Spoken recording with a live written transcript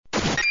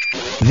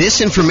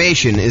This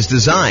information is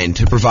designed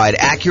to provide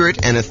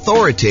accurate and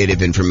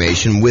authoritative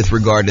information with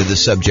regard to the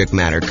subject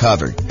matter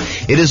covered.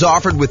 It is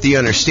offered with the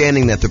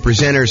understanding that the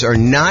presenters are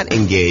not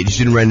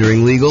engaged in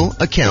rendering legal,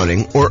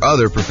 accounting, or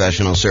other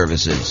professional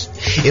services.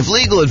 If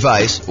legal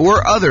advice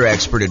or other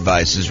expert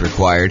advice is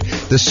required,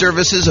 the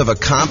services of a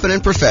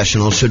competent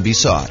professional should be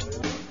sought.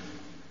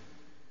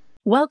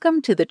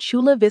 Welcome to the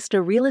Chula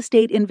Vista Real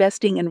Estate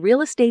Investing and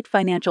Real Estate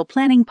Financial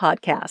Planning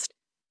Podcast.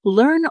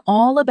 Learn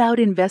all about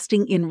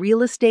investing in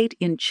real estate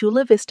in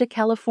Chula Vista,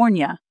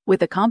 California,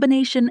 with a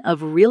combination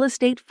of real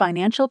estate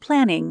financial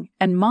planning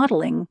and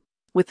modeling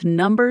with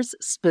numbers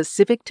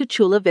specific to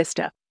Chula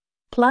Vista,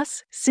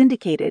 plus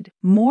syndicated,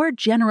 more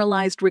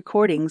generalized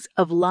recordings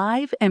of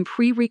live and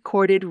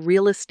pre-recorded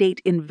real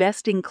estate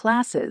investing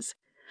classes,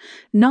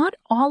 not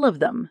all of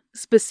them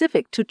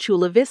specific to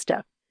Chula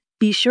Vista.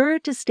 Be sure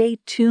to stay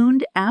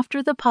tuned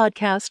after the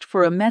podcast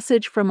for a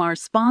message from our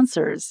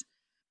sponsors.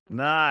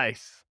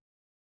 Nice.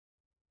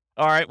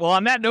 All right. Well,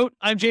 on that note,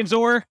 I'm James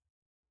Orr.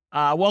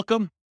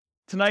 Welcome.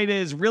 Tonight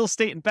is Real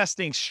Estate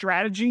Investing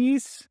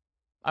Strategies.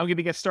 I'm going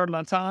to get started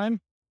on time.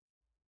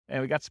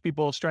 And we got some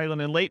people straggling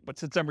in late, but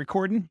since I'm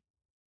recording.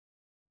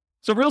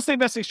 So Real Estate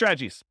Investing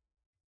Strategies.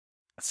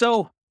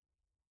 So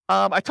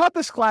I taught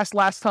this class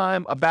last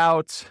time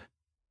about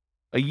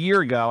a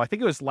year ago. I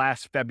think it was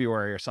last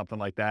February or something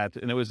like that.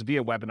 And it was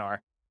via webinar.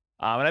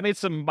 And I made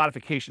some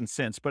modifications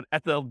since. But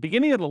at the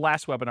beginning of the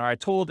last webinar, I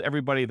told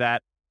everybody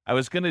that I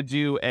was going to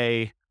do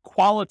a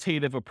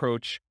qualitative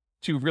approach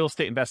to real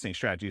estate investing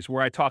strategies,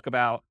 where I talk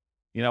about,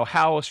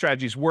 how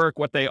strategies work,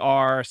 what they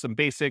are, some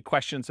basic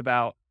questions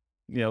about,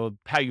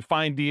 how you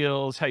find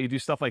deals, how you do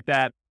stuff like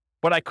that.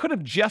 But I could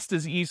have just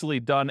as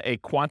easily done a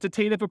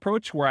quantitative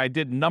approach where I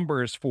did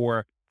numbers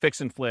for fix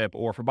and flip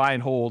or for buy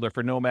and hold or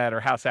for nomad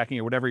or house hacking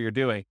or whatever you're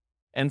doing.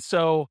 And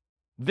so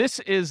this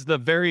is the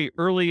very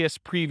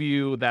earliest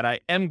preview that I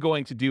am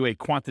going to do a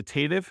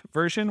quantitative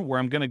version where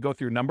I'm going to go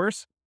through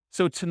numbers.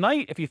 So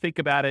tonight, if you think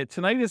about it,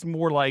 tonight is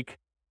more like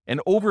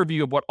an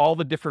overview of what all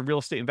the different real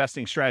estate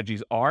investing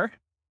strategies are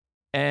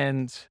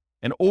and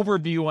an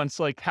overview on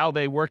like how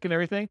they work and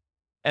everything.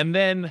 And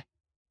then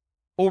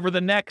over the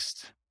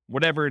next,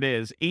 whatever it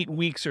is, 8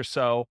 weeks or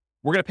so,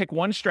 we're going to pick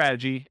one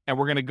strategy and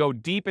we're going to go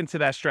deep into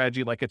that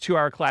strategy, like a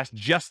 2-hour class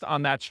just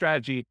on that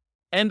strategy.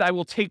 And I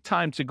will take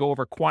time to go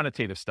over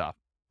quantitative stuff.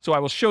 So I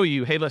will show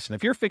you, hey, listen,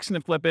 if you're fixing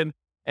and flipping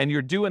and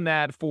you're doing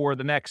that for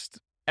the next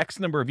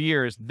X number of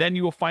years, then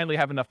you will finally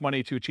have enough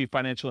money to achieve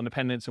financial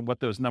independence and what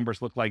those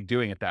numbers look like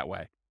doing it that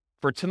way.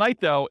 For tonight,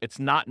 though, it's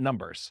not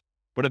numbers,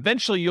 but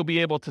eventually you'll be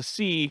able to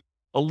see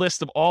a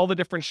list of all the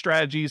different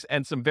strategies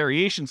and some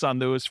variations on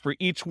those for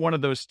each one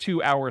of those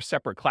 2-hour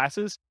separate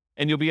classes.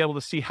 And you'll be able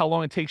to see how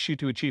long it takes you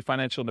to achieve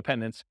financial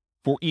independence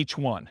for each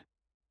one.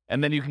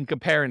 And then you can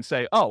compare and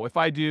say, oh, if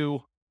I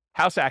do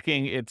house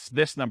hacking, it's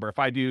this number. If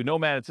I do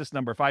nomad, it's this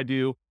number. If I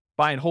do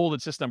buy and hold,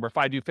 it's this number. If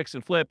I do fix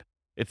and flip,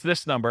 it's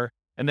this number.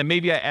 And then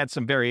maybe I add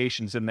some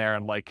variations in there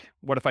and like,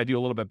 what if I do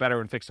a little bit better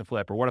in fix and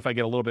flip? Or what if I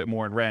get a little bit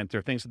more in rent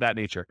or things of that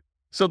nature?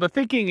 So the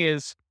thinking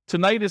is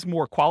tonight is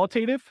more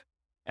qualitative.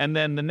 And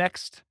then the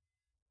next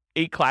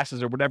 8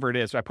 classes or whatever it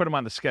is, I put them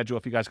on the schedule.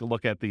 If you guys can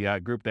look at the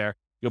group there,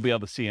 you'll be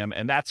able to see them.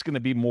 And that's going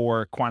to be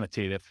more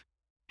quantitative.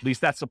 At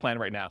least that's the plan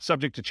right now,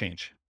 subject to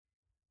change.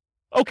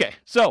 Okay,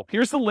 so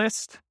here's the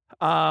list.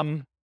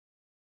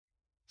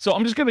 So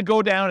I'm just going to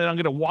go down and I'm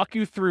going to walk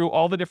you through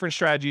all the different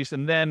strategies.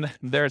 And then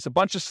there's a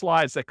bunch of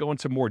slides that go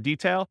into more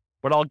detail,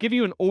 but I'll give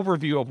you an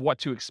overview of what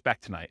to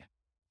expect tonight.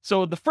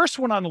 So the first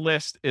one on the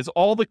list is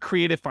all the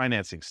creative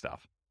financing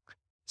stuff.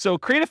 So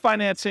creative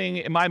financing,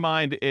 in my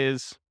mind,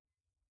 is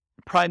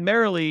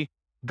primarily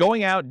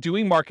going out,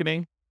 doing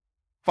marketing,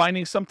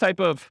 finding some type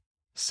of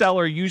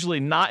seller, usually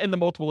not in the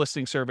multiple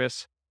listing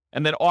service,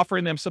 and then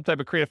offering them some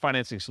type of creative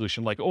financing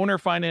solution like owner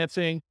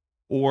financing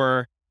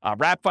or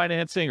wrap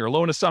financing or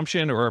loan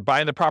assumption or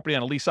buying the property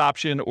on a lease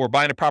option or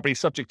buying a property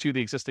subject to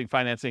the existing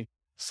financing,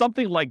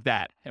 something like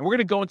that. And we're going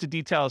to go into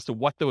detail as to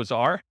what those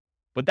are,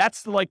 but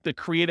that's like the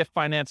creative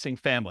financing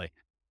family.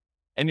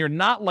 And you're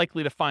not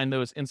likely to find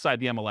those inside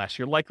the MLS.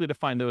 You're likely to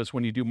find those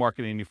when you do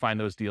marketing and you find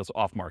those deals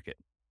off market.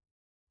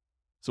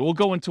 So we'll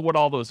go into what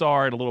all those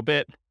are in a little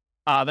bit.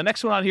 The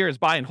next one on here is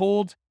buy and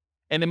hold.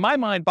 And in my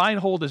mind, buy and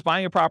hold is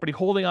buying a property,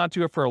 holding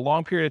onto it for a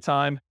long period of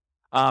time,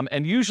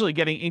 and usually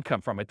getting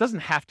income from it. It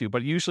doesn't have to,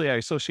 but usually I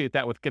associate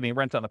that with getting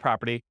rent on the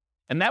property.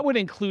 And that would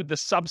include the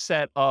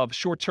subset of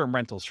short-term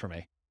rentals for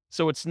me.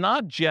 So it's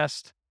not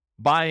just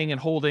buying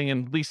and holding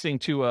and leasing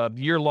to a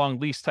year-long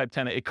lease type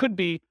tenant. It could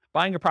be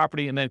buying a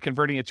property and then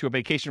converting it to a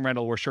vacation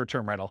rental or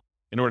short-term rental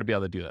in order to be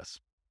able to do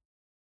this.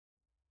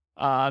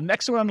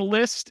 Next one on the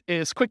list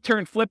is quick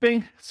turn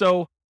flipping.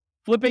 So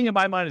flipping in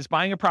my mind is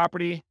buying a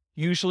property,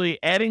 usually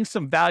adding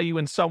some value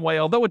in some way,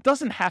 although it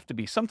doesn't have to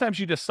be. Sometimes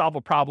you just solve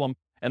a problem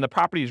and the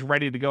property is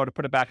ready to go to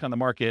put it back on the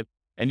market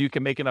and you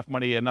can make enough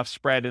money, enough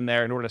spread in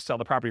there in order to sell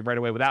the property right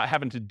away without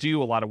having to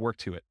do a lot of work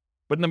to it.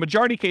 But in the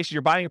majority of cases,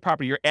 you're buying a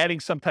property, you're adding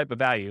some type of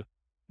value.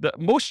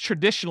 Most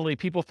traditionally,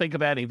 people think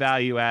of adding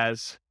value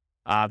as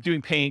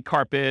doing paint,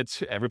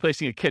 carpets,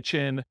 replacing a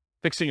kitchen,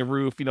 fixing a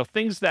roof,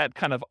 things that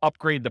kind of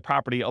upgrade the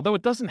property, although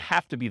it doesn't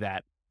have to be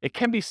that. It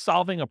can be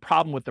solving a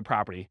problem with the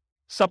property,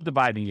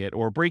 subdividing it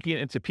or breaking it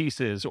into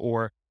pieces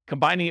or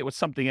combining it with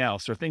something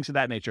else or things of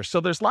that nature. So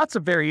there's lots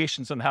of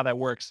variations on how that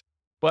works.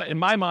 But in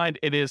my mind,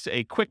 it is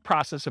a quick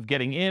process of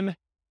getting in,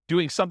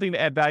 doing something to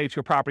add value to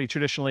a property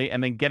traditionally,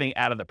 and then getting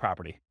out of the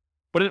property.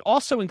 But it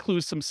also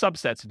includes some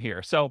subsets in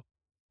here. So,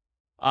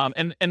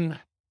 and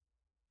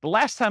the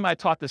last time I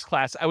taught this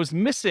class, I was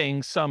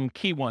missing some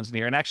key ones in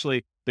here. And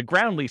actually, the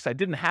ground lease I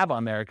didn't have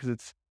on there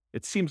because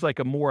it seems like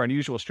a more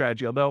unusual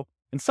strategy, although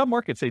in some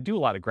markets, they do a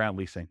lot of ground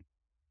leasing.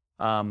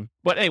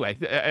 But anyway,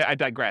 I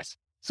digress.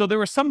 So there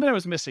were some that I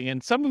was missing,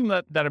 and some of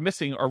them that are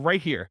missing are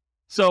right here.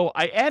 So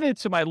I added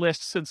to my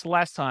list since the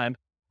last time,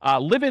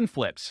 live-in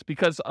flips,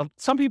 because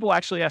some people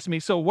actually ask me,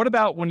 so what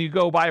about when you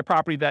go buy a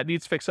property that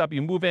needs fix up,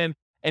 you move in,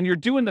 and you're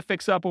doing the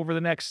fix up over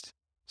the next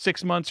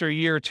 6 months or a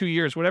year or 2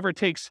 years, whatever it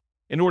takes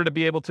in order to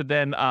be able to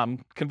then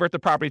convert the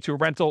property to a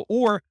rental,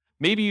 or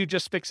maybe you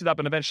just fix it up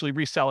and eventually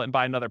resell it and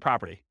buy another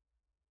property.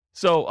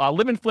 So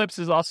live-in flips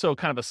is also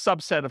kind of a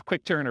subset of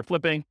quick turn or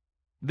flipping.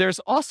 There's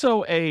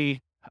also an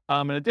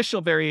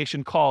additional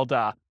variation called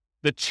the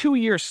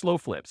 2-year slow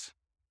flips.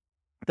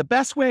 The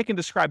best way I can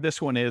describe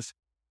this one is,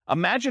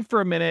 imagine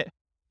for a minute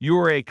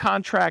you're a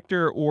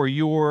contractor or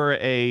you're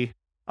a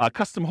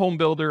custom home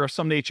builder of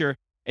some nature,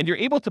 and you're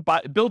able to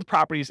build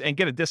properties and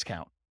get a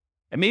discount.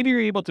 And maybe you're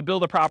able to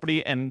build a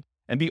property and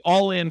be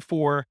all in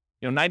for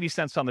 90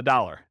 cents on the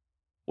dollar.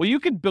 Well, you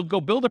could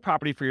go build a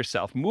property for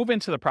yourself, move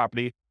into the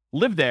property,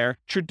 live there.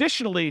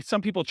 Traditionally,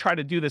 some people try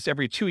to do this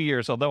every 2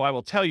 years, although I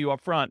will tell you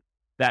up front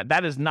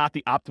that is not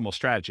the optimal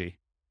strategy.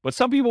 But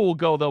some people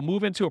they'll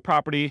move into a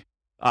property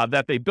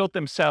that they built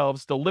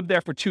themselves. They'll live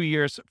there for 2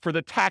 years for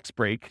the tax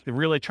break. They're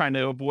really trying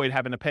to avoid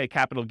having to pay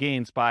capital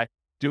gains by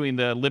doing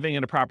the living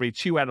in a property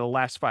 2 out of the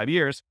last 5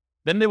 years.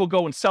 Then they will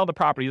go and sell the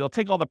property. They'll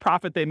take all the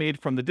profit they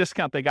made from the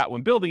discount they got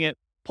when building it,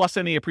 plus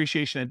any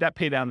appreciation and debt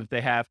pay down that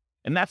they have.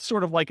 And that's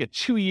sort of like a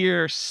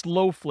 2-year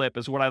slow flip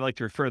is what I like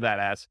to refer that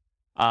as.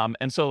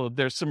 And so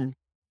there's some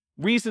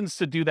reasons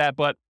to do that,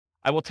 but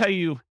I will tell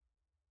you,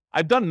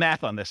 I've done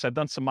math on this. I've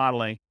done some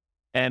modeling,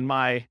 and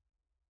my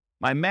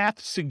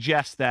math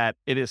suggests that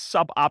it is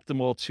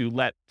suboptimal to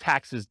let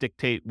taxes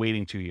dictate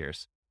waiting 2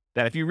 years.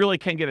 That if you really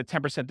can get a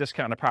 10%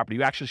 discount on a property,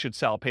 you actually should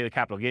sell, pay the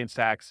capital gains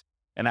tax,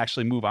 and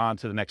actually move on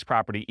to the next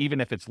property,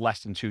 even if it's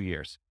less than 2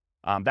 years.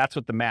 That's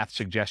what the math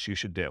suggests you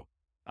should do.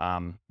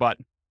 But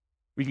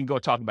we can go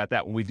talk about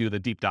that when we do the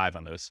deep dive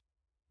on those.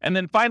 And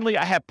then finally,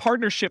 I have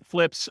partnership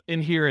flips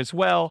in here as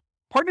well.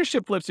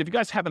 Partnership flips, if you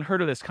guys haven't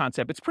heard of this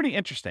concept, it's pretty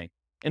interesting.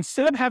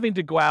 Instead of having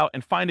to go out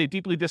and find a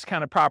deeply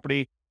discounted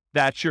property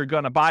that you're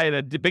going to buy at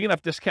a big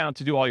enough discount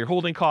to do all your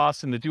holding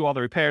costs and to do all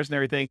the repairs and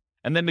everything,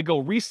 and then to go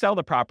resell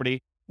the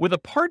property, with a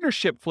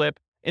partnership flip,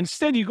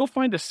 instead you go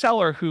find a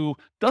seller who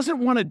doesn't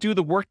want to do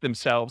the work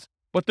themselves,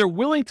 but they're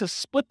willing to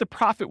split the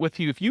profit with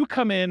you if you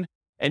come in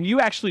and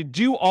you actually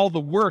do all the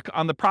work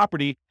on the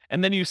property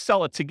and then you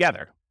sell it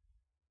together.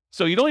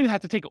 So you don't even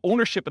have to take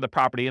ownership of the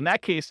property. In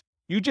that case,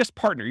 you just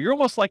partner. You're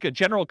almost like a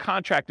general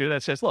contractor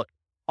that says, look,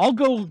 I'll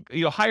go,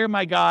 hire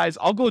my guys.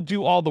 I'll go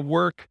do all the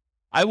work.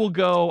 I will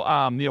go,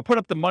 put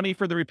up the money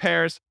for the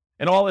repairs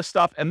and all this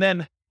stuff. And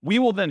then we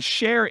will then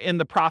share in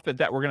the profit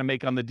that we're going to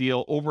make on the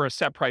deal over a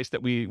set price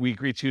that we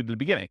agreed to at the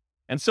beginning.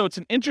 And so it's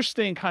an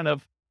interesting kind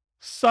of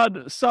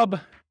sub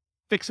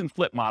fix and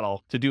flip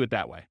model to do it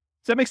that way.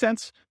 Does that make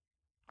sense?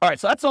 All right.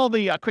 So that's all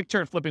the quick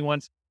turn flipping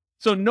ones.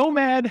 So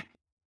Nomad,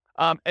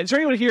 is there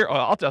anyone here? Oh,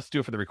 I'll just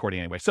do it for the recording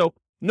anyway. So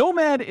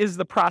Nomad is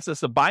the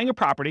process of buying a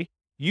property,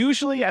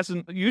 usually as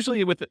an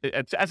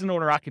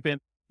owner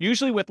occupant,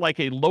 usually with like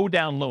a low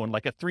down loan,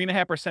 like a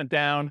 3.5%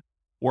 down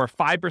or a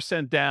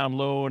 5% down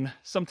loan.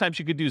 Sometimes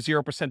you could do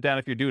 0% down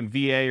if you're doing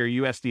VA or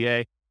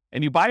USDA.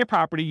 And you buy a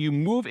property, you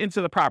move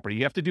into the property.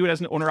 You have to do it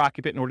as an owner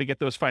occupant in order to get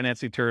those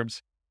financing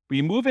terms. But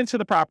you move into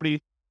the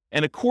property,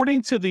 and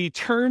according to the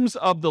terms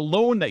of the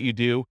loan that you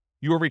do,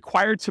 you are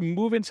required to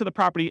move into the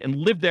property and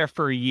live there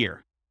for a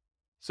year.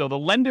 So the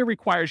lender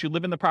requires you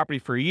live in the property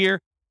for a year.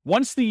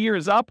 Once the year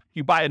is up,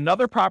 you buy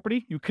another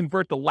property, you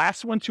convert the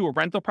last one to a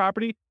rental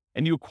property,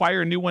 and you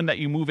acquire a new one that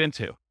you move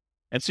into.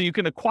 And so you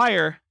can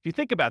acquire, if you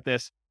think about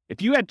this,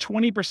 if you had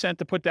 20%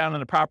 to put down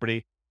on a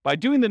property, by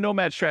doing the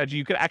Nomad strategy,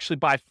 you could actually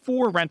buy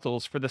 4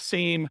 rentals for the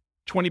same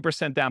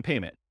 20% down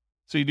payment.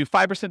 So you do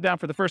 5% down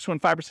for the first one,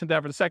 5%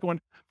 down for the second one,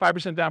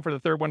 5% down for the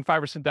third one,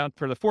 5% down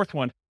for the fourth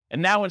one.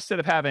 And now instead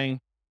of having,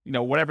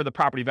 whatever the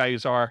property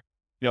values are,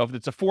 if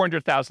it's a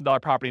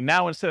 $400,000 property,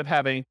 now instead of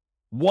having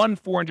one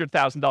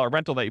 $400,000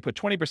 rental that you put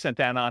 20%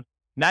 down on,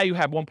 now you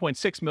have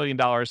 $1.6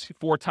 million,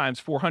 4 times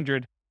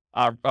 400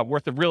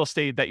 worth of real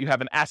estate that you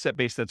have an asset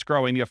base that's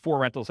growing. You have 4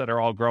 rentals that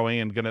are all growing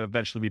and going to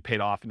eventually be paid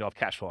off and you'll have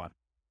cash flow on.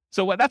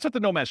 So that's what the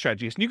Nomad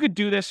strategy is. And you could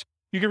do this.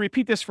 You can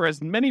repeat this for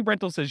as many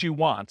rentals as you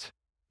want.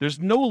 There's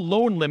no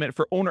loan limit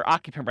for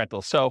owner-occupant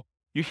rentals. So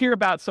you hear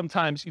about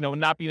sometimes,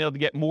 not being able to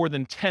get more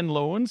than 10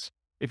 loans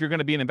if you're going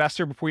to be an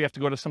investor before you have to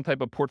go to some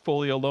type of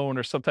portfolio loan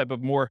or some type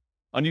of more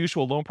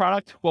unusual loan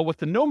product. Well, with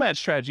the Nomad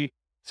strategy,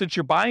 since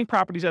you're buying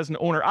properties as an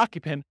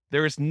owner-occupant,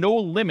 there is no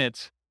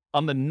limit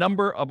on the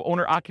number of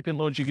owner-occupant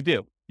loans you could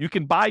do. You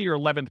can buy your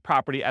 11th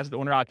property as an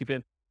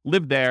owner-occupant,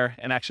 live there,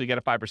 and actually get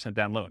a 5%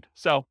 down loan.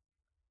 So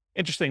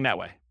interesting that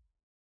way.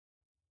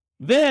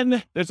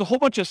 Then there's a whole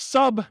bunch of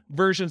sub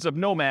versions of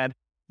Nomad.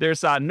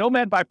 There's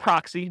Nomad by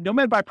proxy.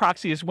 Nomad by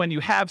proxy is when you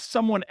have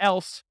someone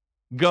else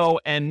go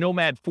and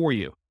Nomad for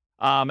you.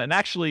 And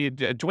actually,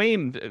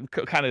 Dwayne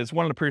kind of is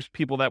one of the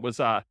people that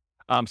was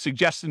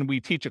suggesting we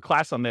teach a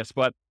class on this.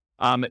 But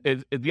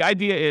the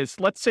idea is,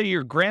 let's say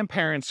your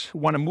grandparents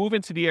want to move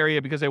into the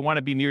area because they want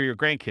to be near your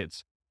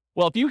grandkids.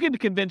 Well, if you can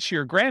convince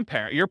your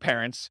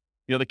parents,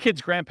 the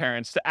kids'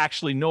 grandparents, to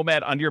actually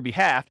Nomad on your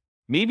behalf,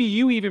 maybe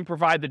you even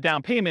provide the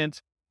down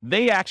payment.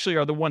 They actually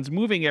are the ones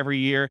moving every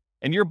year,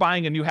 and you're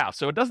buying a new house.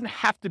 So it doesn't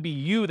have to be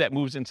you that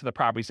moves into the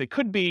properties. It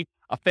could be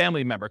a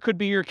family member. It could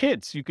be your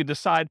kids. You could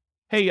decide,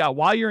 hey,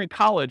 while you're in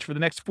college for the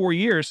next 4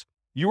 years,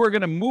 you are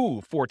going to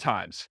move 4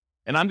 times.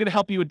 And I'm going to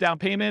help you with down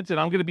payment, and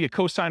I'm going to be a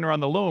co-signer on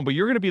the loan, but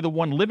you're going to be the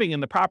one living in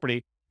the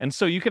property. And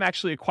so you can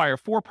actually acquire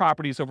 4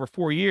 properties over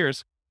 4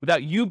 years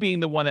without you being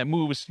the one that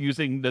moves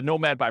using the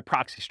Nomad by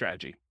proxy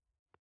strategy.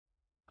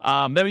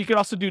 Then you can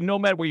also do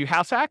Nomad where you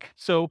house hack.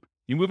 So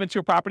you move into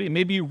a property,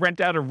 maybe you rent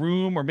out a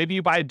room, or maybe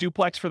you buy a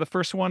duplex for the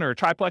first one, or a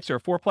triplex, or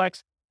a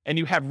fourplex, and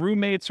you have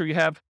roommates, or you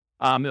have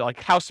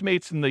like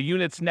housemates in the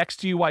units next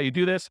to you while you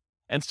do this.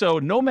 And so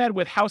Nomad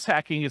with house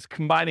hacking is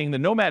combining the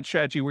Nomad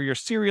strategy where you're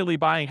serially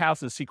buying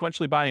houses,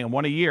 sequentially buying them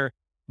 1 a year,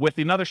 with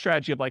another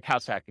strategy of like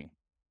house hacking.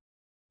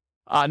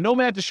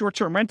 Nomad to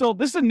short-term rental.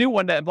 This is a new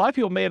one that a lot of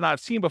people may not have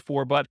seen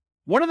before, but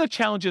one of the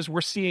challenges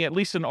we're seeing, at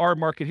least in our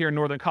market here in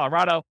Northern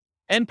Colorado,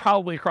 and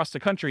probably across the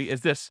country,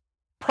 is this: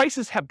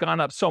 prices have gone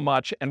up so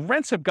much and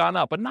rents have gone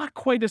up, but not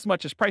quite as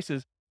much as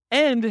prices.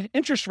 And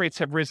interest rates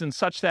have risen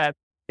such that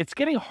it's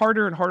getting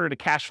harder and harder to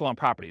cash flow on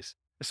properties,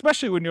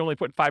 especially when you're only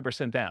putting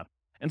 5% down.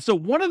 And so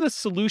one of the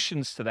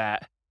solutions to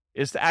that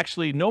is to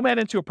actually Nomad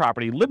into a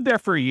property, live there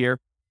for a year,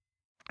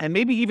 and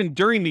maybe even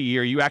during the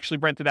year, you actually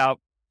rent it out,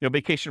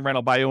 vacation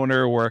rental by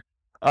owner, or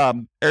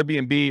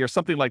Airbnb or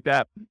something like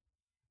that.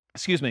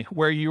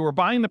 Where you are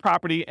buying the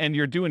property and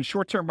you're doing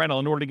short-term rental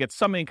in order to get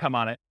some income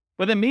on it.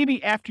 But then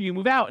maybe after you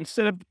move out,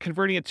 instead of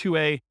converting it to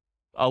a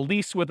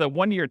lease with a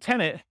 1-year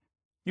tenant,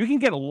 you can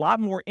get a lot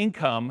more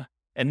income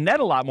and net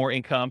a lot more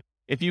income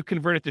if you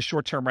convert it to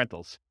short-term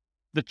rentals.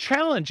 The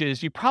challenge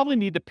is you probably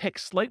need to pick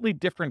slightly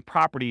different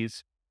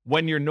properties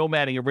when you're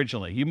nomading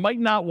originally. You might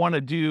not want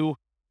to do,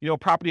 a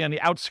property on the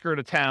outskirt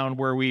of town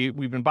where we've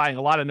been buying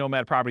a lot of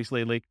nomad properties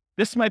lately.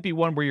 This might be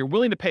one where you're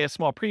willing to pay a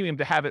small premium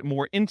to have it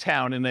more in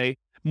town in a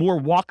more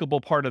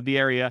walkable part of the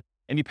area.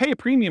 And you pay a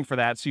premium for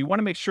that. So you want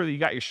to make sure that you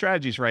got your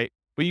strategies right,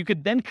 but you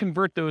could then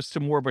convert those to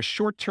more of a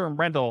short-term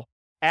rental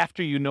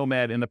after you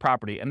nomad in the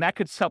property. And that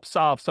could help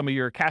solve some of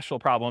your cash flow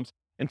problems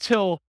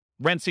until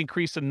rents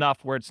increase enough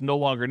where it's no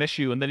longer an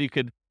issue. And then you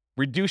could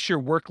reduce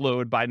your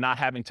workload by not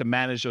having to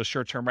manage those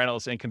short-term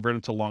rentals and convert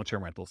them to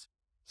long-term rentals.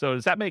 So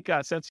does that make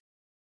sense?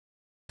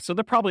 So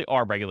there probably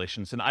are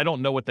regulations, and I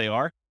don't know what they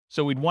are.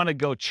 So we'd want to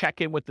go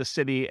check in with the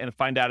city and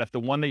find out if the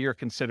one that you're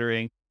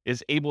considering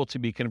is able to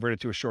be converted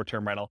to a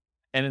short-term rental.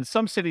 And in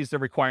some cities, they're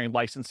requiring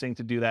licensing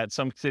to do that.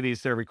 Some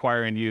cities, they're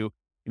requiring you,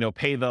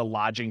 pay the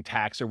lodging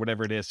tax or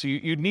whatever it is. So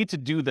you need to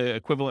do the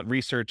equivalent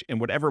research in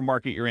whatever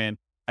market you're in.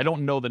 I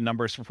don't know the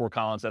numbers for Fort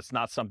Collins. That's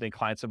not something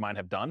clients of mine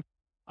have done.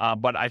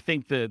 But I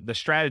think the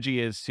strategy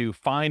is to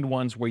find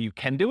ones where you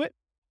can do it.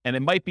 And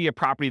it might be a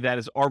property that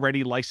is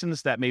already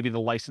licensed, that maybe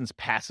the license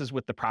passes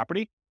with the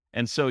property.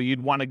 And so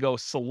you'd want to go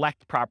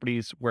select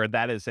properties where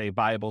that is a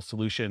viable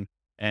solution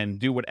and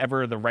do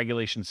whatever the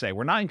regulations say.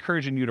 We're not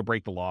encouraging you to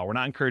break the law. We're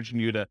not encouraging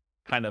you to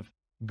kind of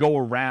go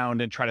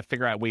around and try to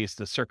figure out ways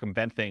to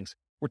circumvent things.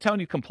 We're telling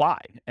you comply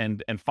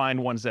and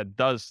find ones that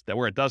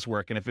where it does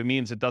work. And if it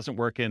means it doesn't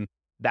work in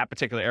that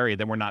particular area,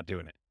 then we're not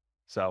doing it.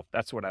 So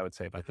that's what I would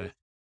say about that.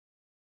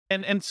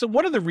 And so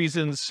one of the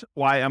reasons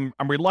why I'm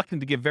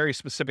reluctant to give very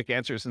specific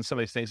answers in some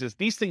of these things is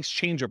these things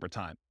change over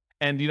time.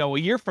 And, a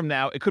year from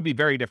now, it could be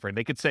very different.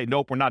 They could say,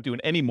 nope, we're not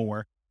doing any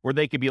more. Or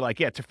they could be like,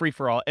 yeah, it's a free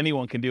for all.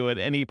 Anyone can do it.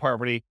 Any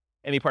property,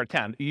 any part of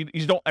town. You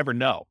just don't ever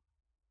know.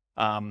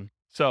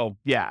 So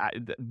yeah,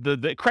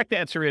 the correct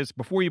answer is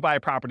before you buy a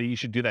property, you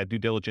should do that due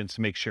diligence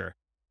to make sure.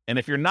 And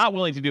if you're not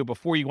willing to do it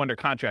before you go under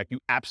contract, you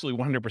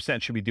absolutely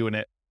 100% should be doing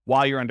it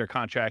while you're under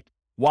contract,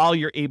 while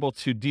you're able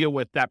to deal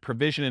with that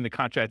provision in the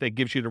contract that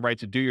gives you the right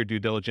to do your due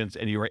diligence,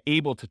 and you are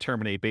able to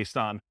terminate based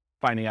on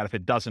finding out if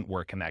it doesn't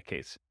work in that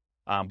case.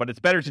 But it's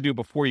better to do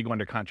before you go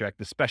under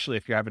contract, especially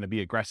if you're having to be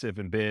aggressive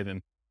and bid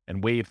and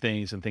waive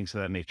things and things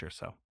of that nature.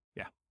 So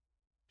yeah.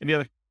 Any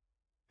other?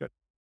 Good.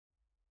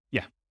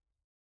 Yeah.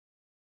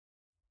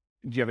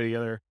 Do you have any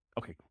other?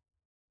 Okay.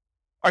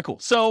 All right, cool.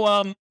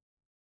 So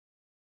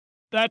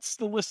that's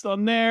the list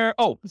on there.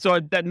 Oh, so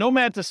that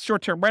Nomad to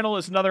short-term rental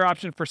is another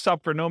option for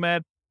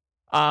Nomad.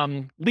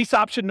 Lease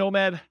option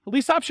Nomad.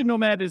 Lease option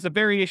Nomad is a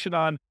variation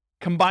on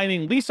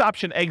combining lease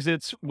option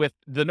exits with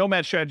the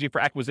Nomad strategy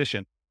for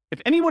acquisition.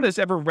 If anyone has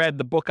ever read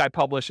the book I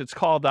published, it's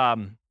called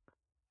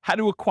How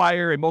to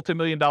Acquire a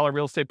Multi-Million-Dollar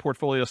Real Estate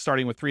Portfolio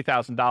Starting with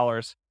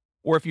 $3,000.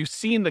 Or if you've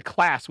seen the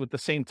class with the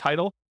same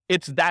title,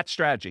 it's that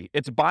strategy.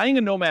 It's buying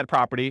a nomad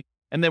property,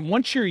 and then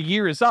once your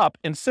year is up,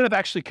 instead of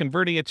actually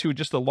converting it to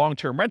just a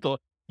long-term rental,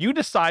 you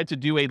decide to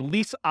do a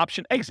lease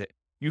option exit.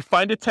 You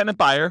find a tenant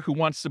buyer who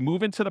wants to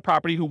move into the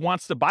property, who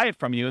wants to buy it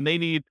from you, and they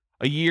need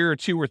a year or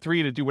 2 or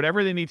 3 to do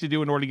whatever they need to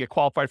do in order to get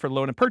qualified for the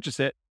loan and purchase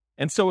it.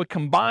 And so it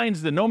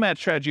combines the nomad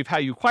strategy of how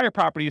you acquire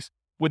properties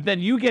with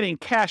then you getting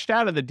cashed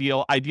out of the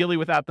deal, ideally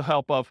without the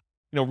help of,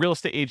 real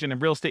estate agent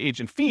and real estate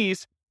agent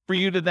fees, for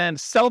you to then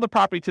sell the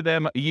property to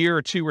them a year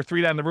or 2 or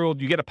 3 down the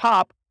road. You get a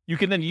pop. You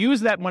can then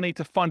use that money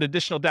to fund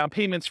additional down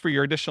payments for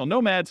your additional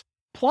nomads,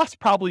 plus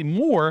probably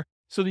more,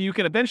 so that you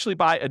can eventually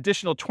buy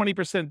additional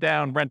 20%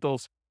 down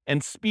rentals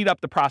and speed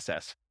up the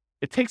process.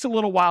 It takes a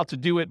little while to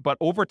do it, but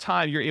over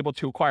time, you're able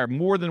to acquire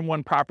more than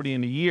one property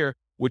in a year,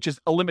 which is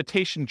a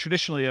limitation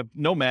traditionally of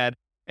nomad.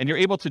 And you're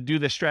able to do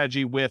this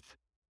strategy with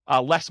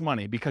less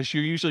money, because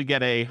you usually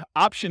get a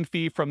option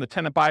fee from the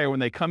tenant buyer when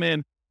they come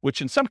in, which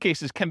in some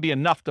cases can be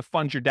enough to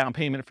fund your down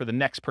payment for the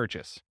next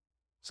purchase.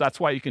 So that's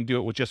why you can do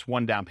it with just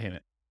one down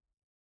payment.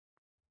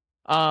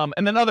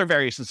 And then other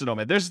variations of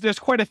nomad. There's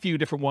quite a few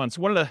different ones.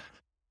 One of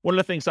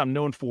the things I'm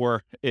known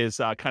for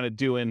is kind of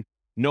doing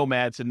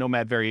nomads and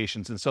nomad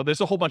variations. And so there's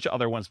a whole bunch of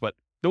other ones, but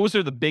those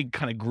are the big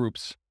kind of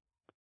groups.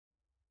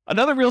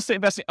 Another real estate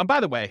investing. And by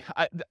the way,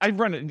 I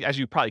run, as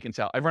you probably can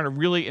tell, I run a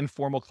really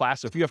informal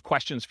class. So if you have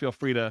questions, feel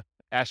free to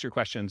ask your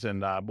questions,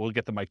 and we'll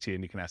get the mic to you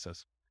and you can ask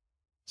us.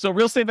 So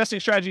real estate investing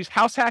strategies,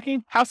 house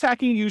hacking. House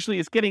hacking usually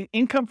is getting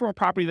income from a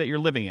property that you're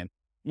living in.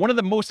 One of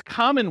the most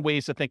common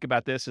ways to think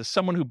about this is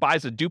someone who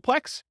buys a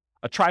duplex,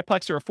 a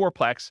triplex, or a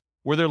fourplex,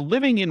 where they're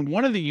living in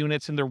one of the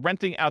units and they're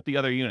renting out the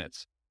other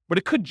units. But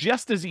it could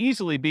just as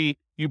easily be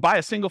you buy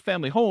a single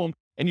family home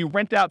and you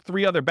rent out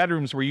 3 other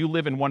bedrooms where you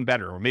live in 1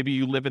 bedroom, or maybe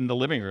you live in the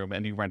living room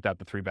and you rent out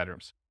the 3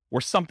 bedrooms,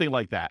 or something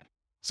like that.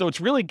 So it's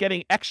really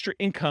getting extra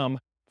income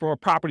from a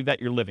property that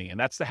you're living in.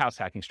 That's the house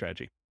hacking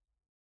strategy.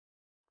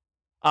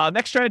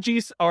 Next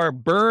strategies are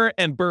BRRRR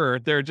and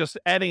BRRRR. They're just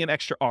adding an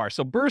extra R.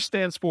 So BRRRR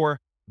stands for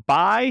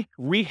buy,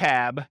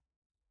 rehab,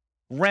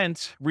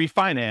 rent,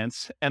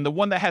 refinance. And the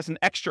one that has an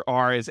extra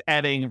R is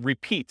adding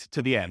repeat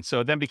to the end.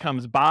 So it then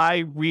becomes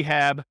buy,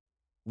 rehab,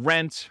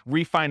 rent,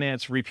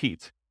 refinance,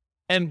 repeat.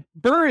 And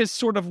BRRRR is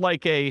sort of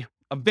like a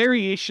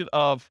variation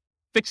of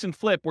fix and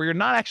flip, where you're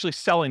not actually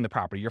selling the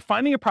property. You're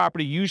finding a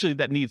property usually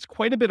that needs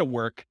quite a bit of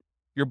work.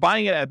 You're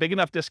buying it at a big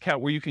enough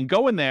discount where you can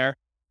go in there,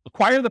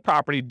 acquire the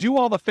property, do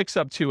all the fix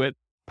up to it,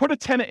 put a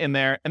tenant in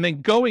there, and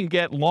then go and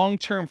get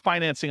long-term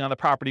financing on the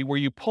property, where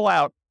you pull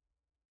out,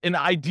 in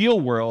an ideal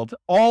world,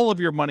 all of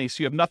your money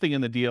so you have nothing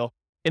in the deal.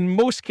 In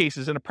most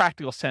cases, in a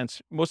practical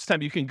sense, most of the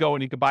time you can go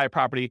and you can buy a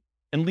property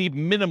and leave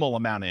minimal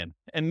amount in.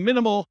 And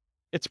minimal,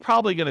 it's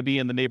probably going to be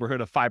in the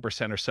neighborhood of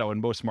 5% or so in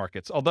most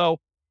markets. Although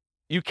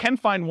you can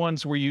find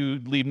ones where you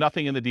leave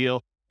nothing in the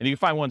deal, and you can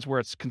find ones where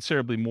it's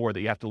considerably more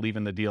that you have to leave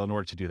in the deal in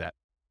order to do that.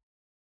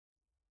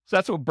 So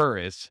that's what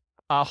BRRRR is.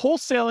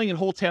 Wholesaling and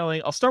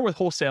wholetailing. I'll start with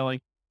wholesaling.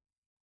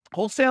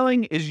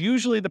 Wholesaling is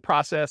usually the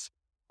process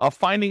of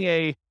finding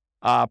a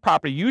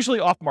property, usually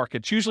off market.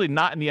 It's usually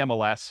not in the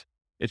MLS.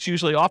 It's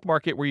usually off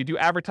market, where you do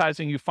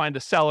advertising, you find a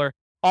seller,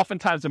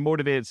 oftentimes a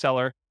motivated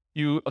seller.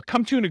 You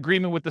come to an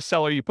agreement with the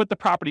seller, you put the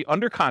property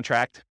under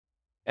contract,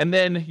 and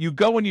then you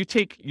go and you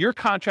take your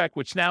contract,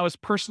 which now is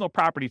personal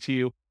property to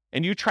you,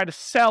 and you try to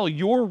sell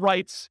your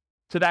rights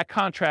to that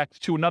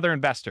contract to another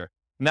investor.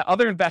 And that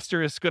other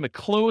investor is going to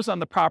close on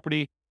the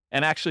property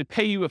and actually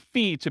pay you a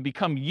fee to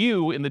become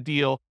you in the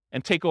deal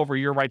and take over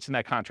your rights in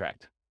that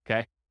contract.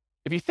 Okay.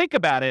 If you think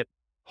about it,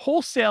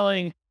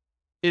 wholesaling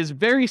is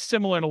very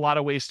similar in a lot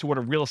of ways to what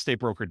a real estate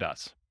broker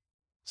does.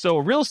 So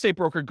a real estate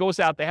broker goes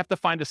out, they have to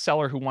find a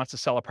seller who wants to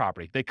sell a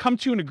property. They come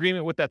to an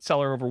agreement with that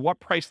seller over what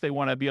price they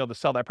want to be able to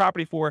sell that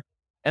property for.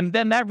 And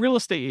then that real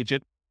estate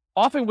agent,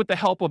 often with the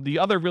help of the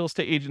other real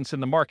estate agents in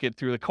the market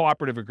through the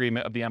cooperative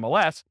agreement of the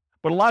MLS,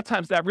 but a lot of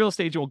times that real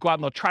estate agent will go out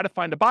and they'll try to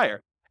find a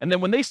buyer. And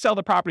then when they sell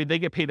the property, they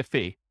get paid a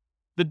fee.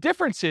 The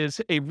difference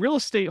is a real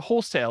estate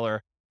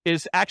wholesaler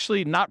is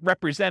actually not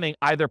representing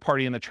either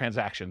party in the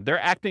transaction. They're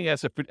acting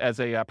as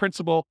a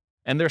principal,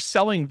 and they're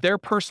selling their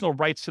personal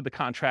rights to the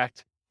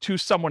contract to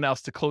someone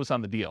else to close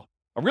on the deal.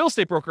 A real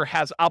estate broker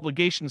has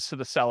obligations to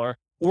the seller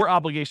or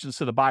obligations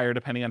to the buyer,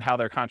 depending on how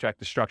their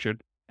contract is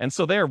structured. And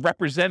so they're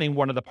representing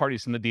one of the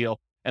parties in the deal,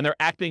 and they're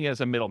acting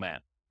as a middleman,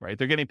 right?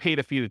 They're getting paid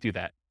a fee to do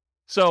that.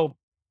 So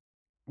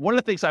one of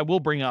the things I will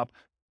bring up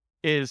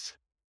is,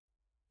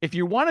 if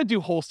you want to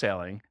do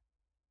wholesaling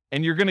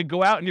and you're going to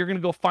go out and you're going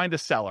to go find a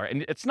seller,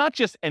 and it's not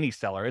just any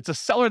seller, it's a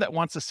seller that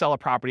wants to sell a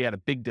property at a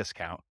big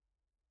discount.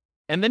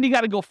 And then you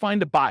got to go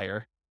find a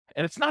buyer,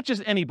 and it's not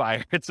just any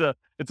buyer. It's a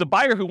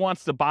buyer who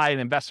wants to buy an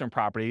investment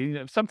property, you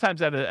know,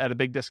 sometimes at a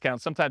big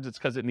discount. Sometimes it's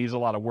because it needs a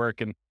lot of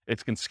work and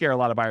it can scare a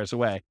lot of buyers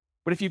away.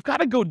 But if you've got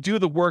to go do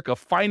the work of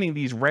finding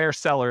these rare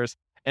sellers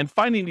and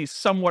finding these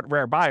somewhat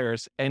rare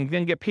buyers and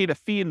then get paid a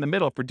fee in the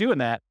middle for doing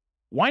that,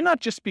 why not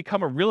just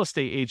become a real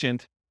estate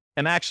agent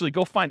and actually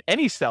go find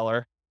any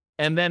seller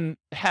and then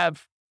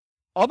have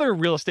other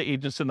real estate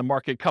agents in the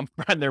market come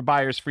find their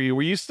buyers for you,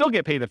 where you still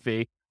get paid a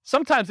fee.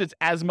 Sometimes it's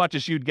as much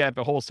as you'd get at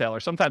a wholesaler.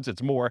 Sometimes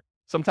it's more.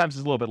 Sometimes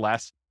it's a little bit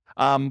less.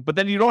 But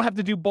then you don't have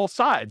to do both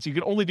sides. You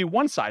can only do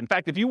one side. In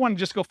fact, if you want to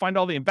just go find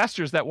all the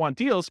investors that want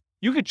deals,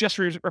 you could just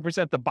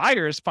represent the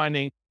buyers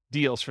finding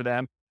deals for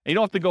them. And you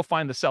don't have to go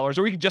find the sellers,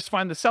 or you can just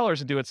find the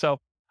sellers and do it. So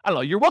I don't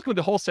know. You're welcome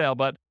to wholesale,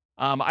 but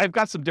I've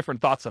got some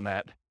different thoughts on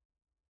that.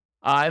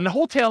 And the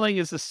wholetailing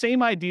is the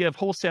same idea of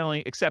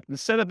wholesaling, except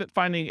instead of it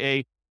finding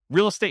a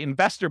real estate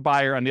investor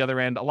buyer on the other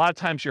end, a lot of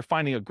times you're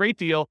finding a great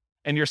deal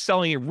and you're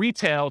selling it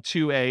retail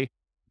to a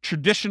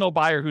traditional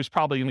buyer who's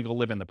probably going to go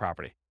live in the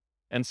property.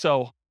 And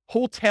so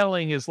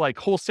wholetailing is like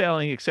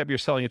wholesaling, except you're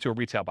selling it to a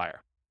retail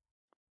buyer.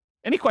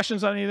 Any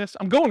questions on any of this?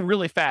 I'm going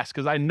really fast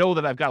because I know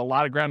that I've got a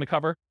lot of ground to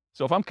cover.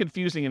 So if I'm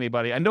confusing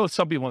anybody, I know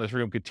some people in this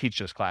room could teach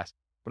this class,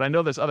 but I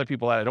know there's other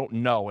people that I don't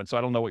know. And so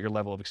I don't know what your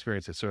level of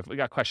experience is. So if we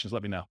got questions,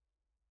 let me know.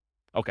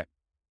 Okay.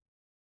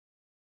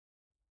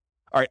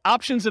 All right.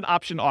 Options and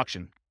option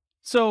auction.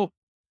 So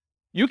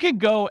you can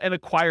go and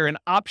acquire an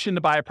option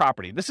to buy a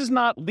property. This is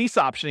not lease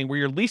optioning where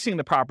you're leasing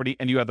the property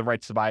and you have the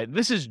rights to buy it.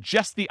 This is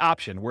just the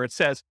option where it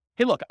says,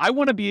 hey, look, I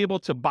want to be able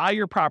to buy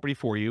your property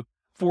for you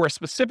for a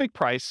specific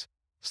price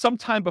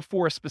sometime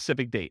before a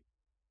specific date.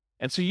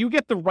 And so you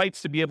get the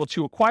rights to be able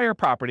to acquire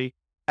property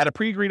at a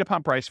pre-agreed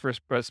upon price for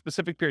a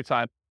specific period of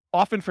time,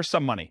 often for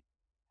some money.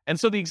 And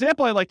so the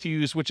example I like to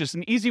use, which is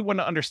an easy one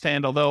to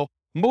understand, although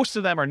most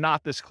of them are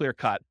not this clear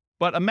cut,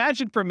 but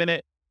imagine for a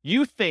minute,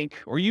 you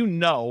think, or you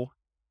know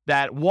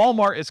that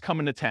Walmart is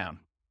coming to town,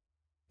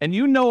 and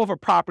you know of a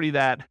property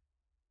that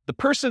the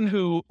person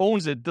who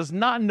owns it does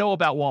not know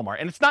about Walmart,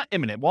 and it's not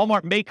imminent.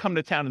 Walmart may come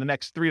to town in the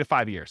next 3 to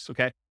 5 years,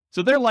 okay?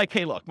 So they're like,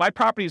 hey, look, my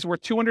property is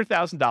worth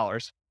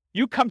 $200,000.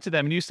 You come to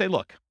them and you say,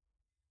 look,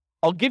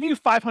 I'll give you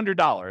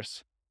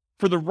 $500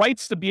 for the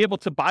rights to be able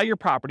to buy your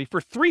property for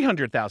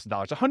 $300,000,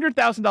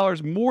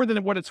 $100,000 more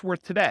than what it's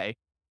worth today,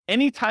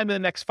 anytime in the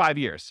next 5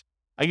 years.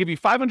 I give you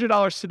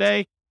 $500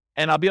 today,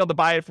 and I'll be able to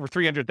buy it for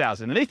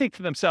 $300,000. And they think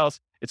to themselves,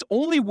 it's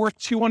only worth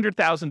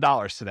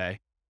 $200,000 today.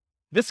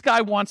 This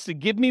guy wants to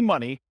give me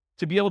money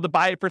to be able to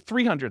buy it for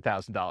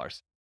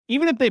 $300,000.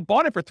 Even if they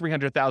bought it for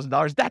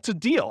 $300,000, that's a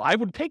deal. I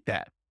would take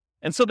that.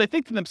 And so they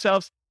think to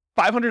themselves,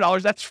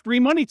 $500, that's free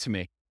money to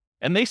me.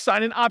 And they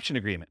sign an option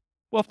agreement.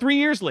 Well, 3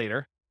 years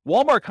later,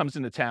 Walmart comes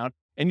into town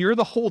and you're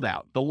the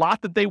holdout. The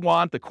lot that they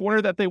want, the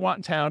corner that they want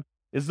in town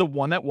is the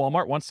one that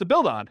Walmart wants to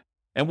build on.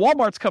 And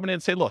Walmart's coming in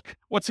and say, look,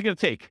 what's it going to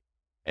take?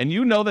 And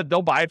you know that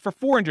they'll buy it for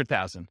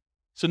 $400,000.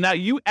 So now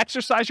you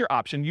exercise your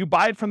option. You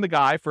buy it from the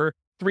guy for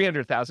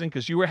 $300,000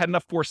 because you had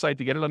enough foresight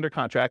to get it under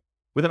contract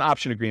with an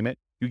option agreement.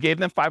 You gave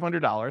them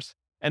 $500.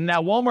 And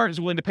now Walmart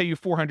is willing to pay you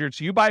 $400.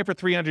 So you buy it for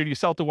 $300, you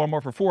sell it to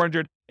Walmart for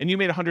 $400, and you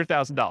made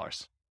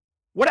 $100,000.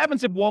 What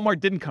happens if Walmart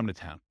didn't come to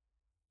town?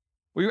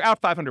 Well, you're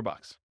out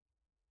 $500.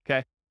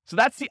 Okay. So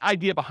that's the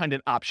idea behind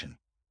an option.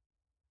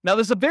 Now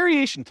there's a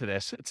variation to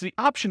this. It's the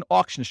option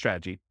auction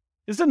strategy.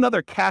 This is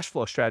another cash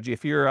flow strategy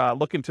if you're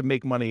looking to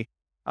make money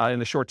in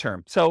the short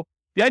term. So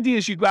the idea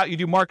is you go out, you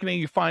do marketing,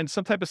 you find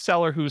some type of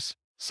seller who's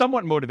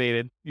somewhat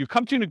motivated. You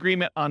come to an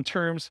agreement on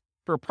terms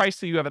for a price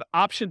that you have an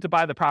option to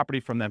buy the property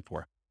from them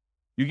for.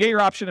 You get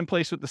your option in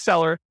place with the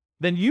seller.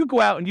 Then you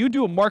go out and you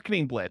do a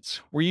marketing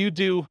blitz where you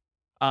do,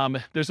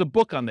 there's a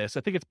book on this.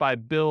 I think it's by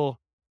Bill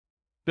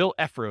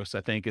Efros,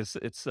 I think. It's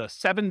a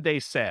 7-day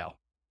sale.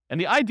 And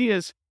the idea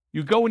is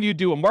you go and you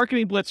do a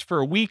marketing blitz for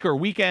a week or a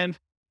weekend,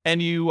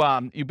 and you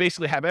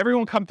basically have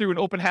everyone come through an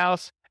open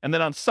house. And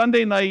then on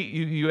Sunday night,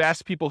 you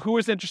ask people who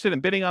is interested in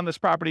bidding on this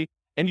property,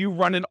 and you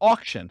run an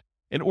auction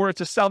in order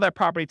to sell that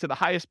property to the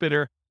highest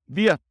bidder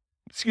via,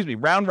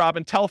 round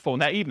robin telephone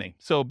that evening.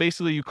 So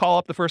basically you call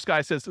up the first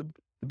guy, says, the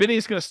bidding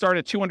is going to start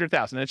at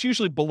 $200,000. And it's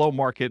usually below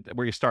market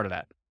where you started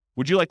at.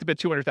 Would you like to bid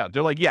 $200,000?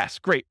 They're like, yes,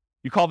 great.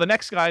 You call the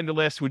next guy in the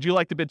list. Would you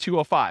like to bid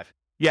 $205,000?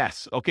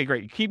 Yes. Okay,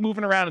 great. You keep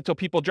moving around until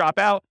people drop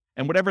out,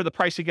 and whatever the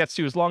price it gets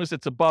to, as long as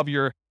it's above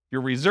your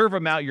reserve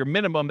amount, your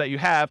minimum that you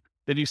have,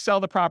 then you sell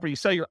the property, you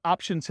sell your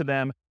option to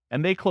them,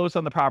 and they close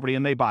on the property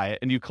and they buy it,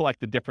 and you collect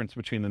the difference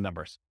between the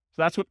numbers.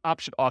 So that's what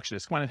option auction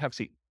is. Come on and have a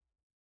seat.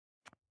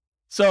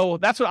 So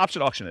that's what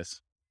option auction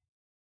is.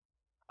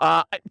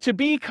 To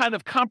be kind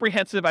of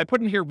comprehensive, I put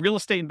in here real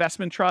estate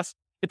investment trust.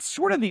 It's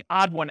sort of the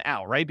odd one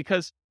out, right?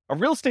 Because a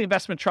real estate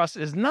investment trust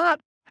is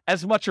not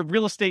as much a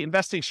real estate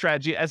investing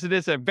strategy as it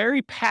is a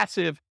very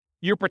passive,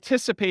 you're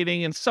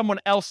participating in someone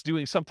else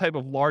doing some type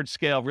of large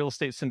scale real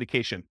estate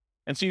syndication.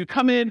 And so you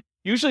come in,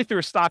 usually through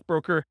a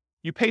stockbroker,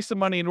 you pay some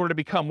money in order to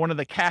become one of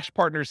the cash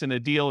partners in a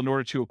deal in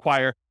order to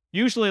acquire,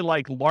 usually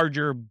like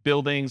larger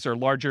buildings or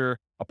larger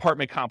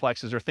apartment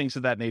complexes or things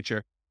of that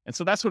nature. And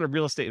so that's what a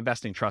real estate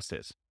investing trust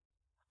is.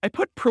 I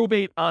put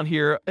probate on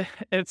here.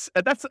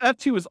 That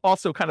too is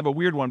also kind of a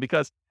weird one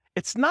because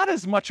it's not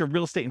as much a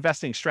real estate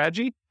investing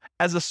strategy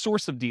as a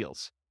source of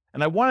deals.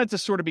 And I wanted to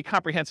sort of be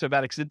comprehensive about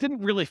it because it didn't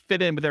really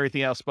fit in with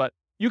everything else. But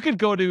you could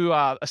go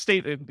to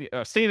state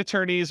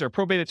attorneys or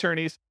probate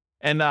attorneys,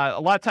 and a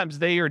lot of times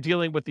they are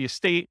dealing with the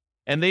estate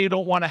and they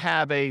don't want to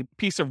have a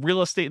piece of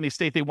real estate in the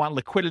estate. They want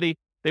liquidity.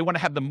 they want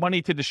to have the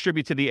money to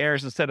distribute to the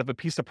heirs instead of a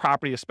piece of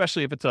property,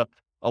 especially if it's a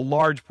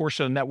large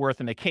portion of net worth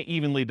and they can't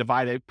evenly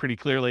divide it pretty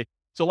clearly.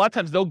 So a lot of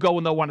times they'll go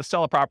and they'll want to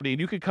sell a property, and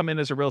you could come in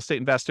as a real estate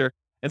investor.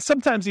 And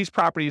sometimes these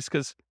properties,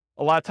 because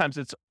a lot of times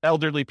it's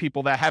elderly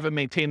people that haven't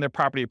maintained their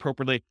property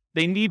appropriately,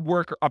 they need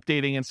work or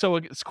updating. And so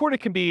a sort of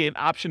can be an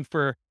option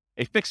for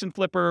a fix and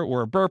flipper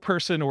or a burr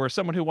person or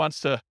someone who wants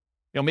to,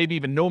 maybe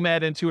even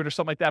nomad into it or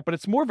something like that. But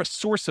it's more of a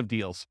source of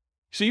deals.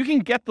 So you can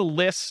get the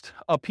list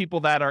of people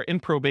that are in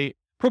probate.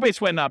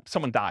 Probate's when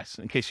someone dies,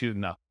 in case you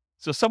didn't know.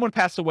 So someone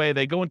passed away,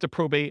 they go into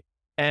probate,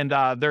 and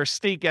their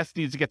estate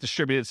needs to get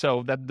distributed.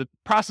 So that the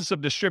process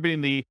of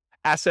distributing the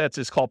assets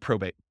is called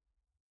probate.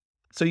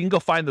 So you can go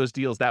find those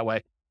deals that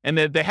way. And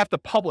then they have to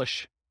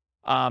publish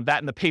that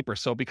in the paper,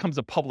 so it becomes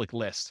a public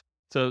list.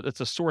 So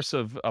it's a source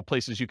of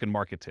places you can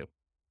market to.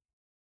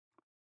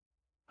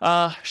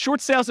 Short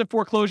sales and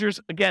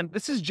foreclosures. Again,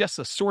 this is just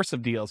a source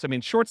of deals. I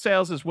mean, short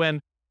sales is when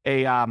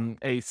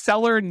a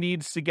seller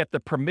needs to get the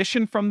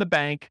permission from the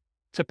bank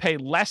to pay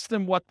less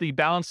than what the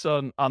balance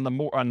on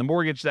the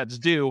mortgage that's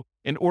due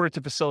in order to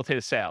facilitate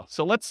a sale.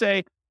 So let's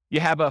say you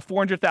have a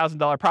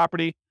 $400,000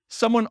 property.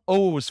 Someone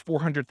owes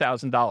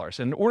 $400,000.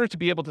 And in order to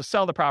be able to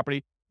sell the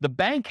property, the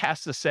bank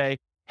has to say,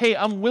 hey,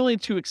 I'm willing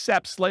to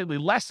accept slightly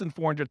less than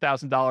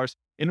 $400,000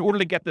 in order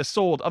to get this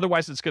sold.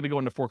 Otherwise, it's going to go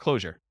into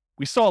foreclosure.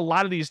 We saw a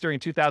lot of these during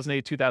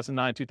 2008,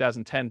 2009,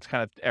 2010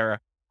 kind of era.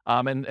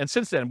 And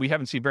since then, we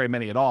haven't seen very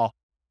many at all.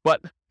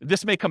 But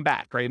this may come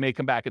back, right? It may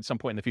come back at some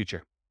point in the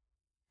future.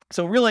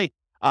 So really,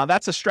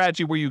 that's a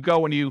strategy where you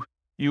go and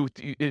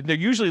they're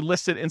usually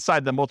listed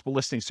inside the multiple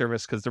listing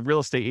service because the real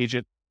estate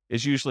agent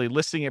is usually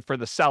listing it for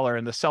the seller,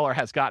 and the seller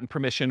has gotten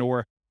permission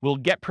or will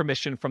get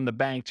permission from the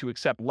bank to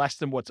accept less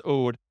than what's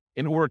owed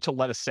in order to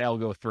let a sale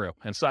go through.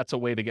 And so that's a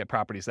way to get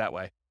properties that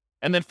way.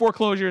 And then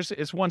foreclosures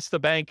is once the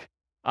bank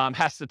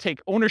has to take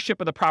ownership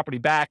of the property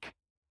back.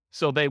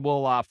 So they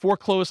will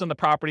foreclose on the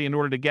property in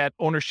order to get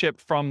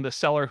ownership from the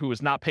seller who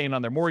is not paying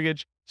on their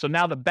mortgage. So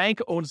now the bank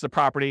owns the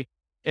property.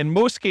 In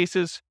most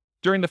cases,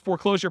 during the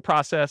foreclosure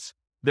process,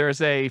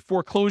 there's a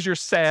foreclosure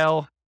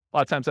sale, a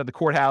lot of times at the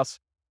courthouse,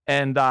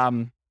 and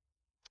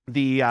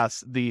the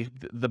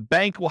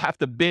bank will have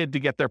to bid to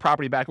get their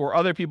property back, or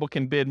other people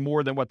can bid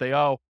more than what they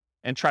owe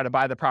and try to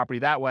buy the property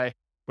that way.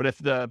 But if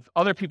the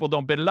other people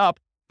don't bid it up,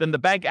 then the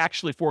bank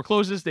actually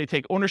forecloses. They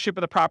take ownership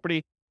of the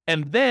property,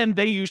 and then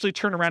they usually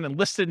turn around and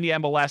list it in the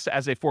MLS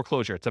as a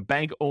foreclosure. It's a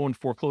bank-owned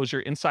foreclosure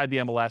inside the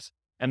MLS,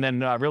 and then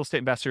real estate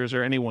investors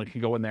or anyone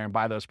can go in there and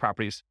buy those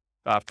properties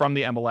from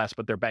the MLS,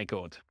 but they're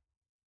bank-owned.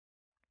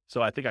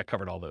 So I think I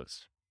covered all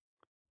those.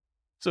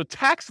 So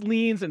tax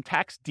liens and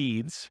tax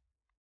deeds.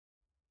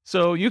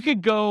 So you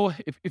could go,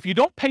 if you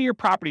don't pay your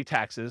property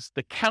taxes,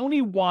 the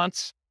county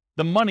wants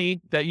the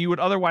money that you would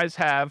otherwise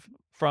have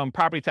from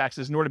property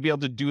taxes in order to be able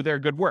to do their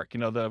good work,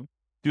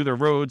 do their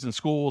roads and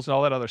schools and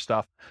all that other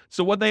stuff.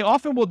 So what they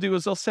often will do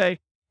is they'll say,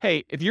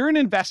 hey, if you're an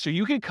investor,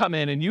 you can come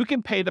in and you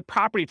can pay the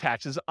property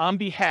taxes on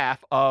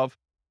behalf of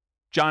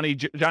Johnny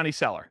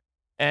Seller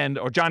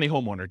or Johnny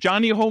Homeowner.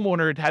 Johnny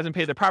Homeowner hasn't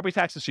paid the property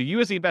taxes, so you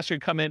as the investor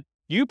come in,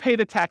 you pay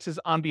the taxes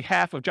on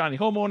behalf of Johnny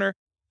Homeowner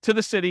to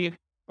the city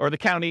or the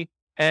county,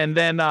 and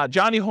then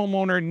Johnny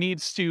Homeowner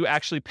needs to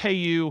actually pay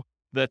you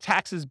the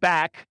taxes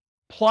back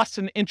plus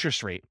an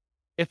interest rate.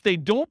 If they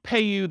don't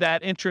pay you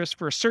that interest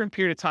for a certain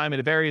period of time, and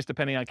it varies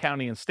depending on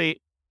county and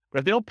state, but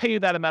if they don't pay you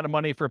that amount of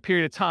money for a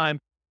period of time,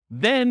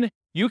 then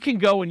you can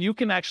go and you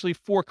can actually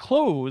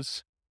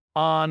foreclose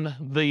on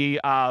the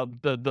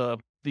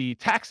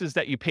taxes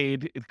that you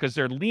paid because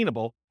they're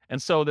lienable.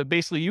 And so that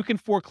basically you can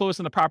foreclose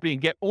on the property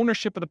and get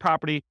ownership of the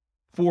property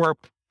for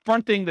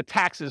fronting the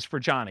taxes for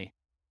Johnny.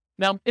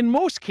 Now, in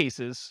most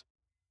cases,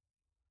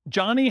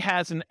 Johnny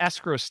has an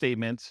escrow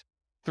statement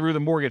through the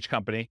mortgage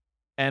company,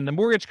 and the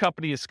mortgage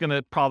company is going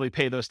to probably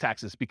pay those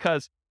taxes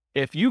because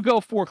if you go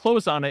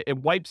foreclose on it, it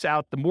wipes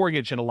out the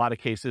mortgage in a lot of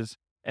cases.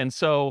 And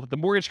so the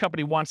mortgage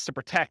company wants to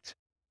protect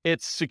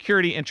its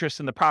security interest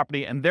in the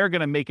property, and they're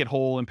going to make it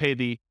whole and pay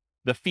the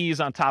fees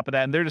on top of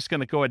that. And they're just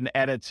going to go ahead and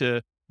add it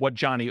to what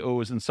Johnny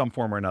owes in some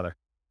form or another.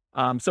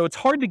 So it's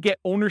hard to get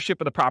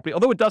ownership of the property,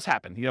 although it does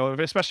happen,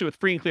 especially with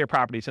free and clear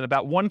properties. And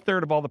about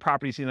 1/3 of all the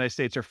properties in the United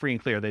States are free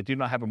and clear. They do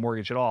not have a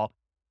mortgage at all.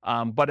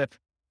 But if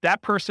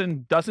that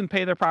person doesn't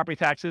pay their property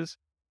taxes,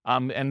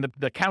 and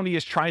the county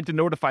is trying to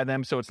notify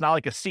them, so it's not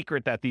like a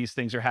secret that these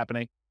things are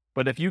happening.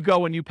 But if you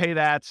go and you pay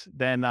that,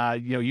 then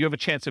you have a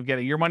chance of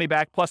getting your money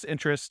back plus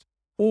interest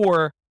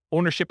or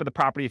ownership of the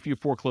property if you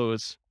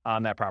foreclose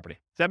on that property.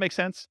 Does that make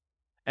sense?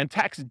 And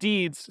tax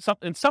deeds,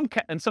 in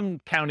some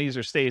counties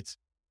or states,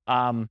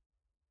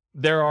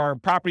 there are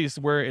properties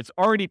where it's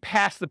already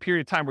past the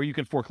period of time where you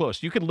can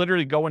foreclose. You can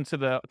literally go into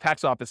the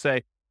tax office,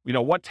 say,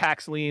 what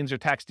tax liens or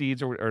tax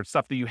deeds or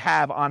stuff that you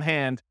have on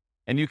hand,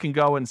 and you can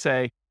go and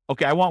say,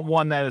 okay, I want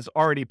one that is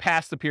already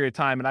past the period of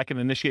time, and I can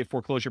initiate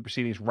foreclosure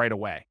proceedings right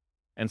away.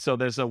 And so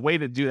there's a way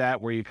to do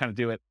that where you kind of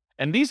do it.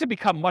 And these have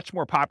become much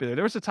more popular.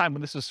 There was a time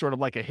when this was sort of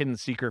like a hidden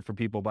secret for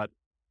people, but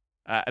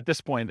at this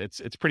point,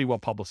 it's pretty well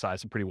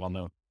publicized and pretty well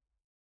known.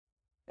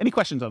 Any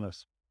questions on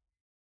this?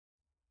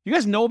 You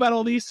guys know about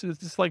all these? Is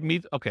this like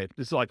me? Okay,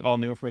 this is like all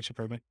new information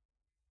for everybody.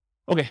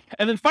 Okay,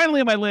 and then finally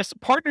on my list,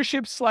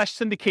 partnerships /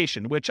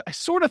 syndication, which I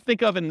sort of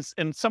think of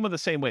in some of the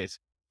same ways.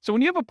 So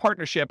when you have a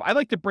partnership, I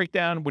like to break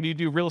down when you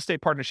do real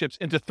estate partnerships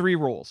into 3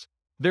 roles.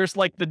 There's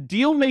like the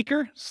deal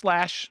maker /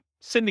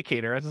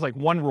 syndicator. That's like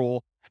one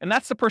role. And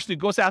that's the person who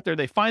goes out there,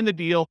 they find the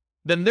deal,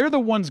 then they're the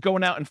ones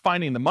going out and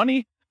finding the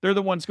money. They're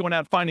the ones going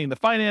out finding the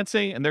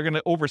financing, and they're going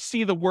to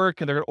oversee the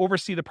work and they're going to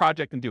oversee the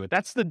project and do it.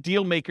 That's the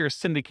deal maker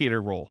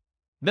syndicator role.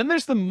 Then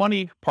there's the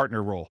money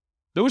partner role.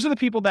 Those are the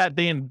people that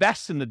they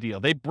invest in the deal.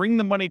 They bring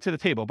the money to the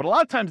table, but a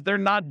lot of times they're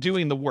not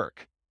doing the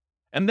work.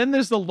 And then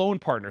there's the loan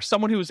partner,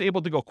 someone who is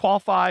able to go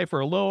qualify for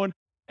a loan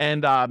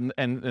and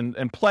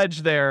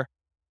pledge their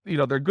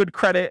good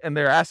credit and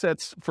their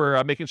assets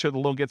for making sure the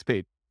loan gets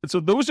paid. And so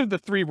those are the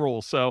 3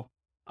 roles. So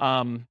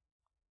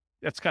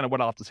that's kind of what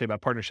I'll have to say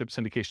about partnership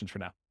syndications for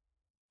now.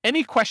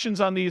 Any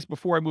questions on these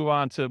before I move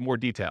on to more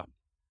detail?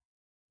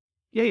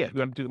 Yeah. You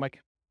want to do the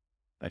mic?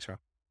 Thanks, Rob.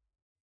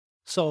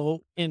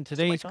 So in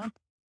today's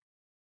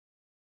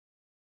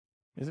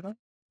Is it on?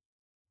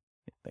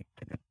 Yeah,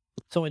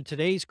 So in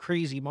today's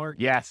crazy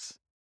market, yes.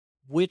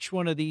 Which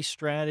one of these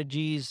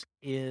strategies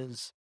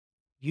is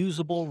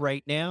usable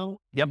right now?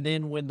 Yep. And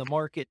then when the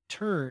market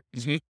turns,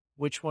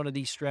 which one of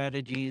these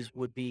strategies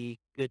would be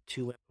good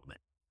to implement?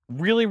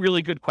 Really,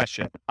 really good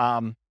question.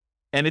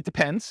 And it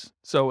depends.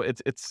 So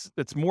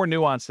it's more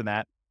nuanced than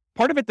that.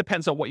 Part of it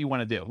depends on what you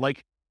want to do.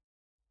 Like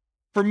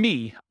for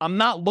me, I'm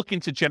not looking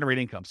to generate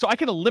income. So I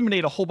can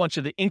eliminate a whole bunch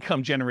of the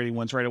income generating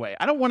ones right away.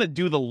 I don't want to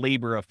do the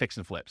labor of fix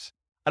and flips.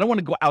 I don't want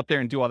to go out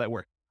there and do all that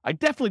work. I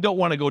definitely don't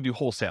want to go do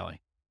wholesaling,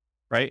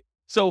 right?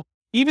 So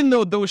even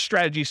though those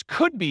strategies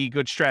could be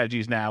good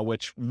strategies now,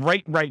 which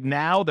right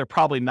now, they're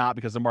probably not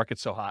because the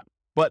market's so hot,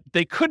 but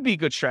they could be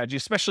good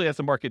strategies, especially as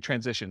the market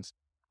transitions.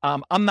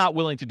 I'm not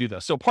willing to do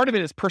those. So part of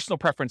it is personal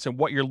preference and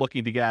what you're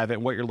looking to get out of it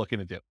and what you're looking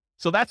to do.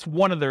 So that's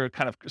one of their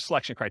kind of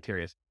selection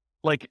criteria.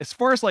 Like as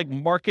far as like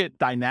market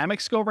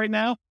dynamics go right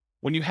now,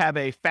 when you have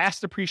a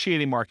fast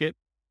appreciating market,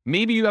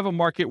 maybe you have a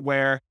market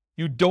where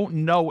you don't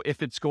know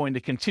if it's going to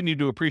continue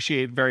to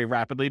appreciate very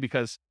rapidly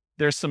because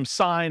there's some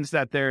signs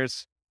that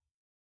there's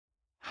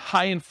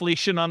high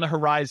inflation on the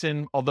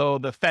horizon, although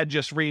the Fed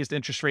just raised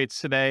interest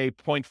rates today,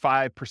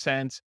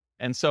 0.5%.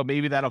 And so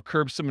maybe that'll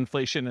curb some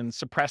inflation and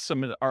suppress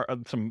some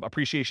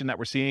appreciation that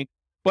we're seeing.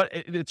 But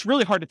it's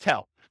really hard to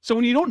tell. So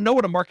when you don't know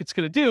what a market's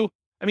going to do,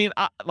 I mean,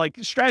 like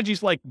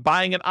strategies like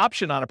buying an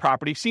option on a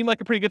property seem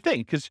like a pretty good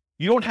thing because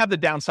you don't have the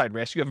downside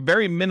risk. You have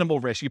very minimal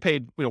risk. You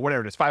paid,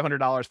 whatever it is, $500,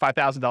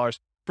 $5,000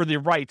 for the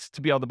rights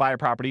to be able to buy a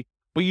property,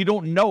 but you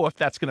don't know if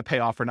that's going to pay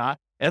off or not.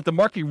 And if the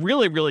market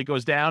really, really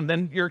goes down,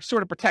 then you're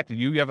sort of protected.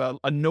 You have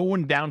a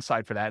known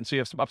downside for that. And so you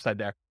have some upside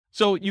there.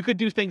 So you could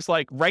do things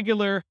like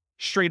regular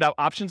straight up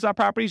options on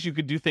properties. You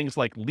could do things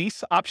like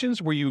lease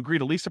options where you agree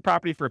to lease a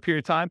property for a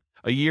period of time,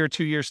 a year,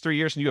 2 years, 3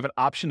 years, and you have an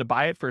option to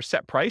buy it for a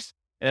set price.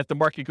 And if the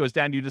market goes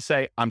down, you just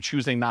say, I'm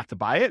choosing not to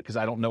buy it because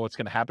I don't know what's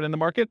going to happen in the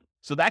market.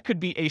 So that could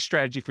be a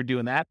strategy for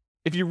doing that.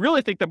 If you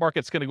really think the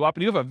market's going to go up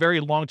and you have a very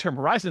long-term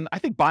horizon, I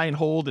think buy and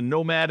hold and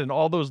nomad and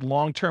all those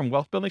long-term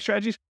wealth building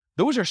strategies,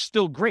 those are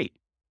still great.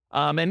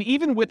 And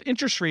even with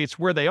interest rates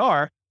where they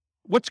are,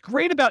 what's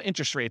great about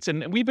interest rates,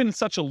 and we've been in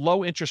such a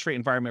low interest rate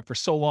environment for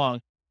so long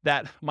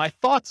that my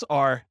thoughts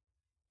are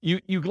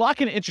you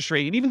lock in an interest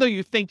rate, and even though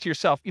you think to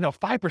yourself,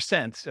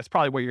 5%, that's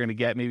probably what you're going to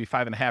get, maybe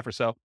 5.5 or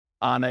so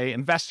on a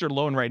investor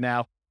loan right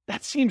now,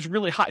 that seems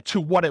really high to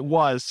what it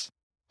was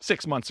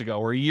 6 months ago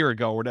or a year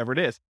ago or whatever it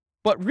is.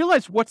 But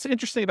realize what's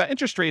interesting about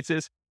interest rates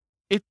is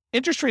if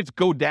interest rates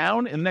go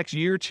down in the next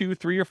year, 2,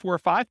 3, or 4, or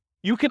 5,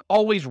 you can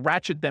always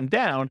ratchet them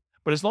down.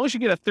 But as long as you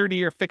get a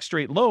 30-year fixed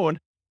rate loan,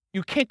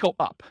 you can't go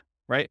up,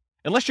 right?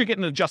 Unless you're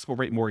getting an adjustable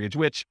rate mortgage,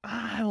 which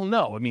I don't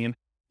know. I mean,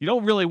 you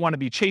don't really want to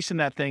be chasing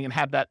that thing and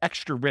have that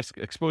extra risk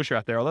exposure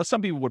out there. Although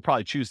some people would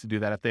probably choose to do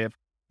that if they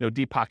have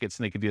deep pockets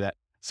and they could do that.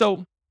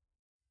 So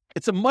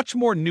it's a much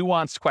more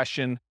nuanced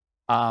question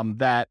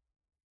that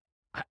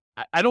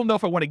I don't know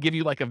if I want to give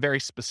you like a very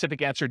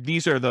specific answer.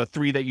 These are the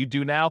 3 that you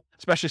do now,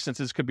 especially since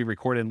this could be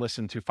recorded and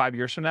listened to 5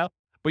 years from now.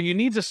 But you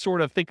need to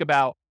sort of think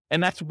about,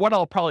 and that's what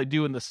I'll probably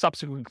do in the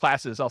subsequent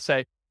classes. I'll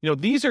say,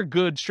 these are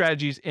good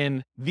strategies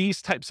in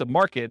these types of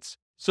markets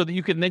so that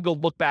you can then go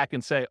look back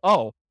and say,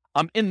 oh,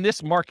 I'm in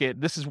this market.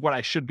 This is what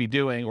I should be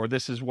doing, or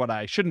this is what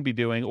I shouldn't be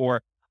doing,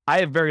 or I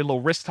have very low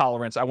risk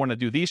tolerance. I want to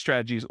do these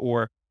strategies,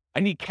 or I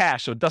need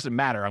cash, so it doesn't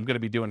matter. I'm going to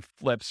be doing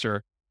flips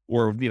or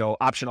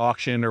option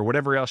auction or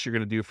whatever else you're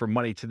going to do for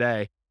money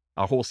today,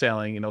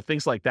 wholesaling,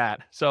 things like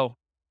that. So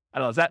I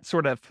don't know, is that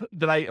sort of,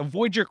 did I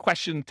avoid your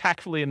question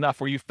tactfully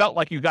enough where you felt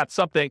like you got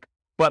something,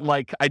 but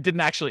like I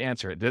didn't actually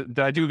answer it? Did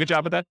I do a good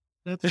job with that?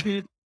 That's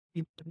good.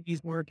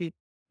 He's market.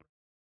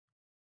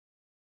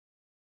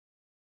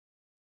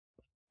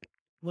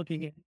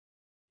 Looking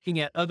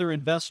at other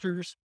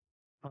investors,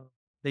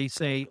 they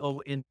say, oh,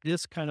 in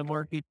this kind of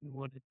market, you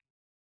want to,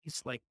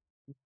 it's like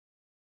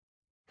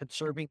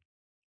conserving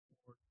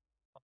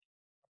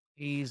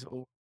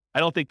or I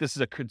don't think this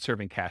is a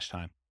conserving cash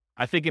time.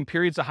 I think in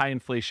periods of high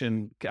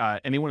inflation,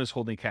 anyone who's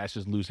holding cash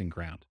is losing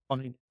ground.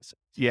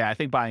 Yeah, I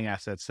think buying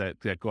assets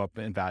that go up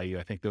in value,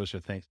 I think those are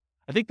things.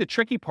 I think the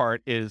tricky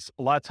part is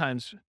a lot of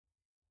times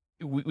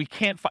we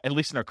can't, at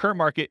least in our current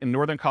market in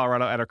Northern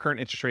Colorado, at our current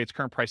interest rates,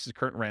 current prices,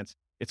 current rents,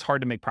 it's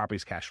hard to make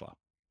properties cash flow.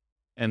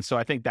 And so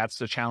I think that's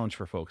the challenge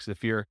for folks.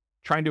 If you're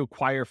trying to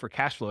acquire for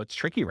cash flow, it's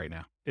tricky right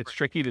now. It's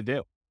tricky to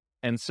do.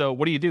 And so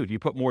what do? Do you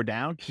put more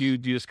down? Do you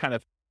just kind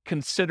of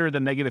consider the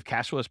negative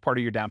cash flow as part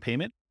of your down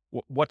payment?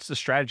 What's the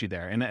strategy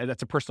there? And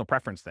that's a personal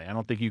preference thing. I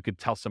don't think you could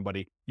tell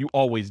somebody you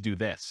always do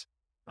this.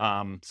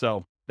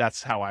 So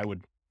that's how I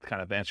would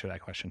kind of answer that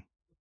question.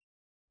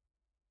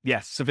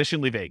 Yes,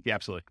 sufficiently vague. Yeah,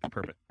 absolutely.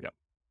 Perfect. Yep.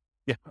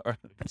 Yeah. All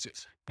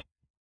right.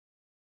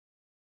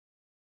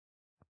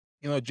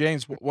 You know,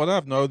 James, what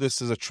I've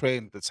noticed is a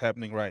trend that's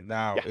happening right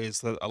now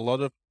is that a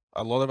lot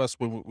of us,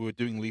 when we were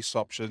doing lease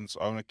options,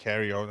 owner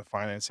carry, owner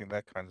financing,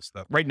 that kind of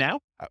stuff. Right now?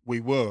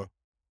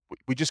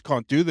 We just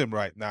can't do them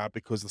right now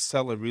because the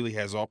seller really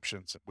has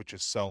options, which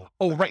is sell.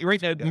 Oh,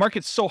 right now, the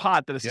market's so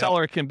hot that a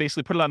seller can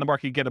basically put it on the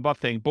market and get above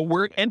thing. But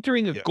we're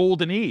entering a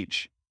golden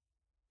age,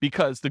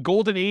 because the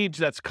golden age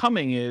that's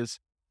coming is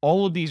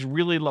all of these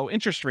really low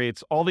interest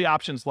rates, all the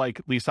options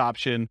like lease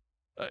option,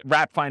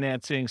 wrap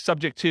financing,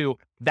 subject to,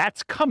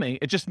 that's coming.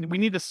 We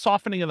need a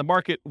softening of the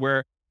market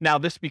where now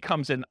this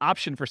becomes an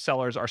option for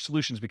sellers. Our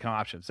solutions become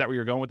options. Is that where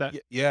you're going with that?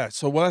 Yeah.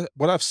 So what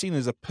I've seen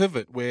is a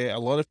pivot where a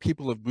lot of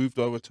people have moved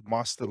over to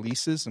master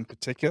leases in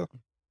particular,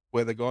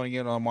 where they're going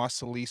in on a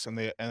master lease and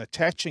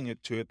attaching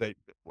it to it.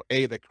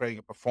 They're creating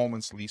a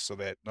performance lease so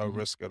that no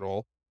risk at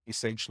all,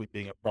 essentially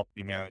being a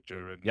property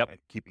manager and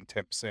keeping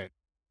 10%.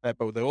 But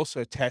they're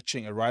also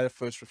attaching a right of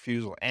first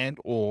refusal and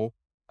or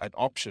an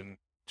option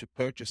to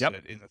purchase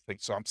it in the thing.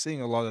 So I'm seeing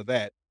a lot of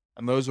that.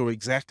 And those are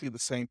exactly the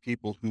same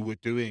people who were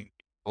doing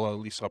a lot of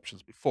lease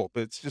options before.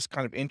 But it's just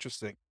kind of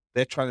interesting.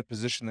 They're trying to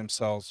position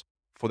themselves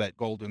for that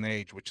golden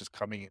age, which is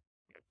coming in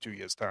 2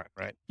 years' time,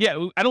 right?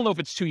 Yeah, I don't know if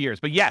it's 2 years,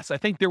 but yes, I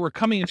think we're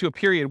coming into a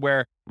period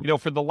where,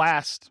 for the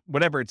last,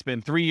 whatever it's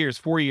been, 3 years,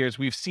 4 years,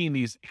 we've seen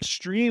these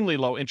extremely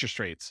low interest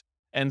rates.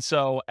 And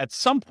so at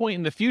some point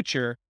in the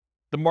future,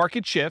 the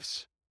market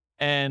shifts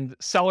and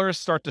sellers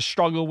start to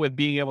struggle with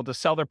being able to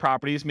sell their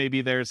properties.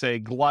 Maybe there's a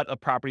glut of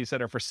properties that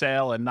are for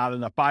sale and not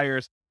enough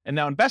buyers. And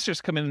now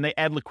investors come in and they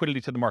add liquidity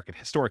to the market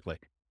historically.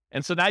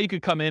 And so now you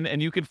could come in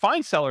and you can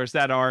find sellers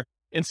that are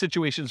in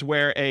situations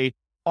where a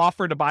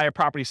offer to buy a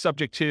property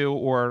subject to,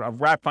 or a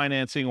wrap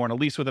financing, or a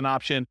lease with an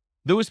option,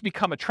 those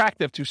become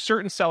attractive to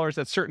certain sellers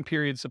at certain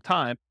periods of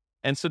time.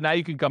 And so now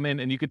you can come in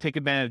and you can take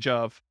advantage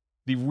of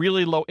the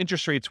really low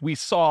interest rates we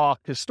saw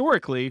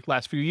historically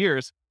last few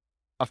years,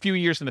 a few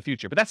years in the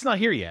future. But that's not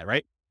here yet,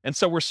 right? And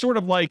so we're sort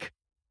of like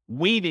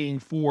waiting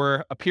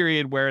for a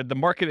period where the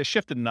market has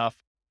shifted enough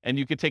and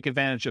you can take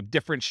advantage of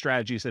different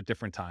strategies at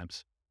different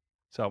times.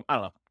 So I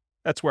don't know.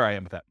 That's where I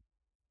am with that.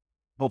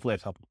 Hopefully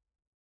that's helpful.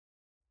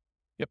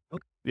 Yep.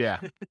 Yeah.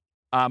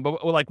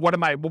 But like, what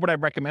would I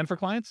recommend for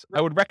clients?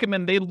 I would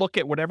recommend they look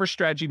at whatever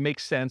strategy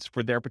makes sense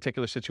for their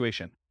particular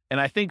situation. And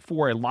I think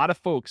for a lot of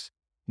folks,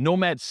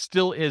 Nomad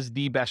still is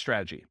the best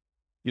strategy.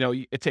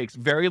 It takes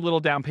very little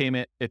down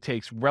payment. It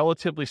takes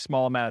relatively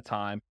small amount of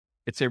time.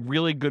 It's a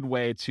really good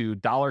way to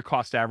dollar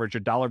cost average or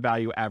dollar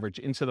value average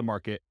into the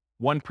market,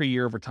 one per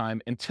year over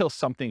time until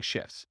something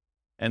shifts.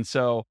 And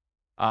so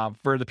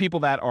for the people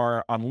that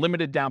are on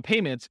limited down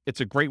payments, it's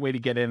a great way to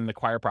get in and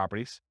acquire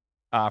properties.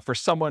 For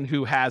someone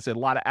who has a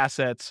lot of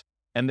assets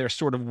and they're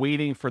sort of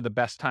waiting for the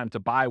best time to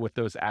buy with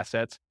those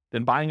assets,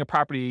 then buying a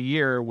property a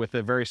year with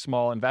a very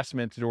small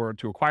investment in order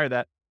to acquire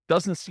that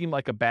doesn't seem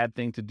like a bad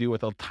thing to do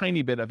with a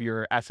tiny bit of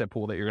your asset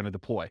pool that you're going to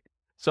deploy.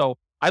 So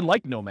I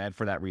like Nomad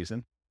for that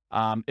reason.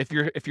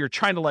 If you're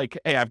trying to like,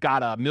 hey, I've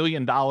got $1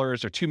 million or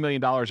 $2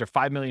 million or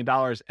 $5 million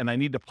and I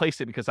need to place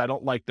it because I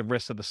don't like the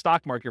risks of the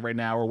stock market right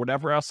now or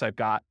whatever else I've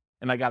got,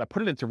 and I got to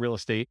put it into real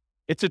estate,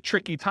 it's a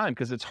tricky time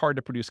because it's hard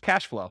to produce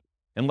cash flow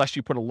unless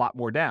you put a lot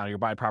more down. You're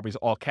buying properties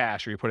all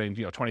cash, or you're putting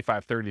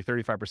 25, 30,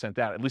 35%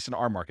 down, at least in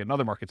our market. In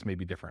other markets may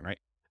be different, right?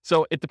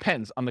 So it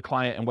depends on the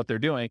client and what they're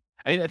doing.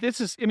 You're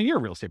a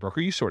real estate broker.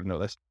 You sort of know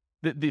this.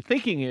 The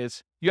thinking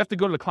is you have to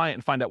go to the client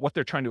and find out what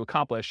they're trying to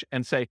accomplish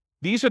and say,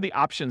 these are the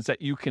options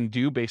that you can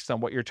do based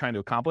on what you're trying to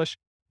accomplish.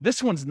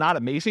 This one's not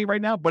amazing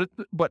right now, but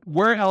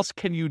where else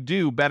can you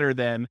do better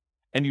than,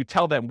 and you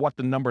tell them what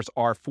the numbers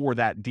are for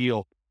that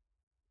deal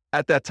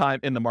at that time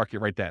in the market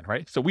right then,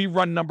 right? So we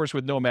run numbers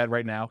with Nomad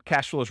right now.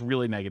 Cash flow is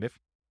really negative,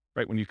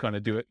 right? When you kind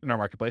of do it in our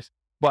marketplace,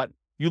 but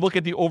you look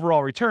at the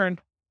overall return.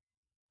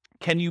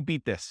 Can you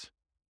beat this?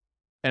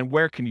 And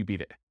where can you beat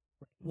it?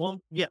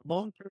 Long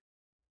term.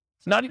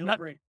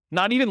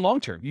 Not even long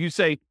term. You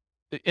say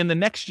in the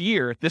next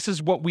year, this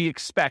is what we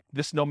expect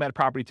this Nomad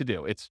property to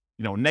do. It's,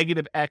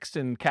 negative X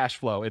in cash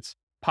flow. It's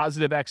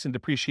positive X in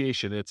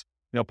depreciation. It's,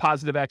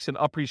 positive X in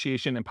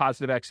appreciation and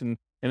positive X in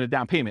a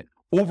down payment.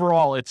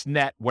 Overall, it's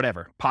net,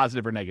 whatever,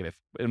 positive or negative.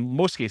 In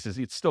most cases,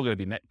 it's still going to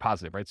be net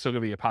positive, right? It's still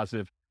going to be a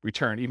positive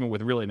return, even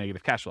with really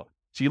negative cash flow.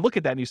 So you look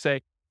at that and you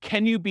say,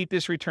 Can you beat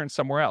this return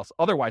somewhere else?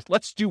 Otherwise,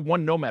 let's do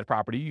one Nomad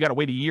property. You got to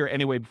wait a year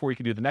anyway before you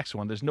can do the next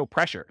one. There's no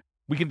pressure.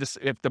 We can just,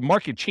 if the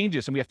market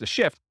changes and we have to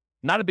shift,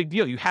 not a big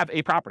deal. You have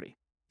a property.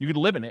 You could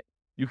live in it.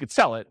 You could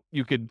sell it.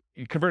 You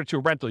convert it to a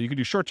rental. You could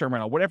do short-term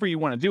rental, whatever you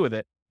want to do with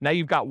it. Now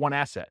you've got one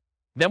asset.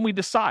 Then we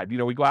decide,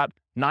 we go out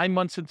 9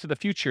 months into the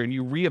future and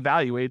you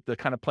reevaluate the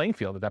kind of playing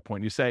field at that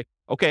point. You say,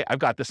 okay, I've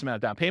got this amount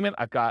of down payment.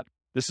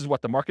 This is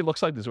what the market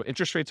looks like. This is what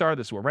interest rates are.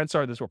 This is what rents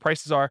are. This is what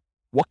prices are.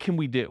 What can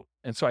we do?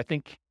 And so I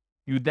think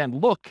you then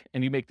look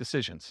and you make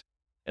decisions.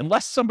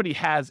 Unless somebody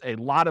has a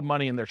lot of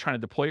money and they're trying to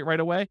deploy it right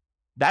away,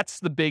 that's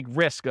the big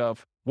risk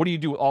of what do you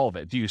do with all of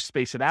it? Do you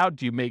space it out?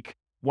 Do you make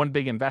one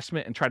big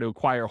investment and try to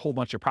acquire a whole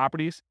bunch of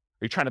properties?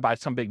 Are you trying to buy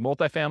some big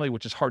multifamily,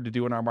 which is hard to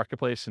do in our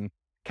marketplace and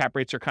cap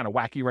rates are kind of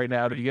wacky right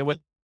now to begin with?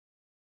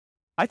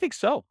 I think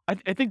so. I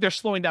think they're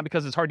slowing down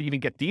because it's hard to even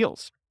get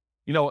deals.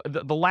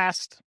 The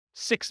last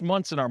 6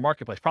 months in our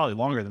marketplace, probably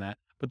longer than that,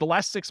 but the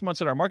last 6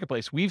 months in our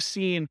marketplace, we've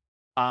seen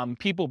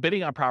people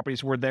bidding on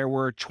properties where there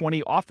were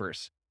 20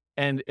 offers.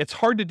 And it's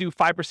hard to do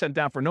 5%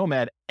 down for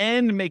Nomad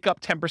and make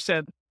up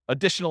 10%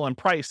 additional in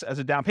price as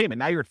a down payment.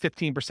 Now you're at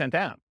 15%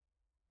 down,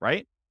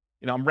 right?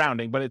 I'm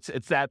rounding, but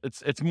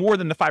it's more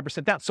than the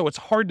 5% down. So it's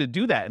hard to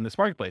do that in this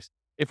marketplace.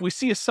 If we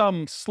see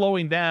some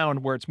slowing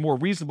down where it's more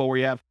reasonable, where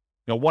you have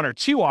 1 or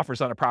 2 offers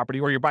on a property,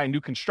 or you're buying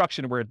new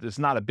construction where there's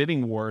not a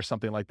bidding war or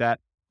something like that,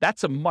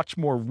 that's a much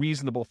more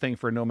reasonable thing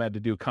for a Nomad to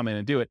do, come in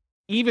and do it,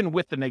 even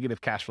with the negative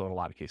cash flow in a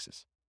lot of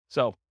cases.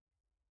 So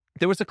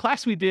there was a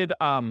class we did,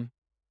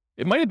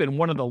 it might have been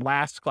one of the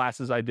last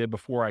classes I did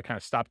before I kind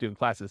of stopped doing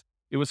classes.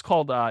 It was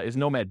called, Is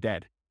Nomad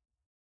Dead?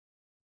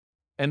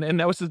 And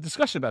that was a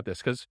discussion about this,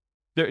 because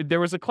there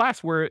was a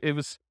class where it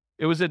was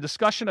a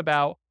discussion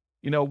about,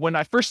 when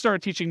I first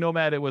started teaching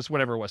Nomad, it was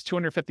whatever it was,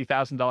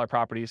 $250,000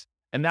 properties.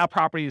 And now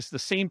the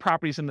same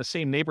properties in the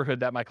same neighborhood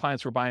that my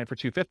clients were buying for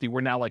 $250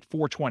 were now like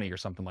 $420 or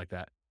something like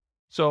that.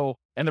 So,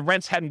 and the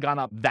rents hadn't gone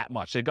up that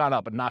much. They'd gone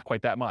up, but not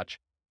quite that much.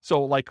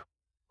 So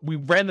we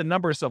ran the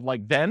numbers of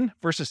then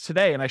versus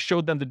today. And I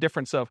showed them the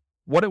difference of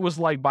what it was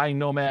like buying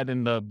Nomad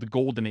in the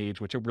golden age,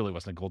 which it really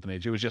wasn't a golden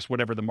age. It was just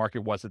whatever the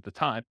market was at the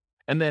time.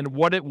 And then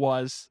what it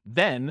was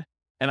then.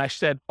 And I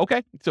said,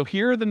 okay, so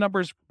here are the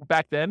numbers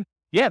back then.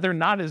 Yeah, they're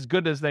not as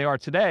good as they are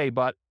today,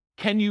 but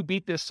can you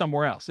beat this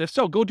somewhere else? If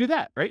so, go do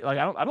that, right? I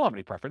don't have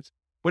any preference.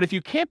 But if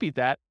you can't beat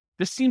that,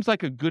 this seems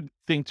like a good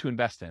thing to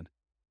invest in.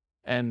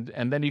 And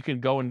then you can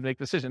go and make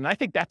the decision. And I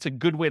think that's a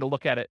good way to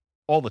look at it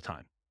all the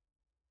time.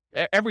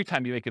 Every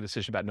time you make a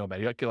decision about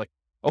Nomad, you're like,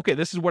 okay,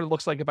 this is what it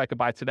looks like if I could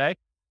buy today.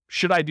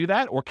 Should I do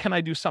that? Or can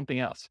I do something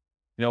else?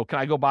 Can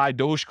I go buy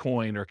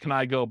Dogecoin, or can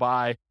I go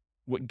buy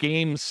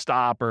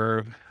GameStop,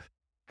 or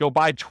go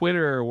buy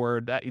Twitter,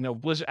 or that,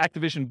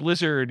 Activision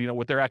Blizzard,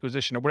 with their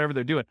acquisition or whatever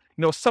they're doing.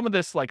 Some of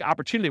this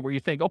opportunity where you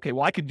think, okay,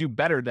 well, I could do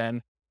better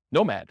than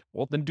Nomad.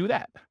 Well, then do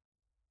that.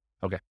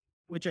 Okay.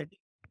 Which I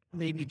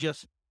maybe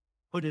just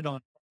put it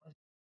on.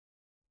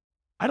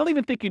 I don't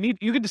even think you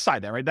can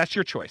decide that, right? That's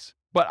your choice.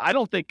 But I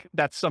don't think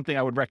that's something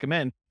I would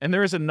recommend. And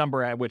there is a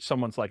number at which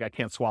someone's like, I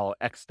can't swallow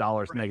X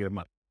dollars negative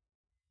money.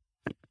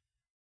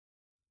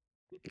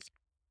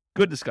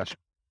 Good discussion.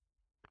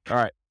 All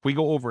right. If we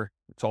go over,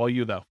 it's all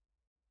you though.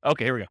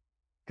 Okay, here we go.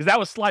 Because that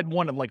was slide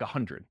 1 of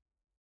 100.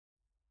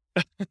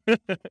 All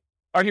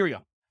right, here we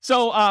go.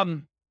 So I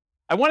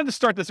wanted to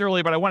start this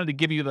early, but I wanted to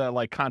give you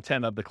the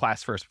content of the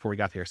class first before we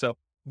got here. So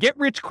get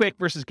rich quick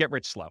versus get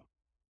rich slow.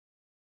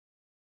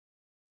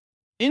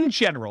 In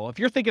general, if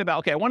you're thinking about,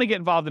 okay, I want to get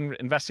involved in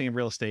investing in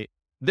real estate,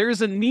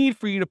 there's a need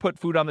for you to put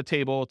food on the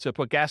table, to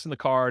put gas in the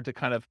car, to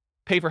kind of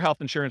pay for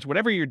health insurance,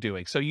 whatever you're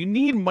doing. So you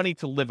need money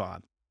to live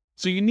on.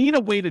 So you need a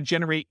way to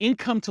generate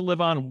income to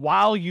live on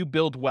while you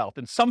build wealth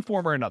in some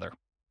form or another.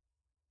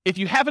 If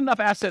you have enough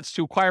assets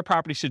to acquire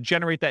properties to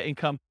generate that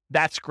income,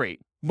 that's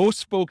great.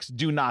 Most folks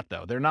do not,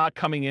 though. They're not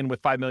coming in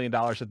with $5 million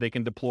that they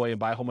can deploy and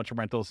buy a whole bunch of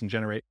rentals and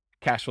generate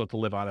cash flow to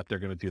live on if they're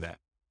going to do that.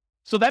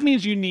 So that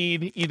means you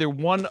need either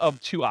one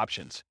of 2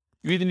 options.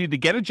 You either need to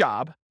get a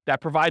job that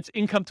provides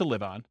income to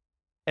live on,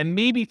 and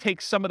maybe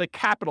take some of the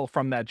capital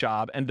from that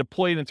job and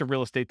deploy it into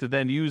real estate to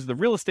then use the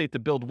real estate to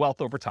build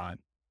wealth over time.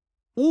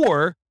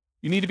 Or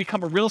you need to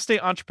become a real estate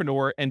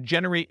entrepreneur and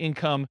generate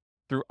income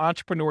through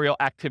entrepreneurial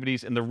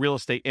activities in the real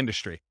estate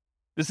industry.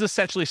 This is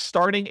essentially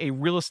starting a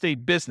real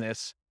estate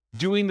business,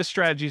 doing the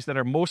strategies that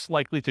are most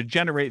likely to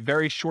generate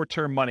very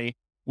short-term money,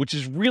 which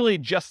is really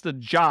just a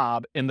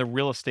job in the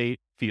real estate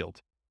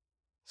field.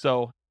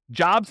 So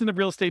jobs in the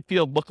real estate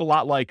field look a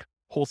lot like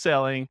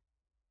wholesaling,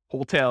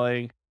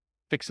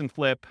 fix and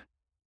flip,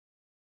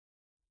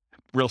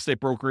 real estate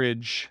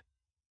brokerage,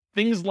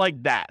 things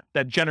like that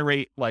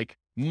generate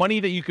money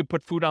that you could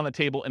put food on the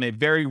table in a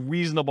very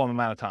reasonable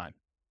amount of time.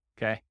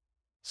 Okay.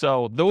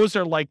 So those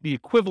are the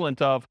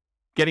equivalent of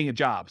getting a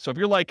job. So if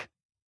you're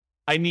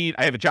I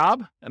have a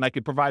job and I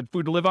could provide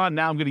food to live on.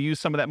 Now I'm going to use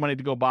some of that money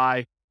to go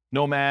buy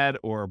Nomad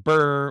or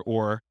Burr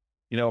or,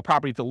 a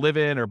property to live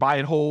in or buy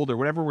and hold or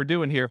whatever we're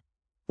doing here.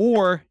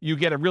 Or you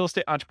get a real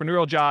estate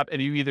entrepreneurial job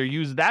and you either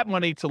use that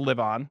money to live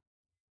on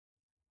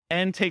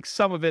and take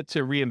some of it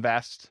to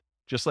reinvest,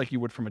 just like you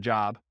would from a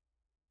job.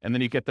 And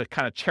then you get to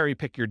kind of cherry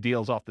pick your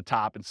deals off the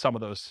top in some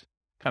of those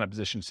kind of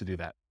positions to do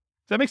that.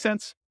 Does that make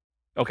sense?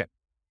 Okay.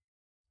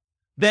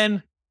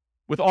 Then,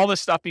 with all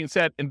this stuff being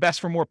said, invest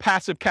for more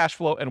passive cash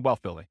flow and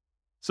wealth building.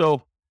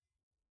 So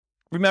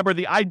remember,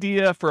 the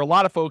idea for a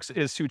lot of folks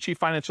is to achieve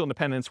financial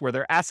independence where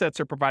their assets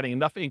are providing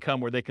enough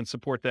income where they can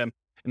support them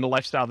in the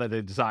lifestyle that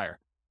they desire.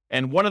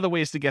 And one of the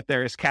ways to get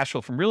there is cash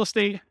flow from real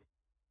estate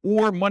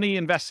or money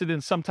invested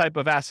in some type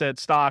of asset,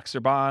 stocks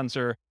or bonds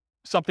or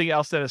something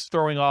else that is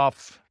throwing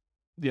off,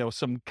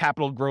 some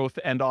capital growth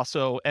and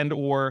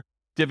or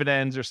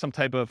dividends or some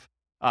type of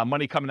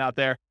money coming out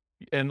there.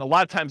 And a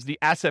lot of times the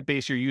asset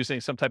base you're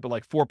using some type of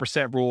like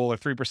 4% rule or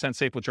 3%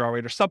 safe withdrawal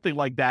rate or something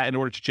like that in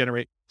order to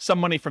generate some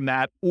money from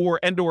that or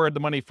the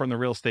money from the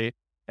real estate.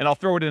 And I'll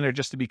throw it in there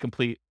just to be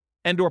complete,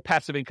 or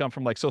passive income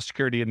from like Social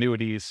Security,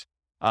 annuities,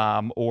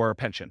 or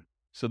pension.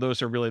 So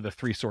those are really the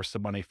three sources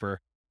of money for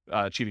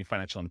achieving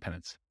financial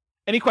independence.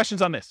 Any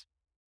questions on this?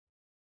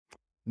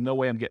 No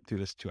way I'm getting through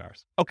this 2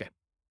 hours. Okay.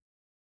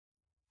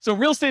 So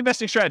real estate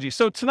investing strategy.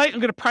 So tonight I'm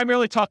going to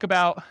primarily talk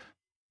about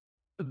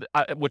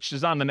which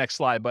is on the next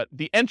slide, but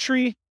the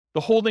entry, the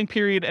holding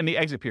period, and the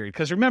exit period.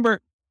 Because remember,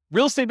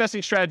 real estate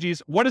investing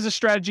strategies, what is a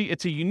strategy?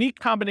 It's a unique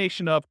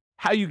combination of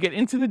how you get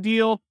into the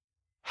deal,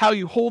 how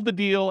you hold the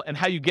deal, and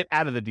how you get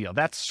out of the deal.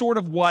 That's sort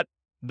of what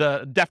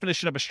the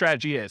definition of a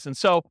strategy is. And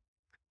so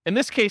in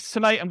this case,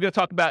 tonight, I'm going to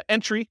talk about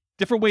entry,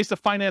 different ways to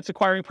finance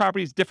acquiring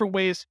properties, different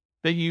ways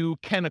that you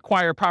can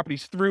acquire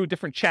properties through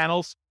different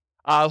channels,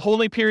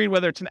 holding period,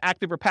 whether it's an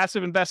active or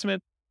passive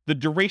investment, the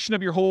duration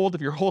of your hold.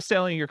 If you're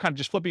wholesaling, you're kind of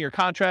just flipping your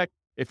contract.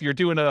 If you're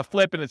doing a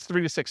flip and it's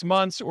 3 to 6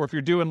 months, or if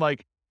you're doing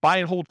like buy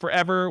and hold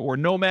forever or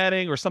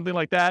nomading or something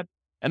like that.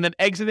 And then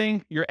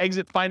exiting, your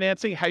exit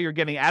financing, how you're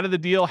getting out of the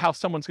deal, how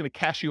someone's going to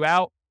cash you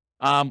out,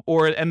 and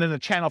then the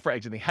channel for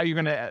exiting, how you're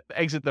going to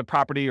exit the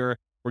property or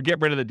get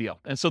rid of the deal.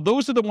 And so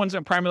those are the ones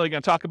I'm primarily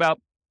going to talk about.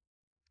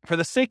 For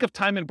the sake of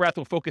time and breath,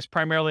 we'll focus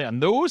primarily on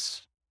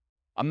those.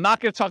 I'm not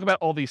going to talk about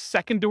all these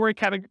secondary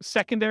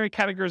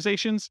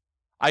categorizations.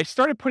 I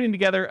started putting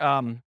together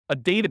a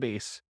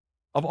database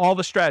of all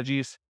the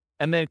strategies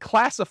and then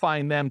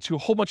classifying them to a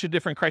whole bunch of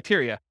different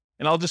criteria.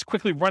 And I'll just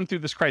quickly run through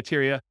this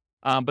criteria,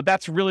 but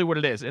that's really what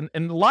it is. And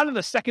a lot of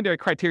the secondary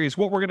criteria is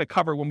what we're going to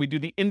cover when we do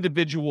the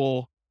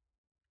individual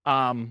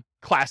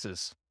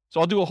classes. So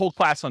I'll do a whole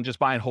class on just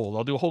buy and hold.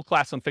 I'll do a whole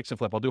class on fix and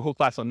flip. I'll do a whole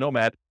class on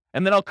nomad.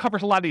 And then I'll cover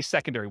a lot of these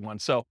secondary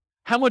ones. So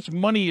how much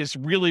money is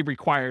really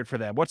required for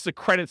them? What's the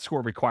credit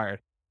score required?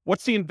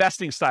 What's the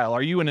investing style?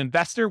 Are you an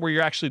investor where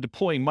you're actually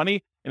deploying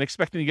money and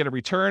expecting to get a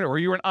return? Or are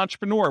you an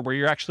entrepreneur where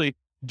you're actually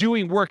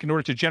doing work in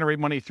order to generate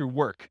money through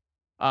work?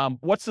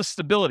 What's the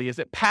stability? Is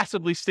it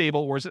passively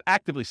stable or is it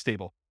actively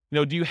stable?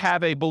 Do you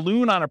have a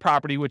balloon on a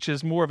property, which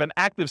is more of an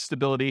active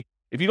stability?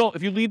 If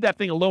you leave that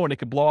thing alone, it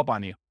could blow up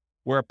on you.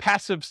 Where a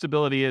passive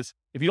stability is,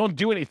 if you don't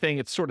do anything,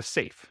 it's sort of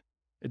safe.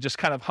 It just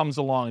kind of hums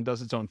along and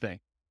does its own thing.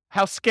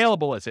 How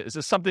scalable is it? Is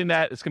this something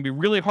that it's going to be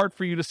really hard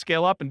for you to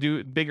scale up and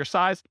do bigger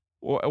size?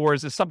 Or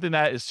is this something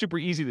that is super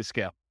easy to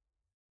scale?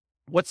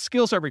 What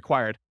skills are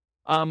required?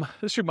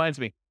 This reminds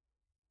me,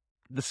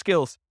 the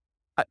skills.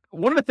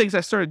 One of the things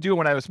I started doing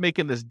when I was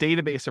making this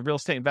database of real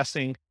estate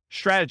investing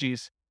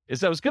strategies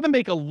is I was going to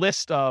make a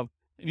list of,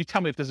 and you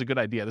tell me if this is a good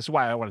idea. This is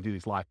why I want to do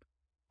these live.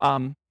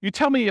 You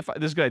tell me if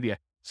this is a good idea.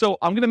 So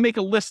I'm going to make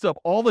a list of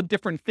all the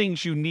different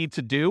things you need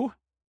to do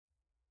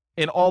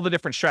in all the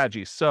different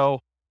strategies. So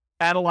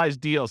analyze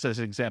deals as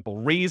an example,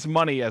 raise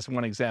money as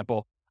one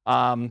example,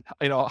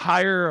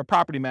 hire a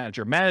property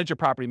manager, manage a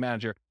property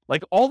manager,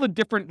 like all the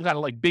different kind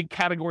of like big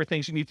category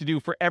things you need to do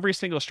for every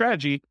single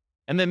strategy.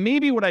 And then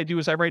maybe what I do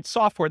is I write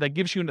software that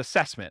gives you an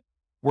assessment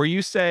where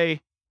you say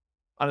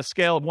on a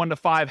scale of 1 to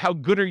 5, how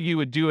good are you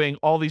at doing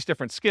all these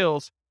different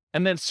skills?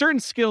 And then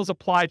certain skills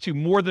apply to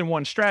more than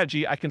one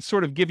strategy. I can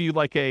sort of give you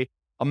like a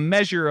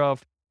measure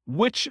of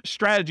which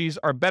strategies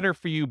are better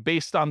for you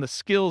based on the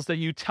skills that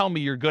you tell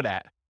me you're good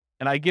at.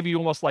 And I give you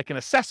almost like an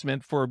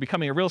assessment for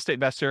becoming a real estate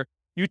investor.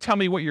 You tell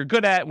me what you're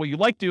good at, what you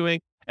like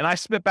doing, and I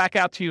spit back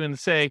out to you and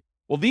say,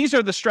 well, these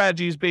are the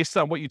strategies based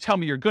on what you tell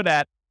me you're good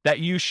at that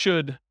you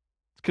should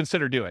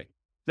consider doing. Is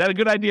that a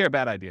good idea or a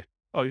bad idea?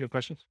 Oh, you have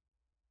questions?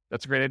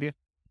 That's a great idea.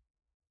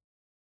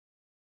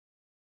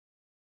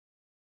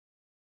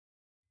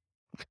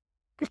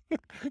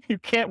 You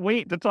can't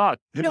wait to talk.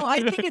 No,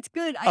 I think it's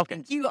good. I Okay.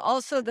 think you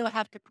also, though,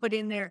 have to put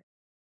in there,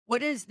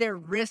 what is their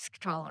risk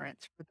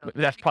tolerance for those?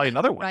 That's probably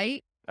another one.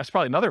 Right? That's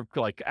probably another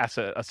like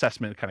asset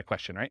assessment kind of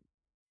question, right?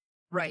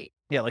 Right.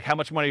 Yeah, like how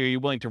much money are you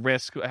willing to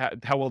risk?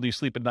 How well do you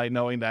sleep at night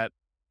knowing that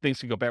things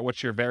can go bad?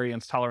 What's your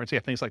variance tolerance? Yeah,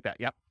 things like that.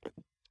 Yeah.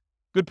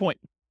 Good point.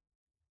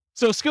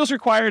 So skills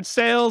required,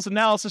 sales,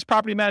 analysis,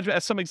 property management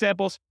as some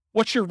examples.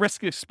 What's your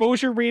risk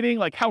exposure rating?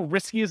 Like how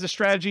risky is the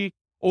strategy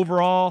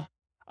overall?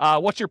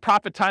 What's your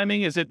profit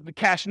timing? Is it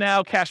cash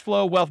now, cash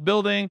flow, wealth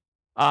building?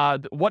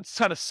 What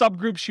kind of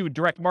subgroups you would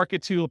direct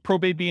market to?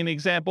 Probate being an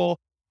example,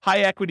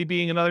 high equity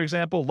being another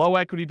example, low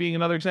equity being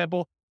another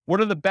example.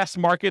 What are the best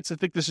markets? I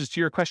think this is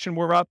to your question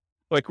more up,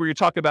 like where you're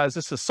talking about, is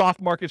this a soft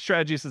market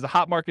strategy? Is this a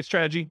hot market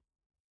strategy?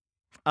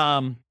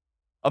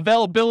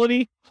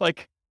 Availability,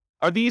 like,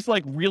 are these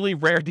like really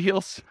rare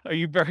deals? Are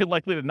you very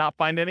likely to not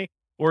find any?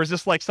 Or is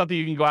this like something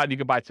you can go out and you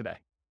can buy today?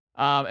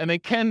 And then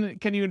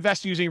can you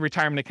invest using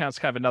retirement accounts?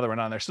 Kind of another one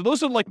on there. So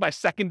those are like my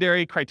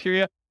secondary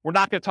criteria. We're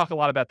not going to talk a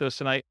lot about those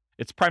tonight.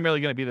 It's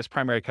primarily going to be this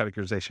primary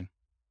categorization.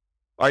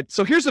 All right,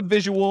 so here's a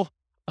visual.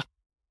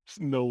 There's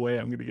no way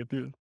I'm going to get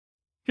through this.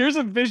 Here's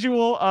a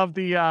visual of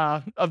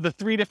the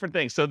three different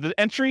things. So the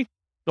entry,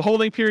 the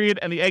holding period,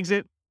 and the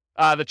exit.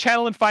 The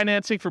channel and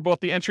financing for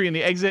both the entry and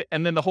the exit,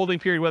 and then the holding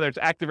period, whether it's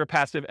active or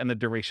passive, and the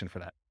duration for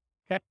that.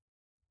 Okay,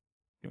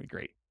 gonna be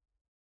great.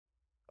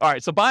 All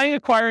right, so buying,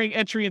 acquiring,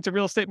 entry into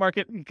real estate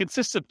market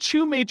consists of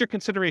two major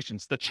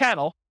considerations: the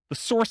channel, the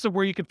source of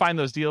where you can find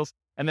those deals,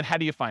 and then how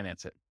do you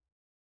finance it?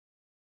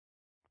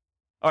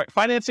 All right,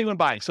 financing when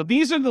buying. So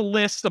these are the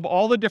lists of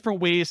all the different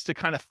ways to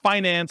kind of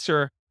finance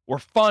or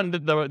fund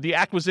the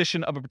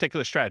acquisition of a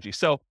particular strategy.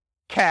 So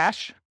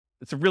cash,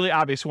 it's a really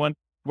obvious one.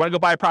 You want to go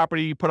buy a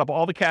property, you put up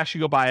all the cash,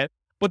 you go buy it.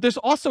 But there's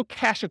also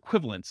cash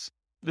equivalents.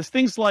 There's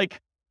things like,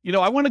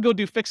 I want to go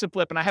do fix and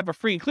flip and I have a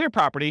free and clear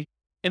property.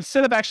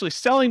 Instead of actually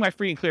selling my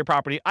free and clear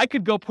property, I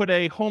could go put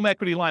a home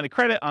equity line of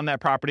credit on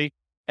that property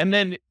and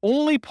then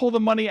only pull the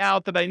money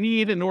out that I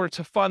need in order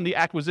to fund the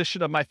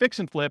acquisition of my fix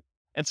and flip.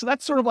 And so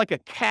that's sort of like a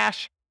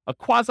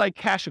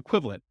quasi-cash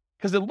equivalent,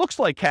 because it looks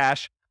like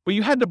cash, but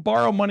you had to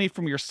borrow money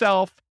from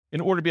yourself in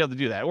order to be able to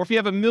do that. Or if you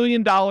have $1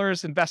 million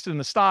invested in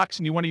the stocks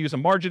and you want to use a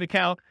margin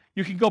account,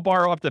 you can go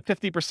borrow up to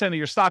 50% of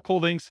your stock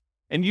holdings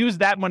and use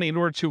that money in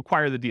order to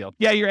acquire the deal.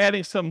 Yeah, you're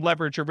adding some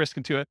leverage or risk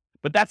into it,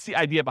 but that's the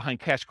idea behind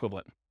cash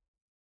equivalent.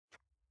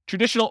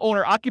 Traditional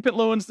owner-occupant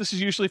loans, this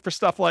is usually for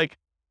stuff like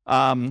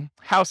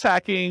house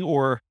hacking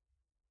or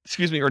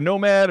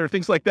Nomad or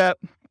things like that.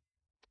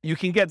 You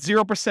can get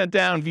 0%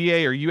 down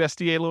VA or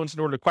USDA loans in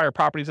order to acquire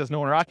properties as an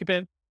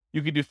owner-occupant.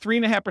 You can do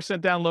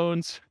 3.5% down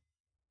loans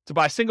to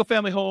buy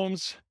single-family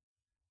homes,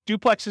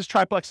 duplexes,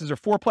 triplexes, or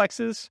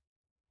fourplexes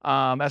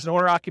as an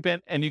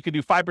owner-occupant, and you can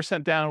do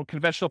 5% down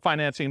conventional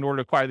financing in order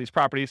to acquire these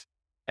properties.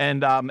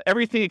 And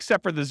everything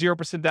except for the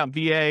 0% down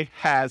VA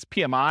has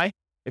PMI.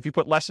 If you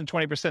put less than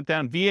 20%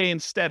 down, VA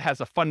instead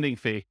has a funding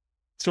fee,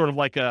 sort of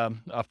like a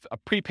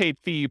prepaid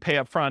fee you pay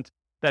up front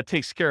that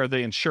takes care of the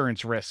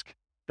insurance risk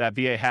that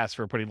VA has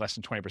for putting less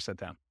than 20%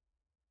 down.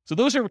 So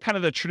those are kind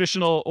of the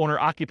traditional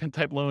owner-occupant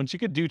type loans. You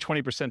could do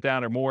 20%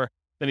 down or more,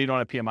 then you don't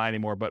have PMI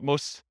anymore, but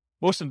most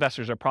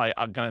investors are probably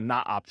going to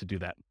not opt to do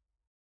that.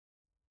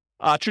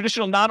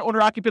 Traditional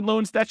non-owner-occupant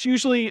loans, that's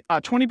usually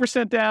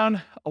 20%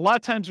 down. A lot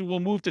of times we will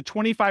move to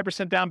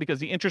 25% down because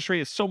the interest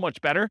rate is so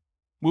much better,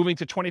 moving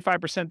to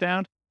 25%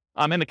 down.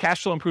 And the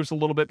cash flow improves a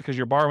little bit because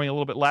you're borrowing a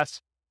little bit less.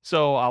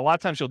 So a lot of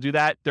times you'll do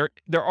that.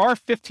 There are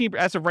 15,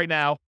 as of right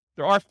now,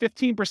 there are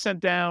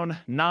 15% down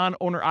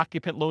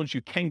non-owner-occupant loans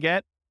you can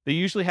get. They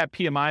usually have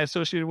PMI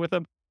associated with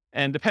them.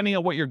 And depending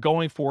on what you're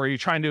going for, you're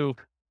trying to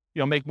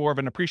make more of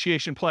an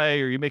appreciation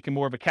play or you're making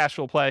more of a cash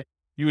flow play,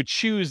 you would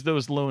choose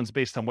those loans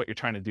based on what you're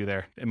trying to do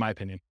there, in my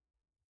opinion.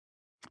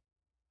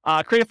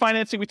 Creative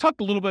financing, we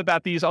talked a little bit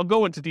about these. I'll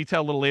go into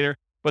detail a little later,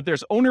 but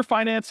there's owner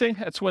financing.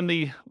 That's when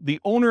the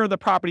owner of the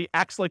property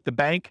acts like the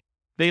bank.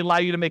 They allow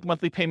you to make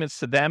monthly payments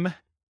to them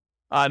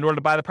in order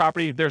to buy the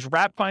property. There's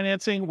wrap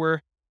financing,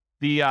 where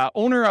the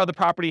owner of the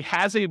property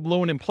has a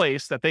loan in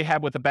place that they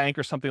have with a bank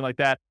or something like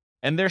that.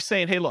 And they're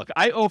saying, hey, look,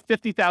 I owe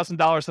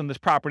 $50,000 on this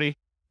property,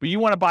 but you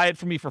want to buy it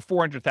from me for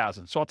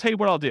 $400,000. So I'll tell you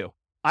what I'll do.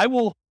 I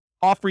will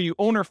offer you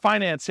owner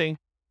financing,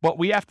 but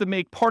we have to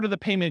make part of the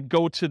payment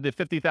go to the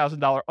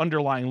 $50,000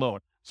 underlying loan.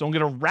 So I'm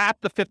going to wrap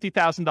the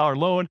 $50,000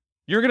 loan.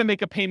 You're going to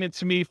make a payment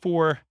to me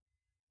for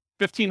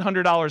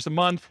 $1,500 a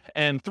month,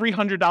 and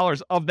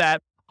 $300 of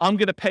that I'm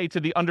going to pay to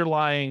the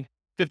underlying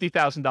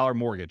 $50,000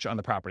 mortgage on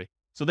the property.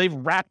 So they've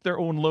wrapped their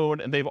own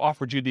loan and they've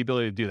offered you the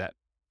ability to do that.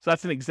 So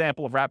that's an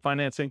example of wrap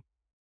financing.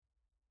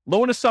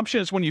 Loan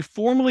assumption is when you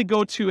formally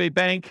go to a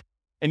bank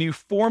and you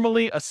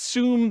formally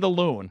assume the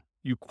loan.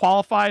 You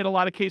qualify in a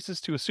lot of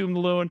cases to assume the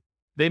loan.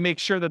 They make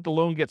sure that the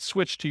loan gets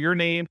switched to your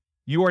name.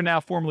 You are now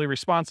formally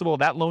responsible.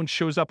 That loan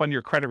shows up on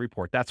your credit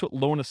report. That's what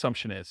loan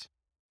assumption is.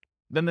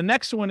 Then the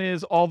next one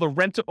is all the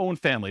rent-to-own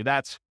family.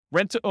 That's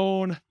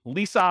rent-to-own,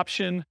 lease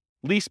option,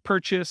 lease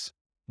purchase.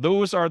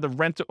 Those are the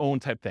rent-to-own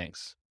type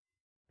things.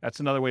 That's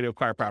another way to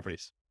acquire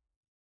properties.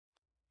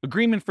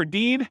 Agreement for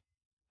deed.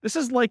 This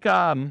is like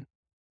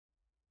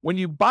when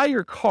you buy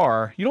your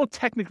car, you don't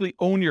technically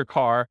own your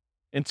car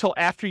until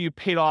after you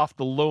paid off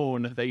the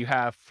loan that you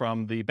have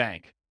from the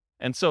bank.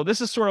 And so this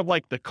is sort of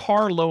like the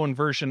car loan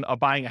version of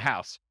buying a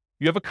house.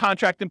 You have a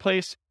contract in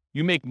place,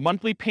 you make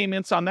monthly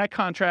payments on that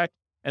contract,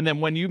 and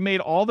then when you've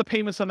made all the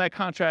payments on that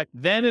contract,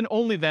 then and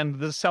only then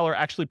the seller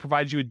actually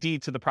provides you a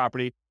deed to the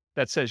property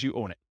that says you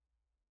own it.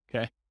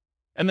 Okay?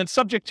 And then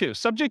subject to.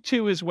 Subject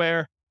to is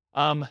where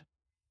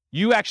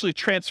you actually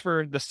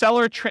transfer, the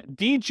seller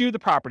deeds you the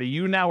property.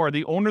 You now are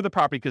the owner of the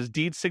property because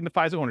deed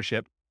signifies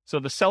ownership. So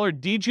the seller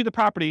deeds you the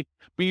property,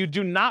 but you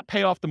do not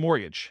pay off the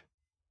mortgage.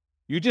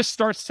 You just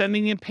start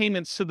sending in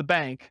payments to the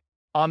bank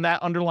on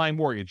that underlying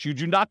mortgage. You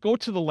do not go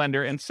to the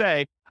lender and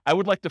say, I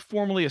would like to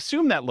formally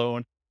assume that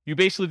loan. You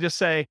basically just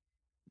say,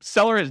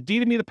 seller has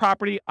deeded me the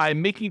property.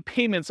 I'm making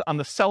payments on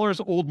the seller's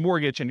old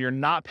mortgage, and you're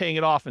not paying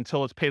it off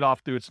until it's paid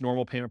off through its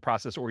normal payment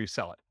process or you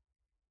sell it.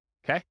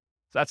 Okay?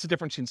 So that's the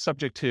difference between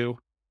subject to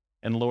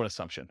and loan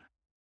assumption.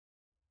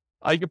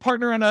 You can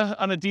partner on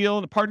a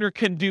deal. The partner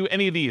can do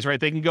any of these, right?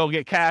 They can go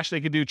get cash.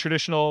 They can do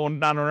traditional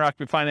non-owner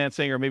occupied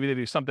financing, or maybe they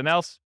do something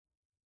else.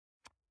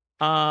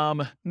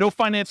 No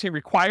financing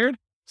required.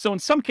 So in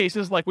some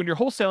cases, like when you're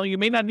wholesaling, you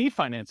may not need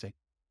financing.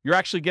 You're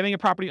actually getting a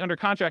property under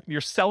contract and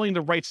you're selling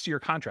the rights to your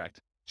contract.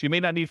 So you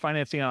may not need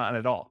financing on it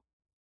at all.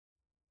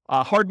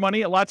 Hard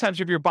money. A lot of times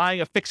if you're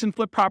buying a fix and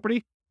flip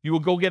property, you will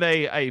go get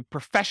a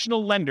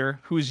professional lender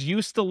who's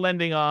used to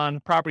lending on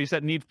properties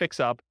that need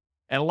fix up.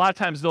 And a lot of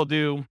times they'll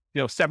do,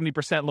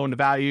 70% loan to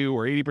value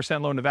or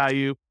 80% loan to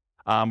value,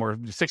 or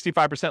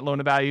 65% loan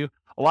to value.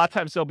 A lot of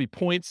times there'll be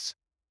points.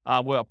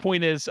 A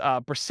point is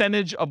a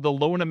percentage of the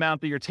loan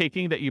amount that you're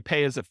taking that you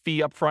pay as a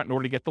fee up front in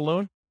order to get the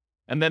loan.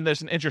 And then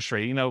there's an interest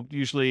rate,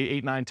 usually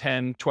 8, 9,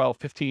 10, 12,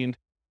 15,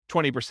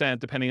 20%,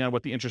 depending on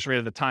what the interest rate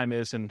at the time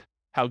is and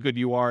how good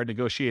you are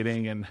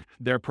negotiating and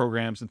their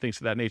programs and things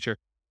of that nature.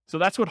 So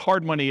that's what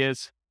hard money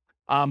is.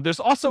 There's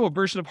also a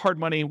version of hard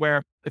money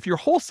where if you're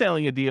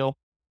wholesaling a deal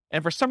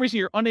and for some reason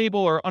you're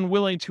unable or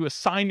unwilling to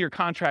assign your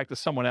contract to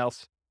someone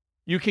else,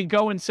 you can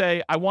go and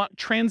say, I want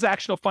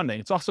transactional funding.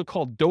 It's also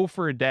called dough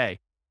for a day,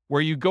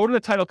 where you go to the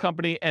title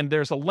company and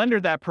there's a lender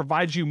that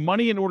provides you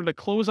money in order to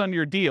close on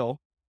your deal.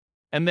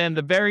 And then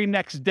the very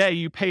next day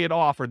you pay it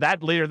off, or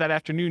later that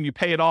afternoon, you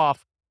pay it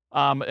off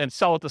and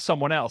sell it to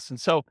someone else.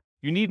 And so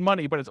you need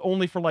money, but it's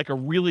only for like a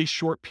really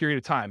short period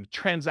of time.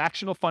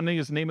 Transactional funding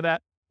is the name of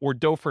that, or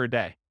dough for a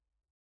day.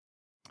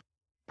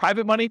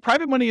 Private money.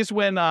 Private money is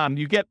when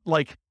you get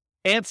like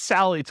Aunt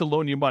Sally to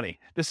loan you money.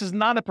 This is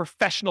not a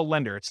professional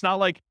lender. It's not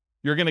like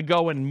you're going to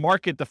go and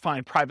market to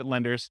find private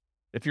lenders.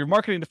 If you're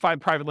marketing to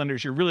find private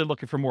lenders, you're really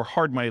looking for more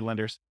hard money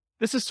lenders.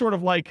 This is sort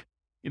of like,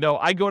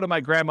 I go to my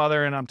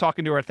grandmother and I'm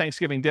talking to her at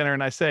Thanksgiving dinner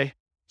and I say,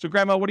 so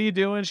grandma, what are you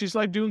doing? She's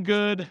like, doing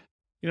good.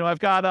 I've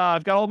got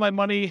all my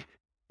money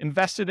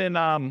invested in,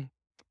 CDs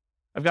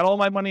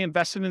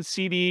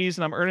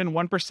and I'm earning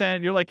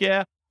 1%. You're like,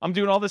 yeah, I'm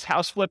doing all this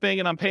house flipping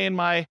and I'm paying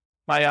my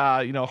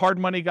hard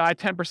money guy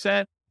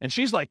 10%. And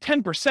she's like,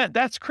 10%?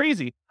 That's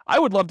crazy. I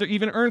would love to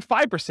even earn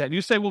 5%.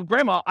 You say, well,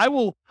 grandma, I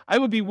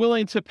would be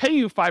willing to pay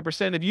you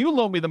 5% if you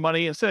loan me the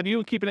money instead of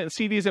you keeping it in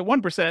CDs at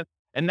 1%.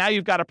 And now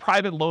you've got a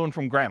private loan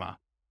from grandma.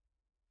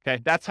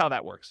 Okay, that's how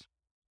that works.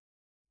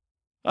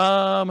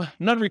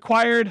 None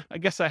required. I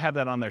guess I have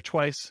that on there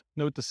twice.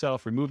 Note to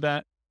self, remove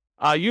that.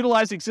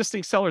 Utilize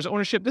existing seller's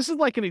ownership. This is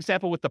like an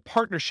example with the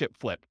partnership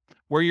flip,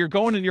 where you're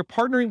going and you're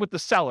partnering with the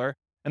seller,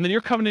 and then you're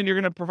coming in, you're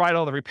going to provide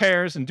all the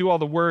repairs and do all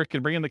the work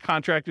and bring in the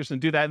contractors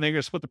and do that, and then you're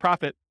going to split the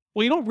profit.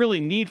 Well, you don't really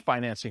need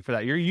financing for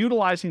that. You're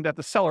utilizing that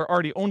the seller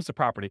already owns the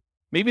property.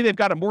 Maybe they've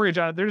got a mortgage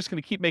on it. They're just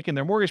going to keep making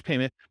their mortgage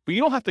payment, but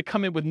you don't have to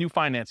come in with new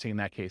financing in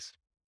that case.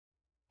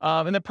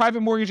 And then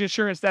private mortgage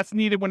insurance, that's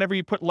needed whenever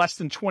you put less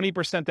than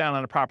 20% down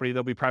on a property.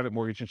 There'll be private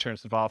mortgage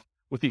insurance involved,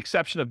 with the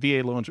exception of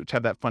VA loans, which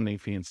have that funding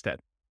fee instead.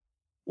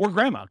 Or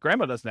grandma.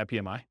 Grandma doesn't have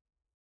PMI.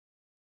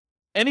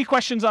 Any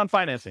questions on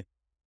financing?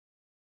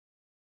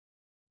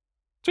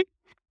 Sweet.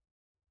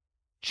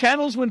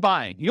 Channels when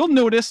buying. You'll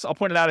notice, I'll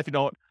point it out if you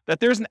don't, that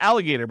there's an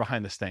alligator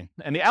behind this thing.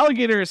 And the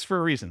alligator is for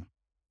a reason.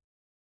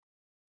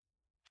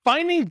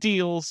 Finding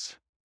deals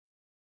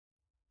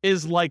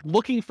is like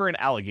looking for an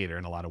alligator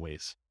in a lot of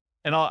ways.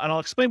 And I'll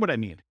explain what I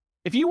mean.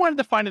 If you wanted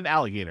to find an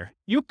alligator,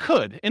 you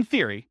could, in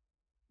theory,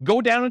 go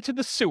down into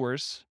the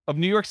sewers of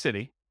New York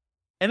City,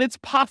 and it's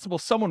possible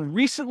someone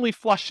recently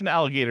flushed an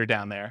alligator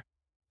down there,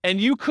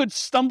 and you could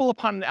stumble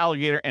upon an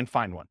alligator and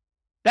find one.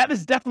 That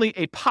is definitely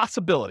a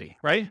possibility,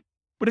 right?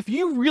 But if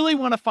you really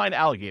want to find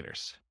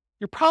alligators,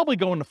 you're probably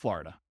going to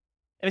Florida.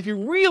 And if you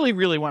really,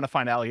 really want to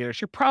find alligators,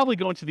 you're probably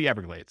going to the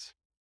Everglades,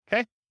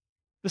 okay?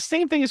 The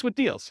same thing is with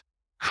deals.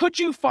 Could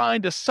you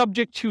find a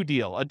subject to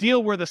deal, a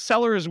deal where the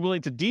seller is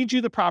willing to deed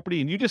you the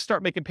property and you just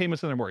start making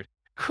payments on their mortgage?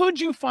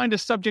 Could you find a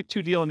subject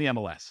to deal in the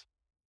MLS?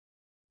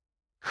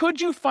 Could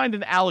you find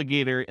an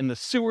alligator in the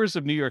sewers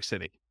of New York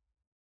City?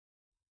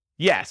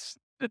 Yes,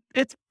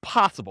 it's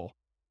possible.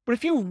 But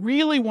if you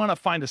really want to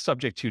find a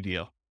subject to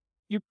deal,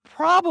 you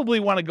probably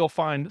want to go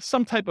find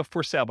some type of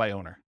for sale by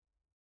owner.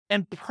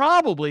 And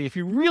probably, if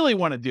you really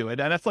want to do it,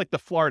 and that's like the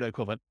Florida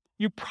equivalent,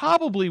 you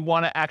probably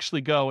want to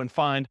actually go and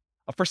find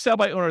a for sale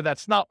by owner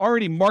that's not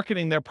already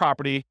marketing their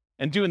property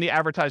and doing the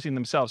advertising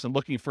themselves and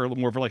looking for a little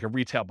more of like a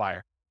retail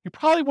buyer. You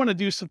probably want to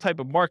do some type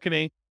of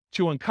marketing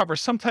to uncover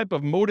some type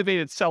of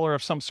motivated seller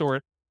of some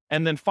sort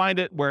and then find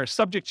it where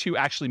subject to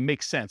actually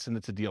makes sense and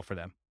it's a deal for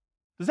them.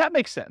 Does that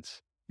make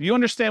sense? Do you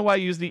understand why I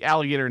use the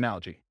alligator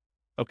analogy?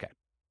 Okay.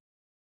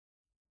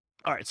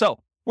 All right. So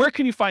where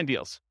can you find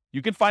deals?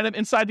 You can find them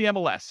inside the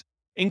MLS,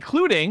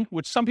 including,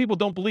 which some people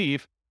don't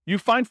believe, you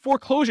find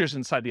foreclosures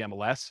inside the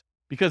MLS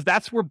because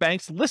that's where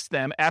banks list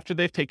them after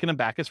they've taken them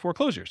back as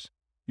foreclosures.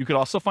 You could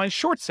also find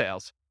short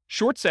sales.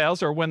 Short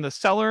sales are when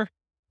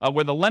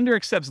where the lender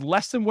accepts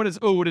less than what is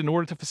owed in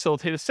order to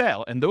facilitate a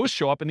sale, and those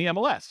show up in the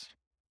MLS.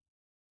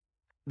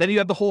 Then you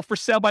have the whole for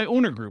sale by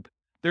owner group.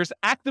 there's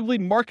actively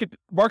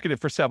marketed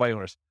for sale by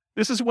owners.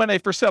 This is when a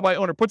for sale by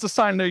owner puts a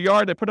sign in their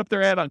yard, they put up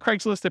their ad on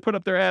Craigslist, they put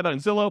up their ad on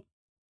Zillow,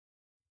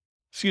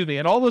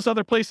 and all those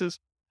other places,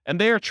 and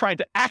they are trying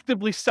to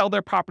actively sell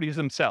their properties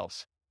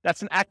themselves.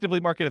 That's an actively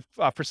marketed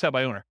for sale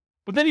by owner.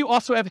 But then you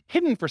also have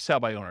hidden for sale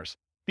by owners.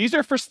 These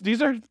are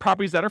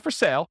properties that are for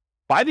sale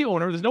by the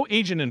owner. There's no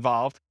agent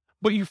involved,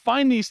 but you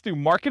find these through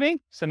marketing,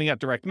 sending out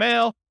direct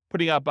mail,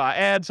 putting up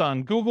ads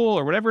on Google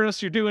or whatever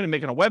else you're doing, and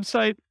making a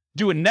website,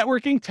 doing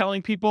networking,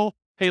 telling people,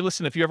 hey,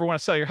 listen, if you ever want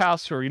to sell your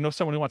house or you know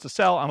someone who wants to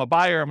sell, I'm a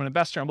buyer, I'm an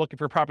investor, I'm looking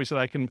for a property so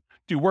that I can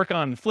do work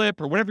on and flip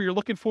or whatever you're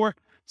looking for.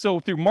 So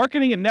through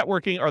marketing and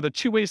networking are the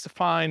two ways to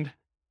find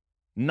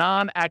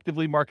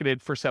non-actively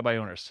marketed for sale by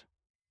owners.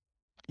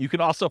 You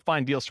can also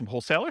find deals from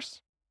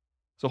wholesalers.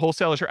 So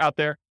wholesalers are out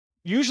there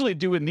usually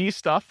doing these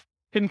stuff,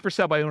 hidden for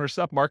sale by owner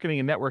stuff, marketing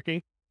and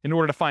networking in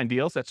order to find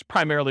deals. That's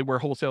primarily where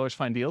wholesalers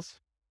find deals.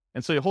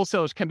 And so the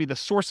wholesalers can be the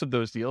source of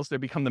those deals. They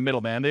become the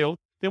middleman. They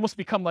almost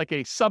become like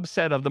a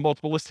subset of the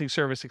multiple listing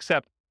service,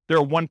 except they're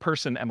a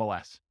one-person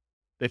MLS.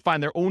 They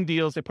find their own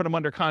deals, they put them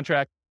under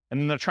contract, and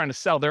then they're trying to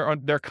sell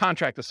their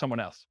contract to someone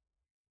else.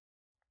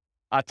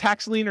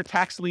 Tax lien or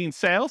tax lien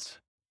sales.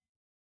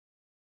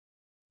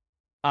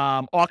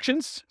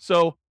 Auctions.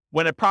 So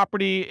when a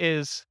property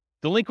is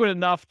delinquent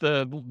enough,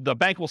 the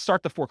bank will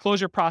start the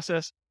foreclosure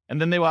process,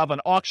 and then they will have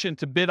an auction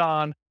to bid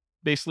on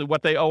basically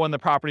what they owe on the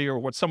property or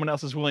what someone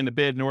else is willing to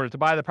bid in order to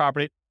buy the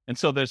property. And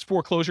so there's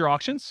foreclosure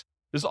auctions.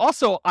 There's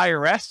also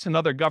IRS and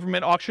other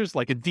government auctions,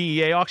 like a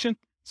DEA auction.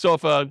 So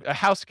if a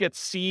house gets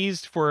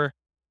seized for,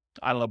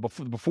 I don't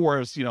know, before it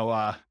was,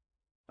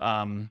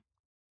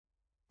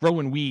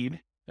 growing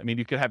weed, I mean,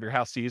 you could have your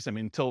house seized. I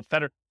mean, until it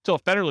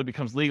federally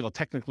becomes legal,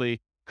 technically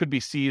could be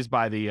seized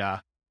by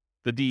the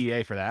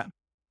DEA for that.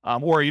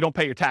 Or you don't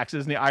pay your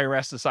taxes and the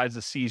IRS decides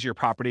to seize your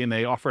property and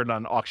they offer it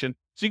on auction.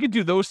 So you can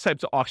do those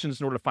types of auctions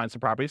in order to find some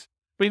properties.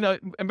 But, I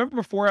remember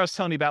before I was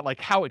telling you about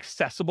like how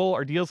accessible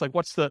are deals, like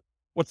what's the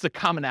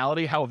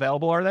commonality, how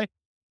available are they?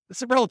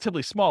 It's a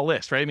relatively small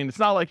list, right? I mean, it's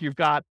not like you've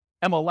got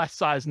MLS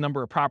sized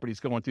number of properties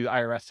going through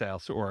IRS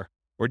sales or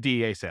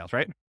DEA sales,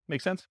 right?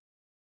 Makes sense?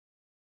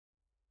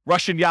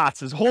 Russian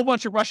yachts. There's a whole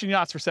bunch of Russian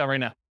yachts for sale right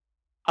now.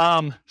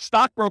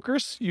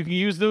 Stockbrokers, you can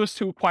use those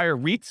to acquire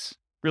REITs,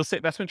 real estate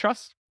investment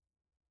trusts.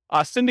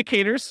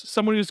 Syndicators,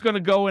 someone who's going to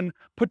go and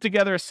put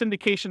together a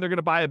syndication. They're going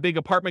to buy a big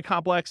apartment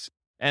complex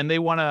and they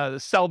want to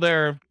sell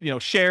their,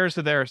 shares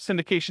of their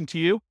syndication to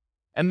you.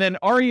 And then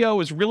REO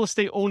is real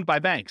estate owned by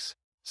banks.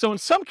 So in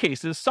some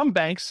cases, some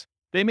banks,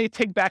 they may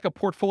take back a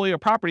portfolio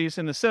of properties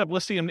and instead of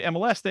listing them in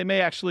MLS, they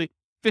may actually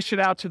fish it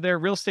out to their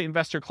real estate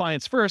investor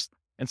clients first.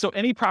 And so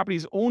any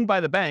properties owned by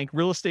the bank,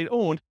 real estate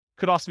owned,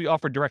 could also be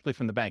offered directly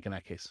from the bank in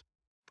that case.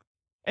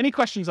 Any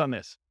questions on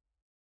this?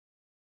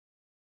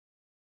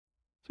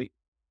 Sweet.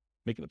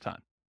 Making up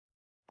time.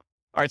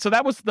 All right, so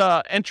that was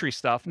the entry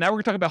stuff. Now we're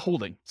going to talk about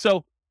holding.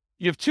 So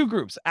you have two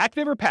groups,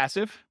 active or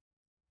passive,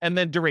 and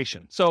then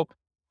duration. So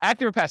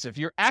active or passive,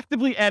 you're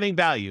actively adding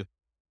value,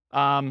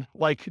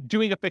 like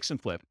doing a fix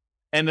and flip.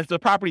 And is the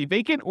property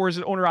vacant or is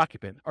it owner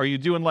occupant? Are you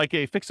doing like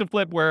a fix and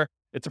flip where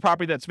it's a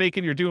property that's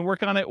vacant, you're doing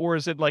work on it, or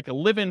is it like a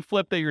live-in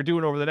flip that you're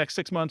doing over the next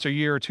 6 months or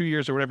year or 2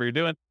 years or whatever you're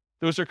doing?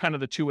 Those are kind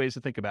of the two ways to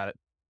think about it.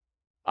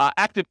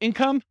 Active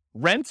income,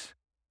 rent.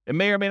 It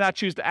may or may not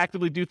choose to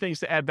actively do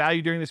things to add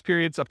value during this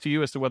period. It's up to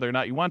you as to whether or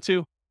not you want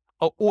to.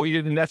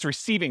 And that's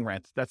receiving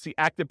rent. That's the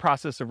active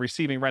process of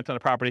receiving rent on a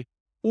property.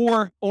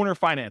 Or owner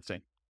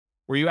financing,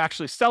 where you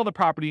actually sell the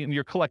property and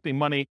you're collecting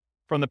money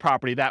from the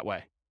property that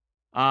way.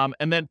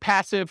 And then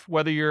passive,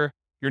 whether you're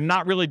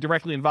not really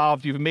directly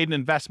involved, you've made an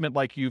investment,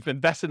 like you've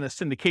invested in a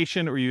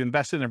syndication or you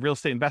invested in a real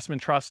estate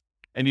investment trust,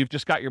 and you've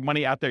just got your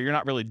money out there. You're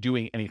not really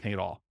doing anything at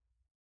all.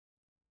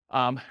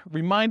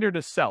 Reminder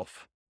to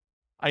self,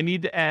 I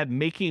need to add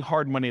making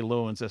hard money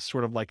loans as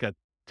sort of like a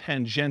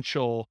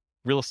tangential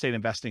real estate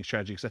investing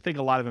strategy, because I think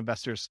a lot of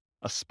investors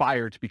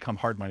aspire to become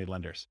hard money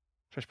lenders.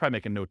 So I should probably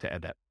make a note to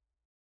add that.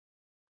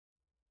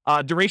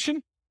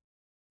 Duration.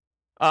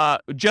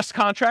 Just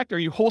contract. Are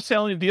you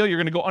wholesaling a deal? You're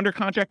going to go under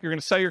contract. You're going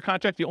to sell your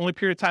contract. The only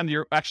period of time that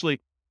you're actually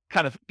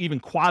kind of even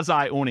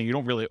quasi owning, you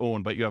don't really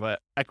own, but you have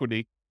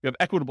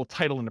equitable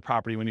title in the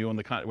property when you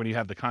own when you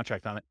have the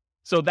contract on it.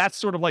 So that's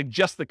sort of like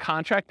just the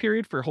contract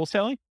period for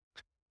wholesaling.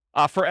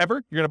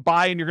 Forever. You're going to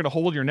buy and you're going to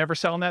hold. You're never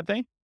selling that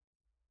thing.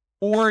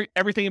 Or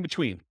everything in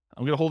between.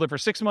 I'm going to hold it for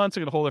 6 months.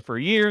 I'm going to hold it for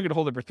a year. I'm going to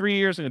hold it for 3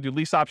 years. I'm going to do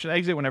lease option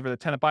exit whenever the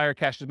tenant buyer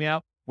cashes me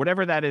out.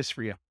 Whatever that is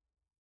for you.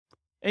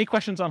 Any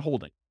questions on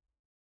holding?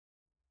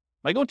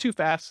 Am I going too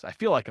fast? I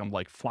feel like I'm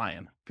like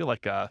flying. I feel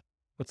like,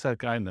 what's that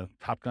guy in the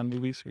Top Gun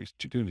movies where he's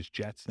doing his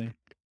jets thing?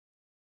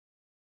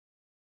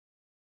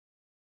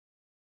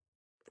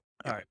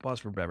 All right, pause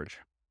for beverage.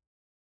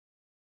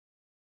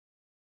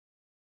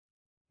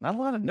 Not a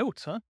lot of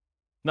notes, huh?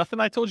 Nothing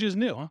I told you is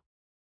new, huh?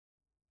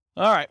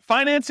 All right,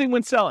 financing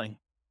when selling.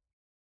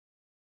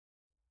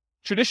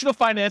 Traditional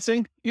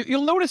financing,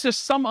 you'll notice there's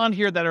some on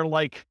here that are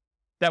like,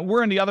 that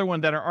were in the other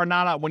one that are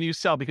not out when you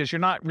sell because you're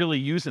not really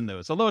using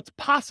those. Although it's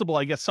possible,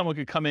 I guess someone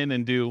could come in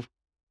and do,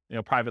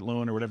 private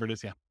loan or whatever it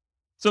is. Yeah.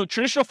 So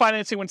traditional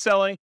financing when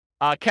selling,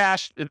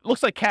 cash, it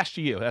looks like cash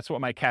to you. That's what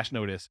my cash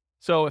note is.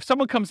 So if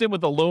someone comes in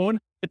with a loan,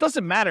 it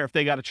doesn't matter if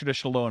they got a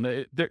traditional loan.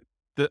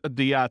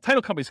 The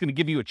title company is going to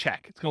give you a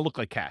check. It's going to look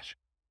like cash.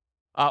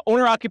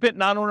 Owner-occupant,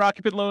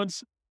 non-owner-occupant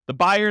loans, the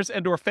buyers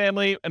and or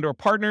family and or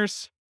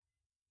partners,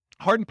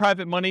 hard and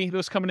private money,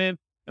 those coming in,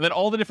 and then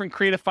all the different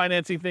creative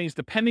financing things,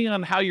 depending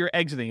on how you're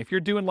exiting. If you're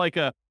doing like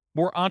a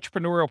more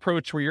entrepreneurial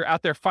approach where you're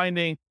out there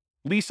finding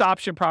lease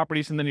option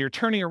properties and then you're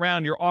turning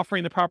around, you're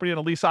offering the property on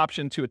a lease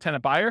option to a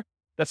tenant buyer,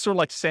 that's sort of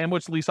like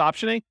sandwich lease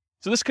optioning.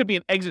 So this could be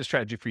an exit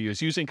strategy for you.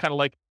 It's using kind of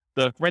like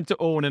the rent to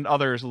own and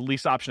others,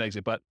 lease option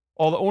exit, but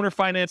all the owner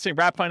financing,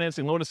 wrap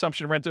financing, loan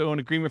assumption, rent to own,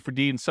 agreement for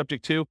deed, and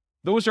subject to,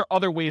 those are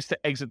other ways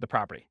to exit the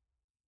property.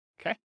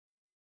 Okay.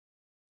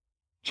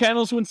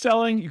 Channels when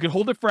selling, you can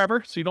hold it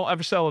forever, so you don't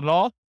ever sell it at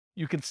all.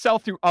 You can sell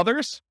through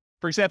others.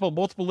 For example,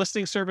 multiple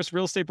listing service,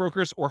 real estate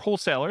brokers, or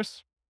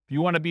wholesalers. If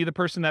you want to be the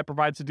person that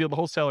provides the deal, the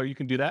wholesaler, you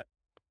can do that.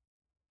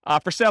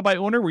 For sale by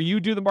owner, where you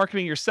do the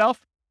marketing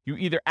yourself, you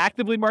either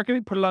actively market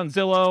it, put it on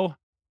Zillow,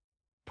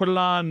 put it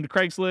on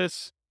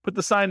Craigslist, put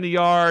the sign in the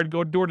yard,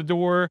 go door to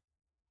door.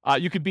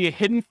 You could be a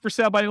hidden for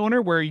sale by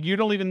owner where you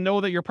don't even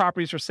know that your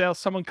property is for sale.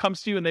 Someone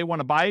comes to you and they want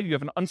to buy it. You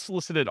have an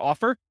unsolicited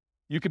offer.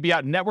 You could be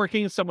out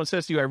networking. Someone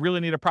says to you, I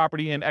really need a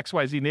property in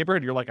XYZ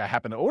neighborhood. You're like, I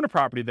happen to own a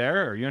property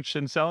there. Are you interested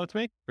in selling it to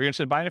me? Are you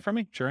interested in buying it from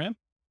me? Sure am.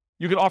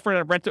 You could offer it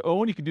at rent to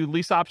own. You can do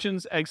lease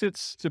options,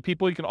 exits to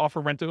people. You can offer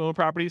rent to own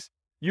properties.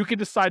 You could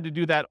decide to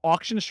do that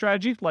auction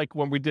strategy. Like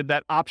when we did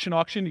that option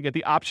auction, you get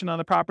the option on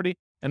the property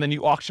and then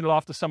you auction it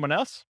off to someone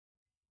else.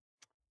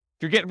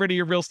 If you're getting rid of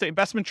your real estate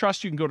investment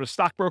trust, you can go to a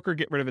stockbroker,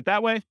 get rid of it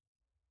that way.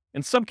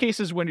 In some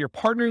cases, when you're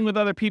partnering with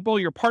other people,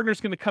 your partner's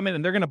going to come in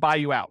and they're going to buy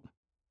you out.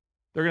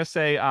 They're going to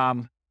say,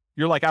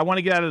 you're like, I want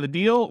to get out of the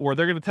deal, or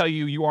they're going to tell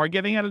you you are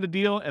getting out of the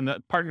deal, and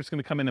the partner's going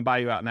to come in and buy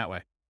you out in that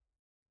way.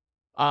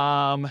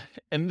 And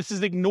this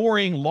is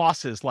ignoring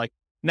losses like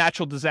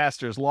natural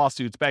disasters,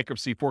 lawsuits,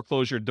 bankruptcy,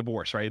 foreclosure,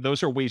 divorce, right?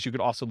 Those are ways you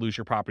could also lose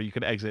your property. You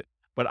could exit,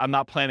 but I'm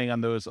not planning on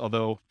those,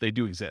 although they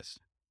do exist.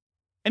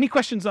 Any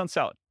questions on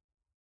selling?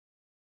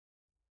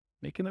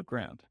 Making up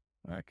ground.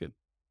 All right, good.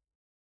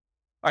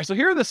 All right, so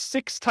here are the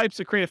 6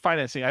 types of creative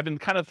financing. I've been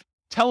kind of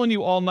telling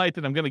you all night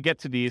that I'm going to get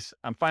to these.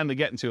 I'm finally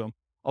getting to them,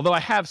 although I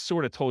have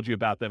sort of told you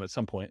about them at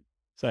some point.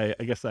 So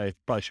I guess I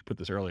probably should put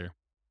this earlier.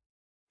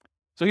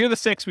 So here are the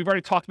 6. We've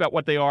already talked about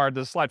what they are.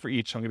 There's a slide for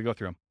each, so I'm going to go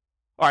through them.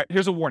 All right,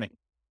 here's a warning.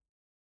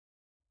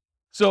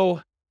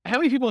 So how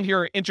many people in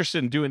here are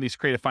interested in doing these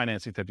creative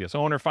financing type deals?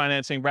 Owner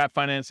financing, wrap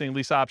financing,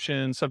 lease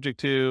option, subject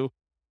to,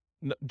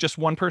 just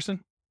one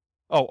person?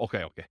 Oh,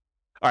 okay. All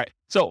right.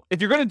 So if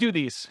you're going to do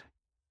these,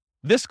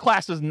 this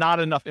class is not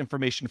enough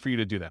information for you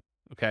to do them.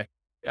 Okay.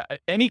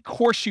 Any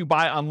course you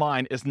buy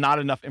online is not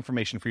enough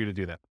information for you to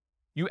do that.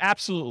 You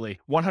absolutely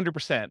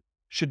 100%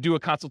 should do a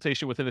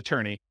consultation with an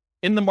attorney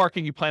in the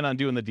market you plan on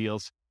doing the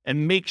deals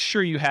and make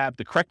sure you have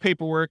the correct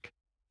paperwork,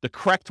 the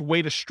correct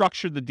way to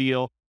structure the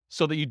deal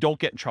so that you don't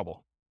get in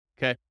trouble.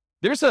 Okay.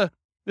 There's a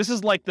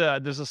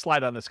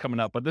slide on this coming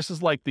up, but this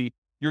is like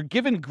you're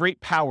given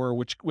great power,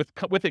 which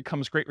with it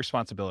comes great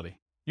responsibility.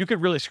 You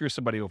could really screw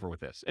somebody over with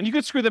this, and you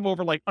could screw them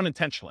over like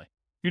unintentionally.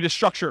 You just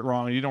structure it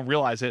wrong and you don't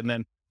realize it. And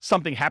then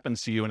something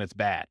happens to you and it's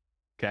bad.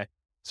 Okay.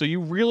 So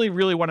you really,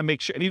 really want to make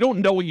sure, and you don't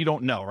know what you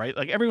don't know, right?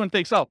 Like everyone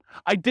thinks, oh,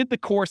 I did the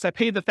course. I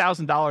paid the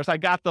 $1,000. I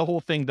got the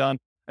whole thing done.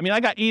 I mean, I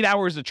got 8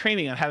 hours of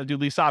training on how to do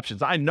lease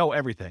options. I know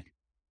everything.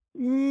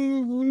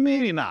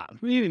 Maybe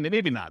not.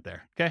 Maybe not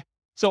there. Okay.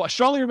 So I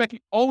strongly recommend you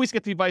always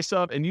get the advice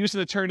of and use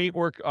an attorney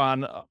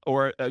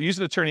use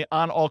an attorney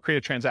on all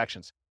creative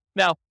transactions.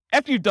 Now,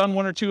 after you've done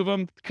 1 or 2 of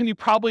them, can you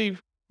probably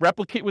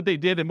replicate what they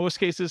did in most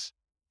cases?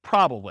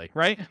 Probably,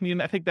 right? I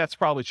mean, I think that's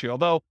probably true.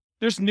 Although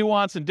there's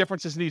nuance and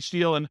differences in each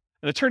deal, and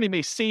an attorney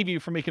may save you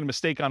from making a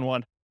mistake on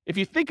one. If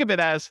you think of it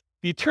as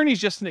the attorney is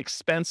just an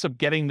expense of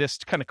getting this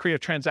kind of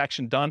creative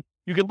transaction done,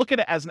 you can look at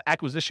it as an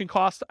acquisition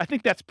cost. I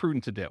think that's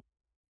prudent to do.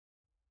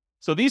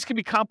 So these can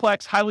be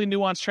complex, highly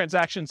nuanced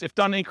transactions. If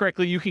done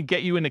incorrectly, you can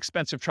get you in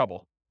expensive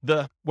trouble.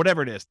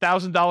 Whatever it is,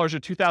 $1,000 or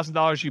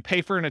 $2,000 you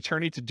pay for an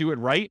attorney to do it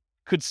right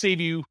could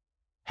save you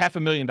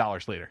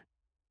 $500,000 later.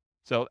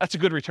 So that's a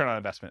good return on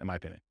investment, in my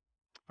opinion.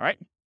 All right.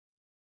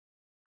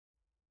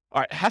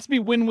 It has to be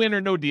win-win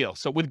or no deal.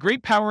 So with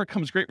great power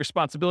comes great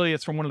responsibility.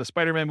 It's from one of the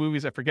Spider-Man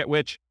movies. I forget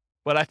which,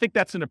 but I think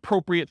that's an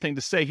appropriate thing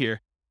to say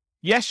here.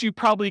 Yes, you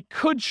probably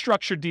could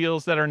structure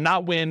deals that are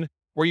not win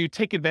where you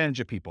take advantage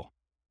of people,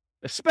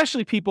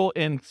 especially people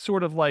in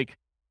sort of like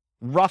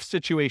rough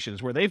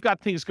situations where they've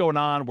got things going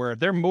on, where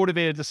they're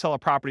motivated to sell a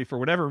property for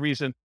whatever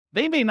reason.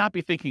 They may not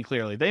be thinking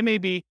clearly. They may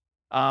be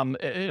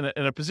in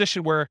a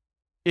position where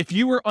if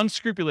you were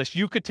unscrupulous,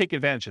 you could take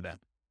advantage of them.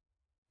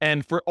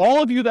 And for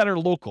all of you that are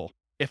local,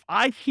 if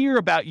I hear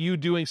about you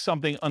doing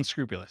something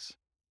unscrupulous,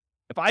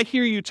 if I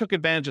hear you took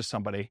advantage of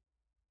somebody,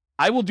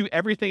 I will do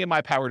everything in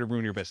my power to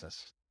ruin your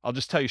business. I'll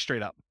just tell you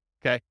straight up.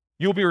 Okay.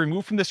 You'll be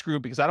removed from this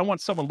group because I don't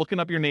want someone looking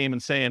up your name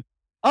and saying,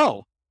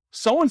 oh,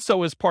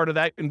 so-and-so is part of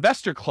that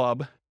investor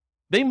club.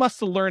 They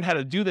must have learned how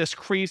to do this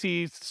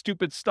crazy,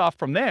 stupid stuff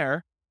from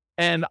there.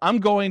 and I'm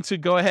going to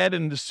go ahead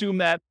and assume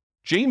that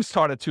James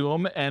taught it to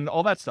him and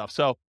all that stuff.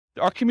 So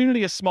our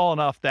community is small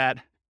enough that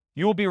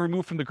you will be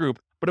removed from the group,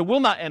 but it will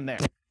not end there.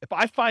 If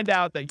I find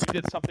out that you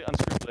did something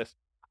unscrupulous,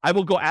 I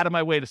will go out of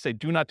my way to say,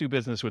 do not do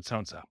business with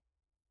so-and-so.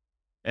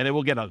 And it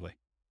will get ugly.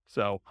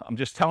 So I'm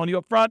just telling you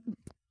up front,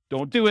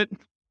 don't do it.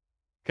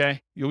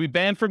 Okay. You'll be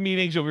banned from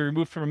meetings. You'll be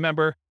removed from a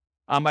member.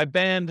 I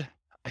banned,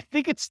 I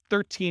think it's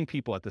 13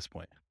 people at this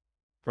point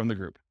from the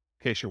group,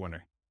 in case you're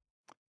wondering.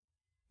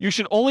 You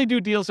should only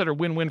do deals that are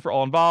win-win for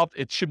all involved.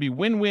 It should be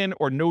win-win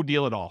or no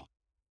deal at all.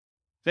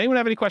 Does anyone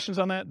have any questions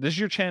on that? This is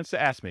your chance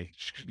to ask me.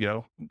 Yeah,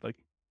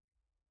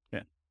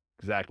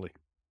 exactly.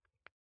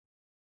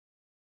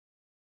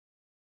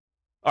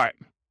 All right.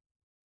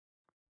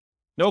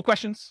 No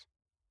questions?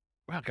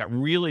 Wow, it got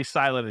really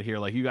silent in here.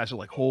 Like, you guys are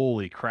like,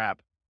 holy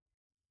crap.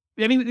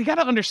 I mean, you got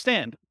to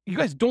understand, you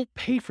guys don't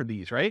pay for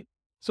these, right?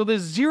 So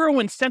there's zero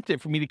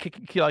incentive for me to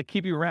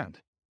keep you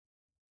around.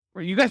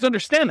 You guys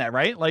understand that,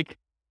 right? Like,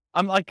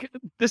 I'm like,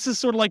 this is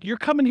sort of like, you're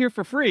coming here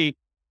for free.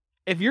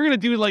 If you're going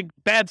to do like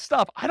bad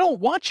stuff, I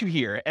don't want you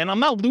here. And I'm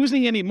not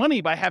losing any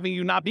money by having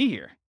you not be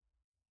here.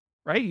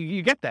 Right?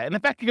 You get that. And in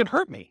fact, you could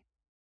hurt me.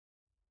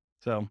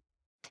 So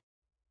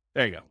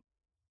there you go.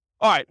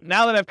 All right.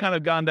 Now that I've kind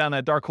of gone down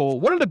that dark hole,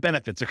 what are the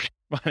benefits of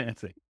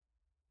financing?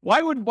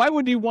 Why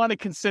would you want to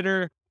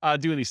consider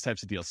doing these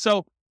types of deals?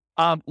 So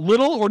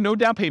little or no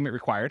down payment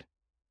required.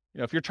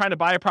 If you're trying to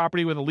buy a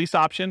property with a lease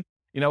option,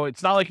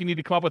 it's not like you need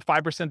to come up with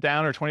 5%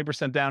 down or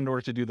 20% down in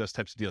order to do those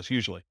types of deals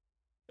usually.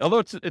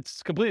 Although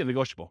it's completely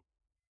negotiable.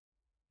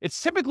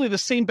 It's typically the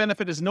same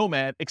benefit as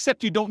Nomad,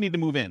 except you don't need to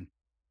move in.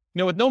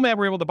 With Nomad,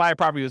 we're able to buy a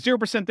property with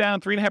 0% down,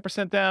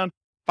 3.5% down,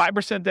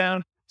 5%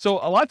 down. So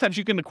a lot of times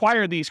you can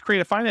acquire these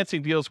creative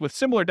financing deals with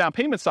similar down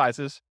payment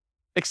sizes,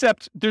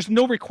 except there's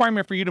no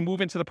requirement for you to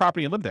move into the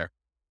property and live there.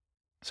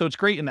 So it's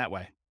great in that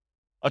way.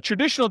 A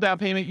traditional down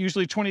payment,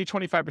 usually 20 to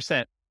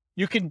 25%.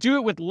 You can do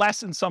it with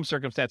less in some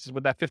circumstances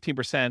with that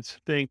 15%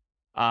 thing.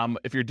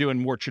 If you're doing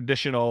more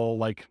traditional,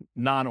 like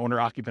non-owner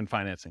occupant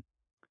financing.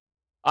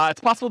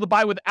 It's possible to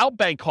buy without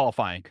bank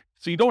qualifying.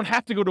 So you don't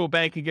have to go to a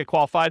bank and get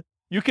qualified.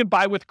 You can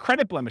buy with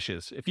credit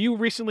blemishes. If you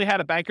recently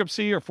had a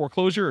bankruptcy or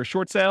foreclosure or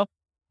short sale,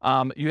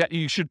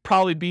 you should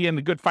probably be in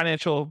a good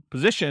financial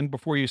position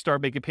before you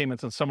start making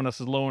payments on someone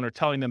else's loan or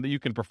telling them that you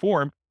can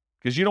perform,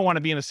 because you don't want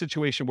to be in a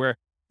situation where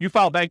you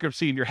file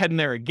bankruptcy and you're heading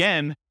there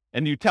again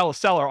and you tell a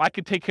seller, I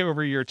could take care of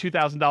your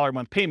 $2,000 a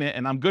month payment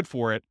and I'm good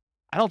for it.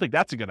 I don't think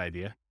that's a good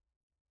idea.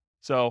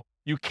 So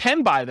you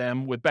can buy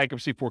them with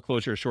bankruptcy,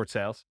 foreclosure, or short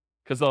sales,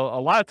 because a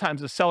lot of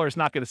times the seller is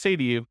not going to say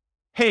to you,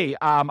 hey,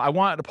 I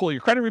want to pull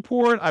your credit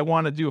report. I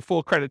want to do a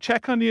full credit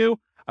check on you.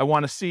 I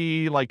want to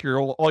see like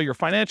all your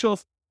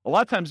financials. A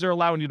lot of times they're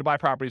allowing you to buy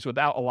properties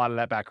without a lot of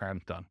that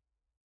background done.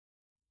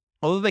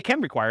 Although they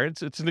can require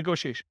it, it's a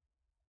negotiation.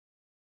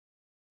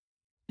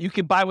 You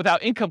can buy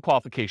without income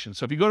qualification.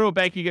 So if you go to a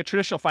bank, you get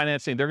traditional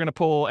financing, they're going to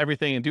pull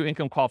everything and do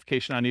income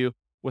qualification on you.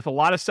 With a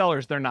lot of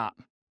sellers, they're not.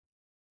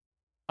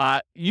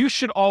 You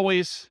should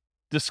always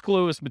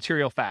disclose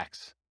material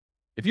facts.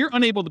 If you're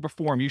unable to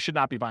perform, you should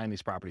not be buying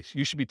these properties.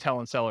 You should be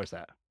telling sellers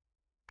that,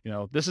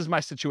 this is my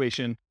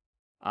situation.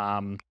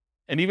 And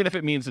even if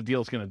it means the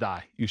deal is going to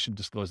die, you should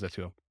disclose that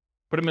to them.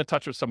 Put them in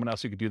touch with someone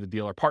else who could do the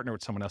deal or partner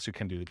with someone else who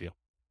can do the deal.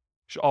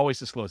 You should always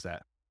disclose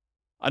that.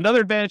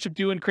 Another advantage of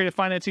doing creative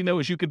financing, though,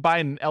 is you could buy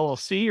an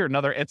LLC or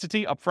another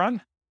entity up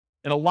front.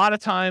 And a lot of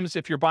times,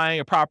 if you're buying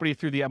a property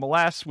through the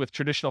MLS with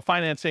traditional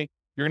financing,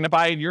 you're going to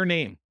buy in your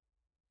name.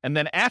 And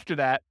then after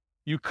that,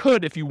 you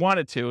could, if you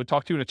wanted to,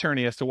 talk to an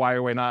attorney as to why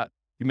or why not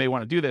you may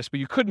want to do this, but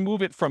you could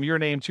move it from your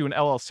name to an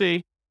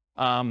LLC.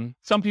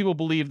 Some people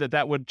believe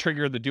that would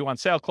trigger the due on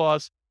sale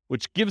clause,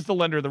 which gives the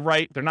lender the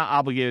right, they're not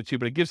obligated to,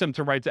 but it gives them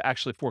the right to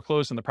actually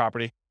foreclose on the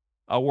property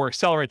or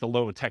accelerate the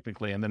loan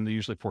technically, and then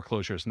usually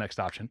foreclosure is the next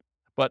option.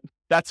 But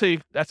that's a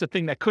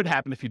thing that could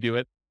happen if you do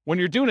it. When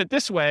you're doing it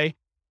this way,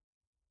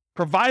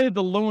 provided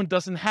the loan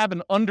doesn't have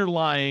an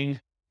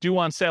underlying due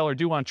on sale or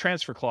due on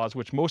transfer clause,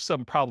 which most of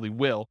them probably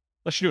will,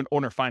 unless you're doing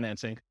owner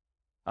financing.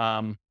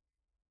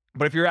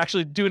 But if you're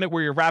actually doing it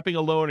where you're wrapping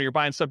a loan or you're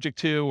buying subject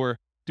to or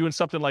doing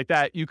something like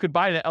that, you could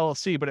buy an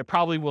LLC, but it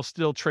probably will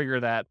still trigger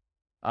that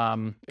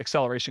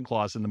acceleration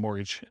clause in the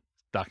mortgage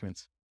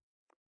documents.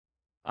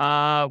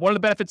 One of the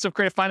benefits of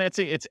creative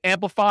financing, it's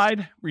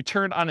amplified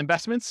return on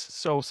investments.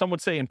 So some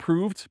would say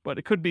improved, but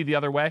it could be the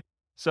other way.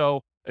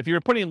 So if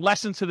you're putting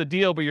less into the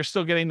deal, but you're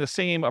still getting the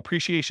same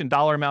appreciation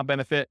dollar amount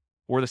benefit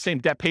or the same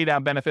debt pay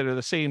down benefit or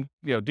the same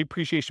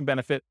depreciation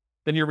benefit,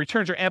 then your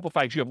returns are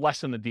amplified because you have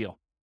less in the deal.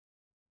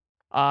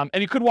 And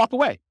you could walk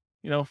away.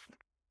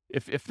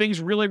 If things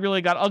really,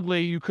 really got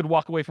ugly, you could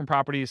walk away from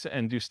properties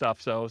and do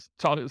stuff. So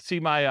see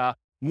my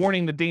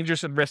warning the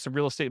dangers and risks of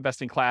real estate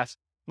investing class.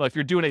 Well, if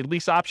you're doing a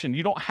lease option,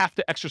 you don't have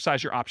to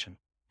exercise your option.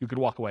 You could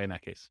walk away in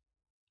that case.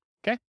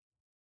 Okay.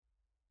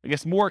 I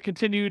guess more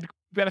continued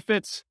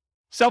benefits,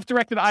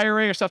 self-directed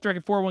IRA or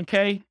self-directed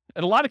 401k.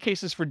 In a lot of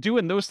cases for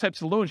doing those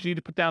types of loans, you need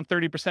to put down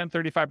 30%,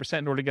 35%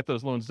 in order to get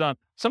those loans done.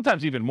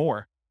 Sometimes even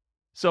more.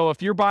 So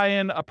if you're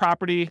buying a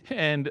property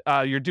and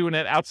you're doing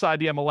it outside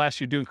the MLS,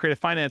 you're doing creative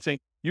financing,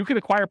 you can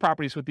acquire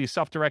properties with these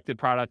self-directed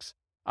products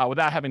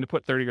without having to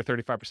put 30 or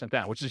 35%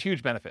 down, which is a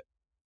huge benefit.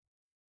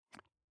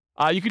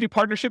 You can do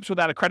partnerships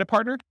without a credit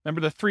partner.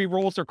 Remember the 3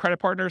 roles of credit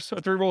partners,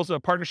 3 roles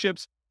of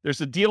partnerships. There's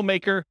the deal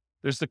maker,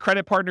 there's the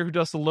credit partner who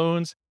does the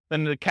loans,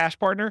 then the cash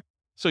partner.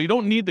 So you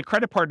don't need the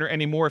credit partner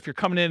anymore if you're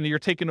coming in and you're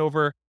taking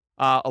over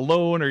a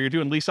loan, or you're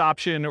doing lease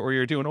option, or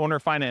you're doing owner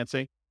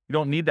financing. You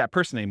don't need that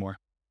person anymore.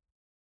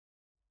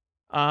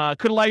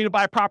 Could allow you to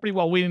buy a property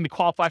while waiting to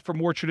qualify for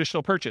more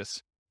traditional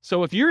purchase.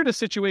 So if you're in a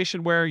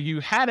situation where you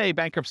had a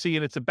bankruptcy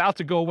and it's about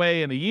to go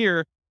away in a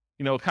year,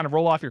 kind of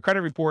roll off your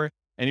credit report,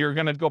 and you're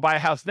going to go buy a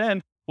house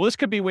then, well, this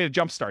could be a way to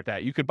jumpstart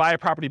that. You could buy a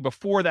property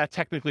before that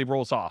technically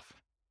rolls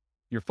off.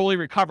 You're fully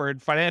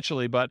recovered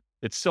financially, but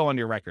it's still on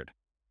your record.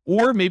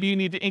 Or maybe you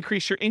need to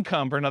increase your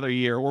income for another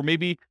year, or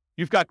maybe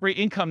you've got great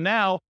income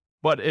now,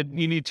 but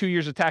you need 2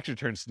 years of tax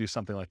returns to do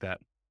something like that.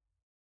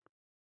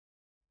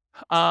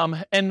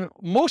 And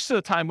most of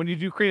the time when you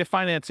do creative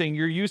financing,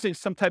 you're using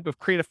some type of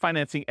creative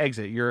financing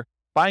exit. You're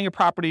buying a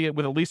property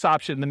with a lease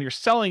option, and then you're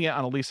selling it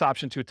on a lease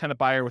option to a tenant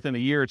buyer within a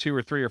year or 2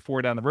 or 3 or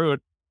 4 down the road.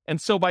 And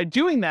so by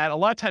doing that, a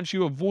lot of times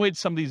you avoid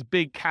some of these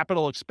big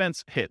capital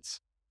expense hits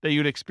that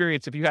you'd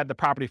experience if you had the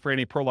property for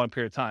any prolonged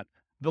period of time.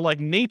 The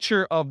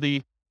nature of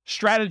the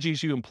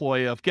strategies you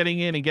employ of getting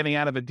in and getting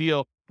out of a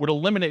deal would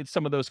eliminate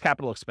some of those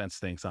capital expense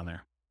things on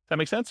there. Does that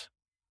make sense?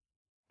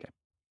 Okay.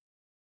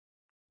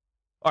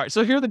 All right,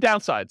 so here are the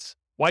downsides,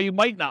 why you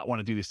might not want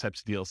to do these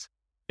types of deals.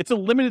 It's a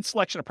limited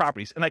selection of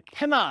properties, and I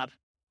cannot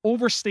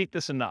overstate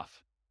this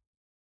enough.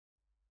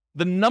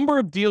 The number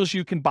of deals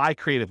you can buy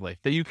creatively,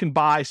 that you can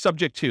buy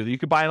subject to, that you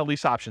can buy on a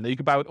lease option, that you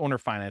can buy with owner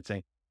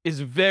financing, is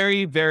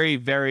very, very,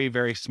 very,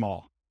 very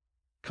small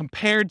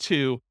compared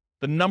to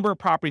the number of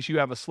properties you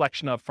have a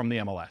selection of from the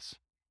MLS.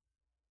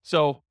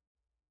 So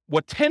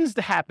what tends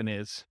to happen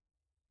is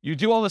you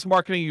do all this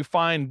marketing, you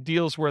find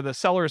deals where the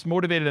seller is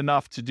motivated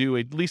enough to do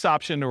a lease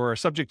option or a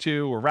subject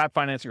to or wrap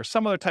financing or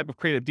some other type of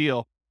creative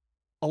deal.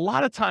 A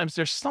lot of times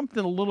there's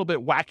something a little bit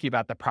wacky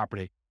about that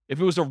property. If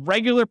it was a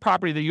regular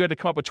property that you had to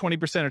come up with 20%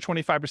 or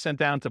 25%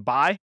 down to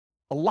buy,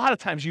 a lot of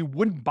times you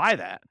wouldn't buy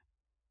that.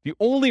 The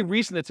only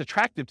reason it's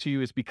attractive to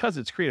you is because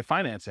it's creative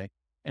financing.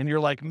 And you're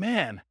like,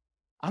 man,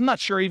 I'm not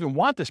sure I even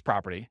want this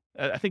property.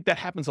 I think that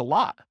happens a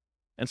lot.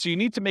 And so you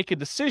need to make a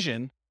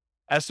decision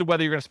as to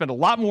whether you're going to spend a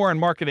lot more on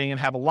marketing and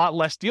have a lot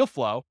less deal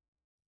flow,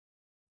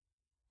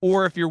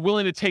 or if you're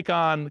willing to take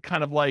on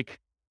kind of like,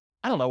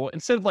 I don't know,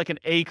 instead of like an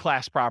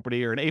A-class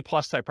property or an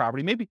A-plus type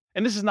property, maybe,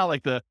 and this is not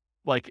like the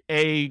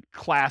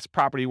A-class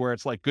property where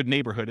it's like good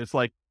neighborhood. It's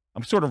like,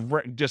 I'm sort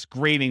of just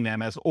grading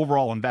them as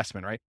overall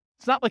investment, right?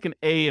 It's not like an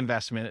A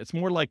investment. It's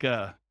more like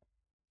a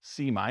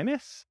C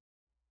minus.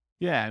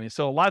 Yeah, I mean,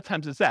 so a lot of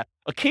times it's that.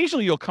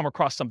 Occasionally you'll come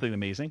across something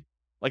amazing.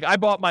 Like I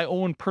bought my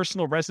own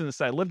personal residence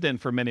that I lived in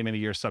for many, many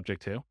years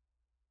subject to.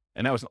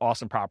 And that was an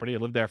awesome property. I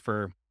lived there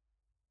for,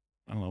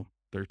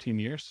 13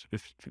 years,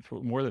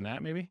 15, more than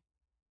that maybe.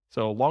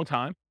 So a long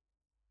time,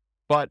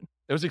 but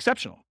it was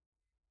exceptional.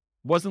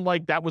 It wasn't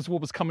like that was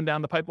what was coming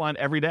down the pipeline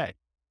every day.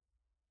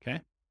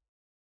 Okay.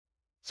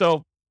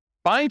 So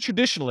buying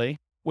traditionally,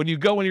 when you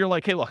go and you're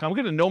like, hey, look, I'm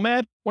going to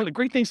Nomad. One of the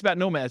great things about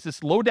Nomad is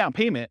this low down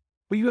payment,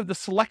 but you have the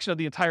selection of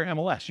the entire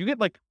MLS. You get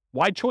like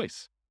wide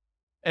choice.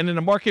 And in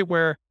a market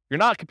where you're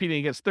not competing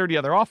against 30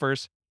 other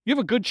offers, you have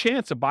a good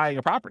chance of buying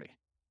a property,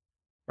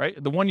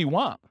 right? The one you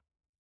want.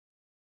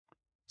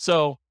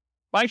 So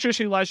buying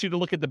traditionally allows you to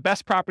look at the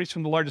best properties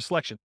from the largest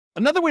selection.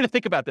 Another way to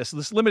think about this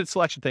limited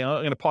selection thing, I'm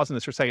going to pause on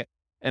this for a second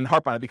and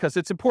harp on it because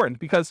it's important,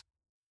 because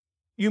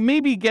you may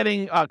be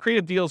getting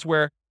creative deals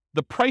where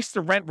the price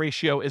to rent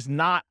ratio is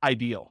not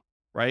ideal,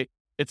 right?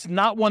 It's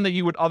not one that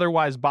you would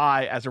otherwise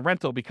buy as a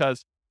rental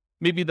because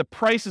maybe the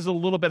price is a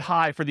little bit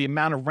high for the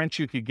amount of rent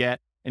you could get.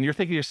 And you're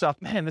thinking to yourself,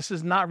 man, this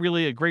is not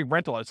really a great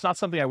rental. It's not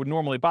something I would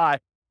normally buy.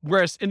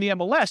 Whereas in the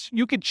MLS,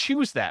 you could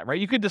choose that, right?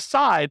 You could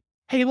decide,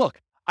 hey,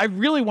 look, I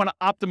really want to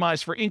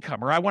optimize for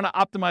income, or I want to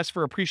optimize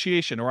for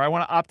appreciation, or I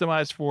want to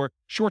optimize for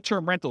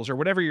short-term rentals, or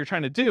whatever you're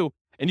trying to do.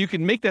 And you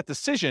can make that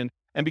decision.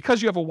 And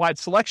because you have a wide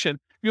selection,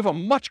 you have a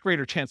much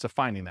greater chance of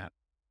finding that.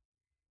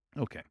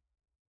 Okay.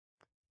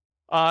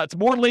 It's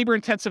more labor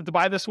intensive to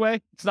buy this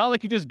way. It's not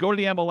like you just go to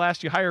the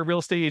MLS, you hire a real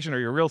estate agent or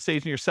you're a real estate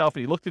agent yourself,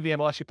 and you look through the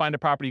MLS, you find a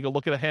property, you go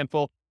look at a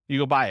handful, you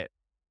go buy it.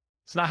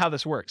 It's not how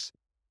this works.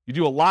 You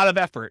do a lot of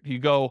effort. You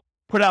go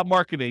put out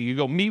marketing, you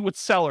go meet with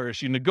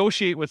sellers, you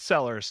negotiate with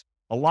sellers.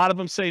 A lot of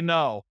them say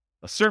no.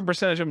 A certain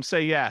percentage of them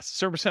say yes. A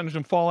certain percentage of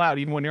them fall out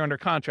even when you're under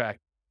contract.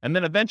 And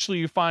then eventually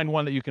you find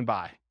one that you can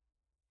buy.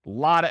 A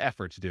lot of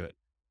effort to do it.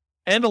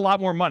 And a lot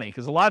more money,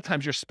 because a lot of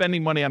times you're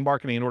spending money on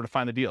marketing in order to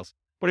find the deals.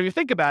 But if you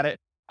think about it,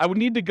 I would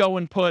need to go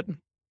and put,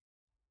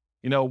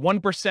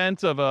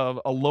 1% of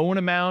a loan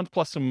amount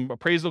plus some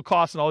appraisal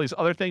costs and all these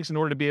other things in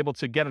order to be able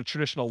to get a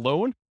traditional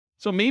loan.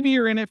 So maybe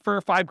you're in it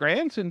for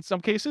 $5,000 in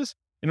some cases.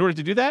 In order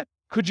to do that,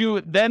 could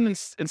you then,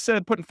 instead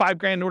of putting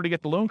 $5,000 in order to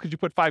get the loan, could you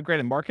put $5,000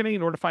 in marketing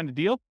in order to find a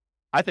deal?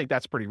 I think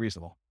that's pretty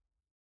reasonable.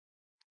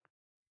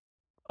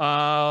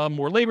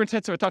 More labor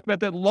intensive. I talked about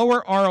that.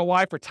 Lower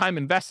ROI for time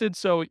invested.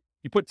 So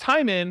you put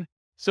time in,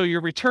 so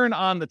your return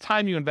on the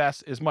time you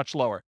invest is much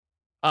lower.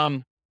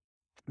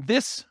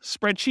 This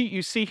spreadsheet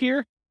you see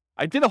here,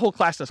 I did a whole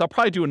class on this. I'll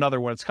probably do another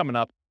one. It's coming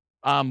up.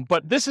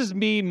 But this is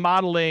me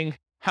modeling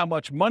how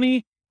much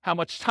money, how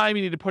much time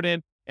you need to put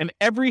in, and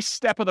every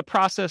step of the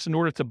process in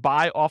order to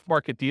buy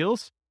off-market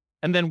deals,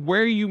 and then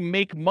where you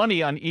make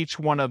money on each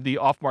one of the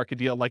off-market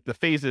deal, like the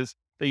phases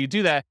that you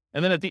do that.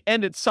 And then at the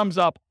end, it sums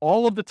up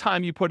all of the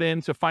time you put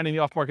into finding the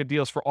off-market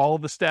deals for all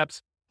of the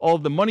steps, all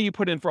of the money you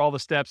put in for all the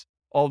steps,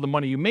 all of the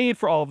money you made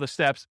for all of the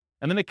steps.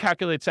 And then it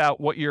calculates out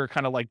what your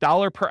kind of like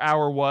dollar per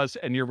hour was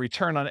and your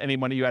return on any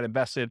money you had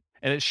invested.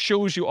 And it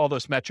shows you all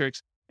those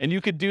metrics. And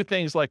you could do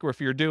things like,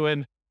 if you're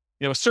doing,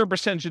 a certain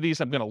percentage of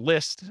these I'm going to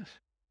list,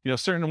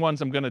 certain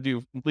ones I'm going to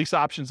do lease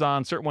options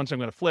on, certain ones I'm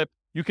going to flip.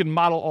 You can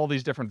model all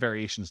these different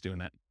variations doing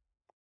that.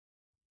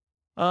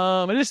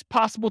 It is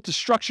possible to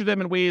structure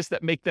them in ways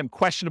that make them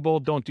questionable.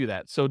 Don't do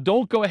that. So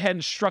don't go ahead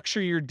and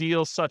structure your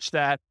deal such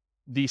that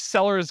the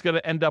seller is going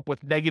to end up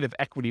with negative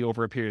equity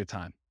over a period of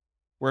time,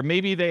 where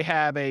maybe they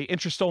have a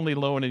interest-only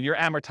loan and you're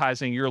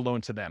amortizing your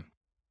loan to them.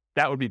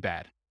 That would be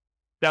bad.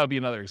 That would be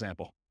another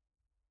example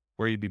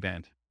where you'd be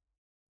banned.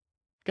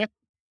 Okay.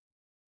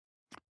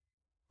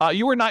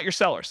 You are not your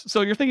sellers.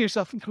 So you're thinking to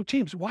yourself, oh,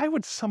 James, why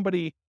would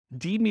somebody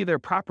deed me their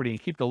property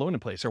and keep the loan in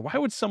place? Or why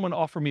would someone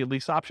offer me a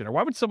lease option? Or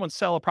why would someone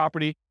sell a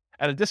property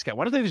at a discount?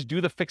 Why don't they just do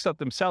the fix up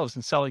themselves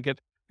and sell and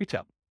get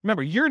retail?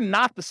 Remember, you're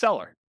not the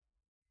seller.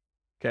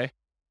 Okay.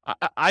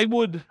 I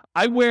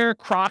wear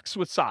Crocs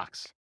with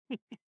socks.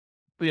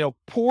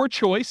 Poor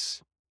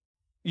choice.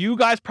 You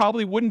guys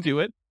probably wouldn't do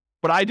it,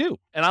 but I do,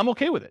 and I'm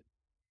okay with it.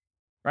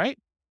 Right?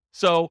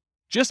 So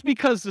just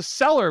because the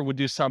seller would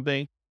do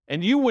something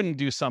and you wouldn't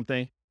do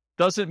something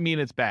doesn't mean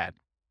it's bad.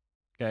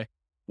 Okay?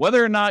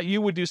 Whether or not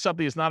you would do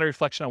something is not a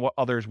reflection on what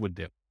others would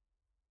do.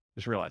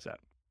 Just realize that.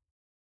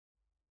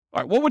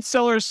 All right, why would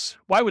sellers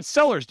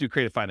do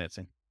creative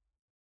financing?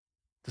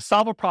 To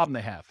solve a problem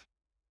they have.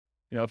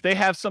 If they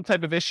have some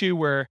type of issue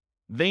where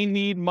they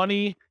need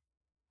money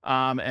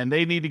and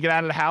they need to get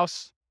out of the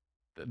house,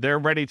 they're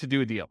ready to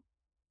do a deal.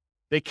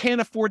 They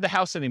can't afford the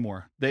house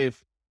anymore. They've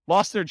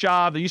lost their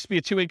job. They used to be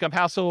a 2-income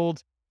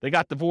household. They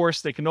got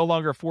divorced. They can no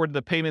longer afford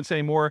the payments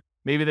anymore.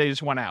 Maybe they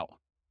just want out.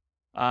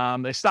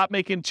 They stopped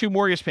making 2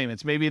 mortgage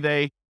payments. Maybe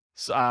they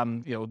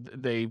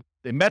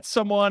met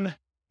someone.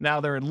 Now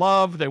they're in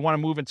love. They want to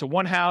move into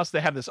one house. They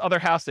have this other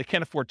house. They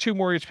can't afford 2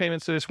 mortgage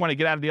payments. So they just want to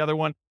get out of the other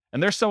one.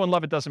 And they're so in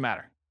love, it doesn't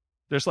matter.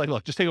 They're just like,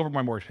 look, just take over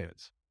my mortgage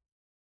payments.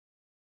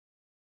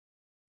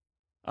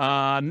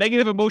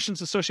 Negative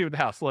emotions associated with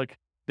the house. Like,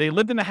 they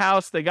lived in the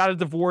house, they got a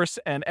divorce,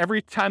 and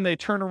every time they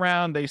turn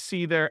around, they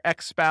see their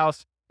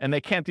ex-spouse, and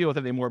they can't deal with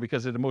it anymore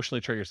because it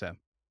emotionally triggers them.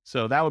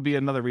 So that would be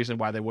another reason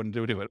why they wouldn't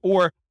do it.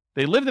 Or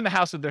they lived in the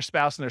house with their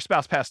spouse, and their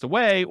spouse passed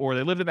away, or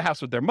they lived in the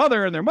house with their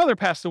mother, and their mother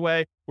passed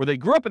away, or they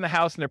grew up in the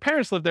house, and their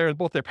parents lived there, and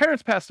both their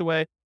parents passed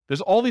away.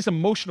 There's all these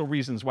emotional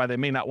reasons why they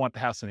may not want the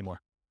house anymore.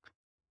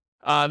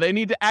 They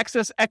need to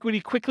access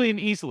equity quickly and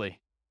easily.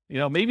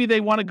 Maybe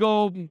they want to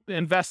go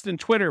invest in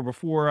Twitter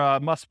before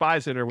Musk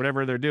buys it or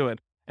whatever they're doing,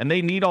 and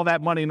they need all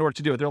that money in order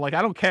to do it. They're like,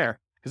 I don't care,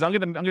 because I'm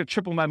gonna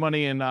triple my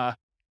money in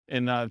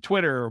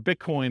Twitter or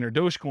Bitcoin or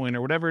Dogecoin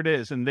or whatever it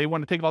is, and they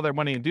want to take all their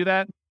money and do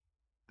that.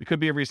 It could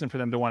be a reason for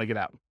them to want to get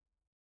out.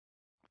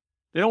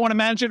 They don't want to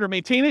manage it or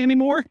maintain it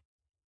anymore.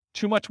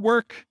 Too much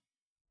work,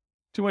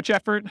 too much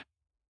effort.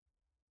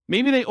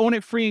 Maybe they own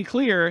it free and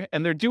clear,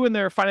 and they're doing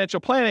their financial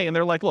planning, and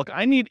they're like, look,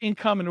 I need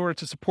income in order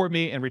to support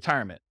me in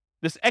retirement.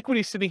 This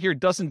equity sitting here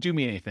doesn't do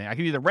me anything. I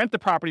can either rent the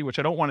property, which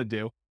I don't want to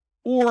do,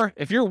 or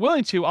if you're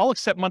willing to, I'll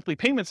accept monthly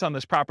payments on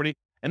this property,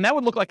 and that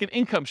would look like an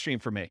income stream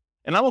for me.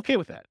 And I'm okay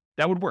with that.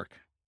 That would work.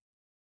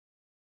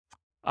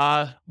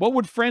 What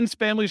would friends,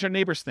 families, or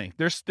neighbors think?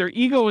 Their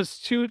ego is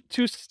too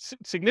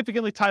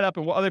significantly tied up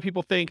in what other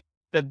people think,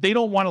 that they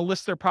don't want to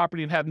list their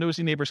property and have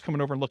nosy neighbors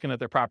coming over and looking at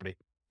their property.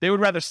 They would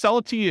rather sell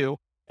it to you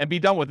and be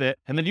done with it,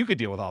 and then you could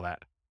deal with all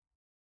that.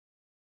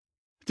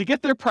 To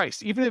get their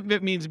price, even if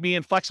it means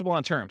being flexible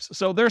on terms.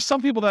 So there are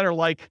some people that are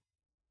like,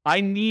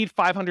 I need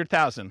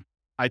 $500,000.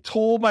 I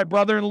told my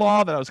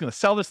brother-in-law that I was going to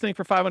sell this thing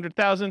for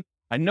 $500,000.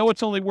 I know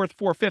it's only worth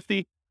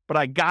 $450, but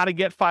I got to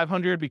get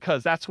 $500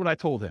 because that's what I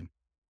told him.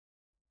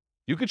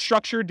 You could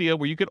structure a deal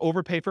where you could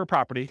overpay for a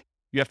property.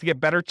 You have to get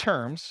better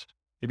terms,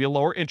 maybe a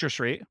lower interest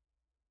rate,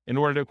 in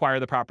order to acquire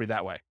the property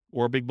that way,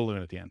 or a big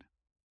balloon at the end.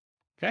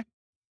 Okay?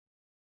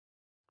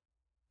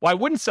 Why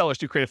wouldn't sellers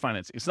do creative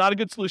financing? It's not a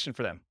good solution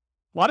for them.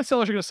 A lot of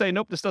sellers are going to say,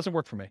 nope, this doesn't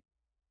work for me.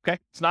 Okay?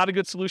 It's not a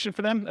good solution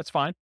for them. That's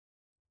fine.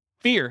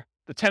 Fear,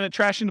 the tenant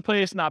trashing the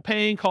place, not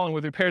paying, calling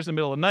with repairs in the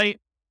middle of the night.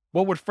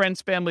 What would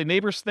friends, family,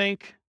 neighbors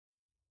think?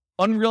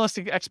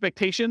 Unrealistic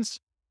expectations.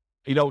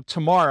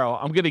 Tomorrow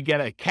I'm going to get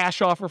a cash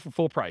offer for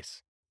full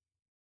price.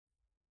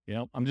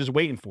 I'm just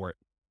waiting for it.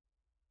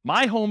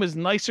 My home is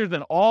nicer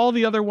than all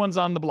the other ones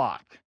on the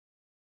block.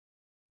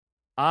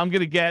 I'm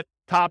going to get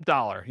top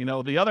dollar.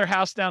 The other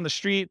house down the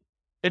street,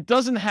 it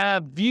doesn't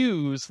have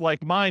views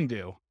like mine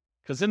do.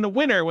 Because in the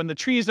winter, when the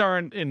trees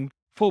aren't in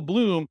full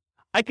bloom,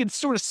 I can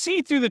sort of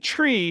see through the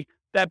tree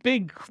that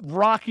big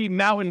rocky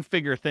mountain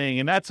figure thing,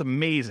 and that's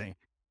amazing.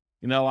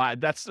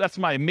 That's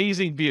my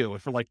amazing view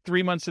for like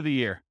 3 months of the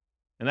year,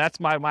 and that's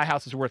my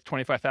house is worth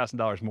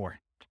 $25,000 more.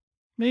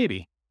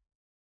 Maybe.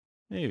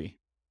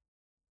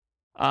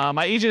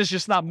 My agent is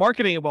just not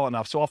marketing it well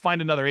enough, so I'll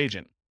find another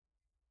agent.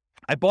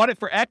 I bought it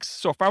for X,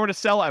 so if I were to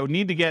sell, I would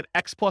need to get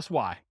X plus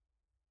Y.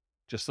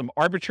 Just some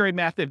arbitrary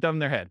math they've done in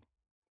their head.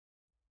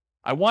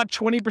 I want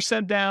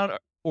 20% down,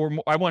 or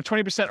I want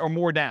 20% or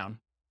more down.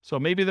 So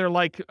maybe they're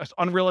like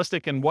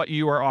unrealistic in what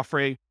you are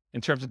offering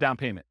in terms of down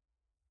payment.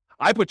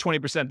 I put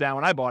 20% down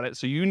when I bought it,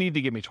 so you need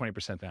to give me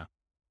 20% down.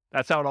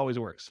 That's how it always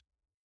works.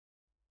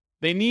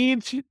 They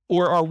need to,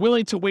 or are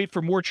willing to wait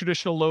for more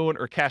traditional loan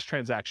or cash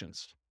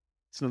transactions.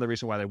 It's another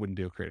reason why they wouldn't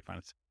do creative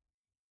finance.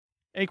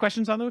 Any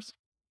questions on those?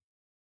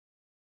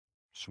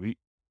 Sweet.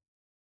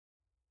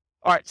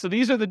 All right, so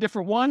these are the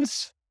different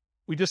ones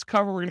we just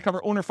covered. We're going to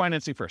cover owner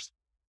financing first.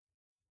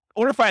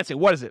 Owner financing,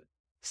 what is it?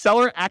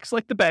 Seller acts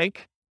like the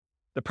bank.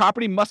 The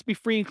property must be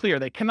free and clear.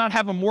 They cannot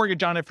have a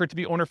mortgage on it for it to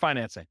be owner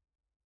financing.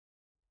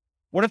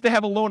 What if they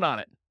have a loan on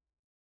it?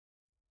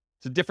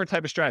 It's a different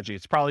type of strategy.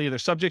 It's probably either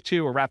subject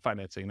to or wrap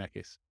financing in that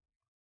case.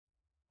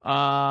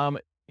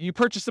 You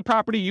purchase the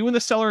property. You and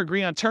the seller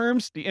agree on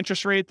terms, the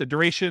interest rate, the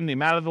duration, the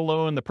amount of the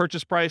loan, the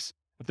purchase price,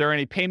 if there are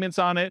any payments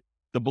on it,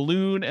 the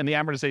balloon, and the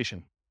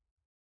amortization.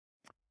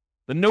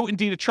 The note and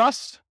deed of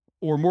trust,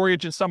 or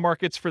mortgage in some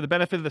markets, for the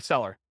benefit of the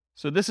seller.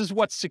 So this is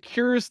what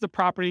secures the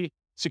property,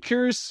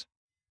 secures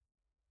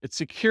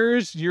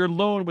your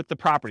loan with the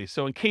property.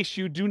 So in case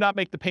you do not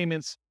make the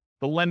payments,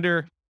 the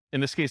lender,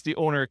 in this case the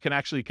owner, can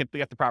actually get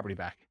the property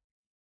back.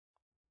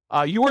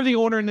 You are the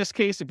owner in this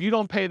case. If you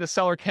don't pay, the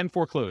seller can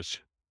foreclose.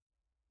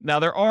 Now I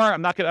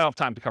don't have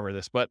time to cover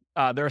this, but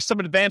there are some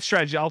advanced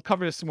strategies. I'll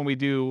cover this when we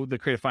do the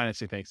creative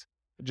financing things.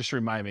 Just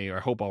remind me, or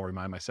I hope I'll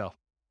remind myself.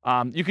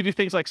 You can do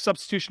things like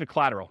substitution of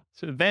collateral.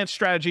 It's an advanced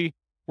strategy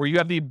where you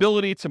have the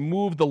ability to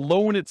move the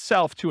loan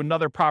itself to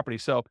another property.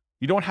 So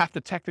you don't have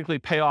to technically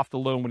pay off the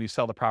loan when you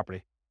sell the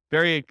property.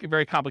 Very,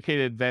 very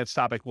complicated, advanced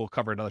topic we'll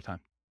cover another time.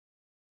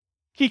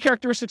 Key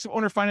characteristics of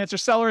owner finance or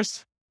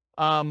sellers.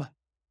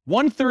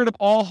 1/3 of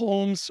all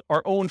homes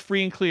are owned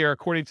free and clear,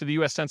 according to the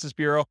U.S. Census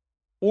Bureau,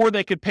 or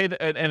they could pay,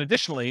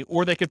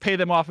 or they could pay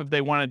them off if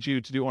they wanted you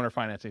to do owner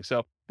financing.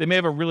 So they may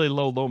have a really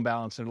low loan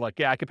balance and they're like,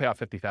 yeah, I could pay off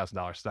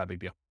 $50,000. It's not a big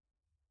deal.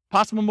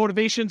 Possible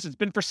motivations. It's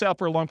been for sale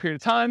for a long period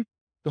of time.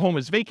 The home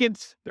is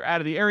vacant. They're out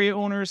of the area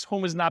owners.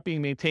 Home is not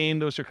being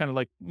maintained. Those are kind of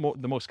like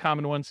the most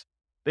common ones.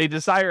 They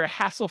desire a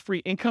hassle-free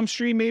income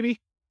stream, maybe,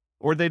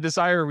 or they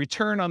desire a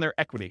return on their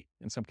equity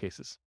in some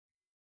cases.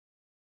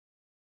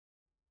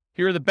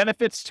 Here are the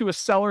benefits to a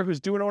seller who's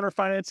doing owner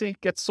financing.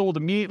 Gets sold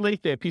immediately.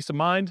 They have peace of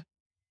mind.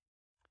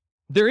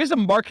 There is a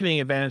marketing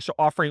advantage to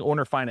offering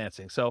owner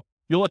financing. So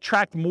you'll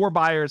attract more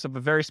buyers of a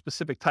very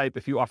specific type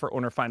if you offer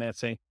owner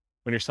financing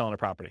when you're selling a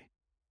property.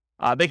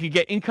 They can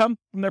get income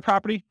from their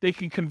property. They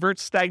can convert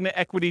stagnant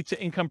equity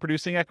to income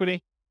producing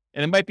equity.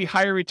 And it might be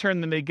higher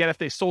return than they get if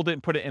they sold it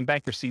and put it in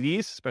bank or CDs,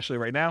 especially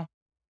right now.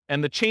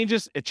 And it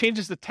changes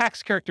the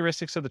tax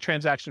characteristics of the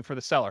transaction for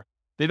the seller.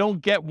 They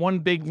don't get one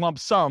big lump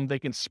sum. They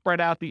can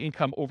spread out the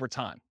income over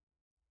time.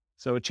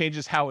 So it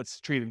changes how it's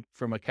treated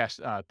from a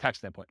cash tax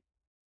standpoint.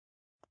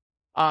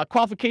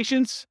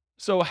 Qualifications.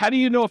 So how do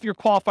you know if you're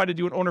qualified to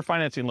do an owner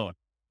financing loan?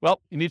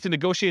 Well, you need to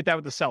negotiate that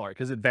with the seller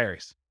because it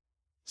varies.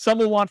 Some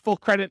will want full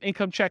credit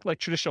income check like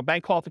traditional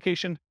bank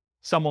qualification.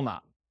 Some will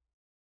not.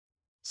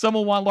 Some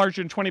will want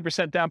larger than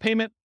 20% down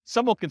payment.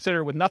 Some will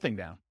consider with nothing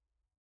down.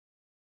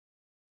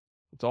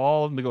 It's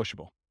all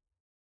negotiable.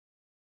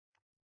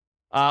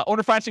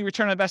 Owner financing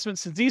return on investment.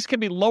 Since these can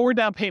be lower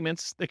down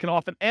payments, they can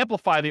often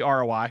amplify the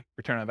ROI,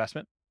 return on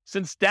investment,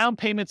 since down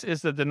payments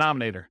is the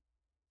denominator.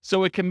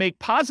 So it can make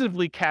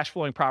positively cash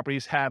flowing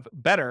properties have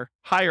better,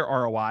 higher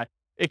ROI.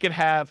 It can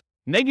have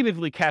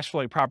negatively cash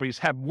flowing properties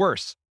have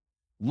worse,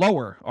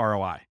 lower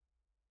ROI.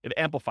 It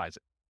amplifies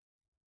it.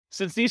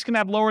 Since these can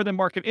have lower than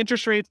market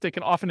interest rates, they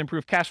can often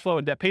improve cash flow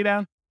and debt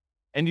paydown.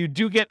 And you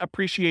do get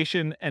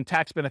appreciation and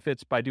tax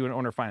benefits by doing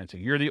owner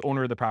financing. You're the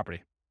owner of the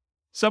property.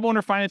 Some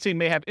owner financing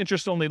may have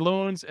interest-only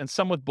loans and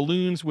some with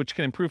balloons, which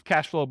can improve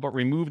cash flow but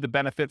remove the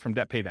benefit from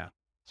debt paydown.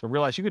 So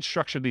realize you could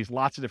structure these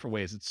lots of different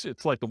ways.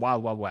 It's like the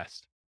wild, wild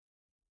west.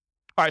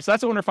 All right, so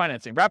that's owner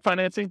financing. Wrap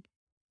financing.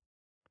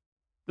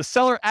 The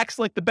seller acts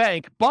like the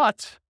bank,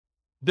 but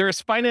there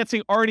is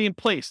financing already in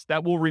place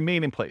that will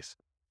remain in place.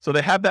 So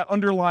they have that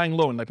underlying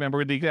loan. Like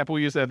remember the example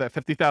we used, they have that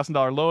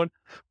 $50,000 loan,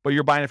 but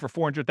you're buying it for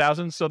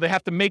 $400,000. So they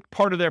have to make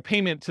part of their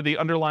payment to the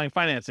underlying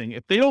financing.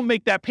 If they don't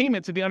make that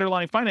payment to the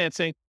underlying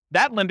financing,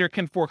 that lender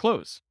can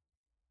foreclose.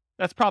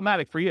 That's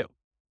problematic for you.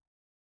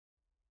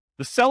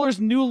 The seller's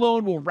new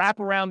loan will wrap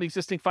around the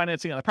existing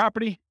financing on the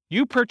property.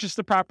 You purchase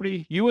the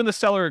property. You and the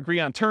seller agree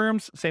on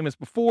terms, same as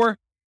before.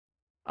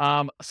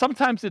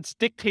 Sometimes it's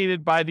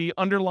dictated by the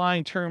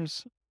underlying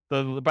terms,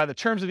 by the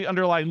terms of the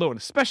underlying loan,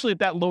 especially if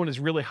that loan is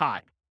really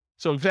high.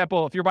 So,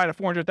 example, if you're buying a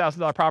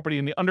 $400,000 property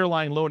and the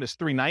underlying loan is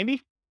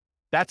 $390,000,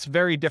 that's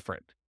very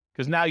different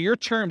because now your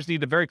terms need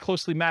to very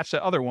closely match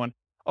that other one,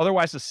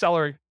 Otherwise, the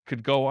seller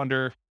could go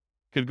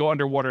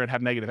underwater and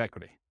have negative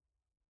equity.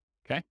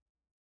 Okay.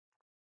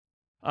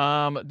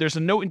 There's a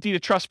note in deed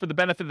of trust for the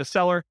benefit of the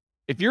seller.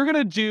 If you're going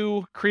to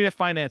do creative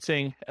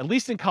financing, at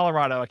least in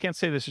Colorado, I can't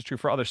say this is true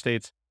for other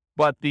states,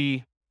 but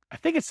I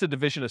think it's the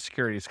Division of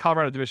Securities,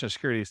 Colorado Division of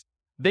Securities,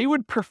 they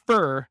would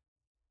prefer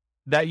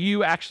that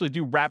you actually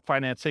do wrap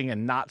financing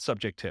and not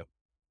subject to.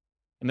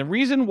 And the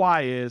reason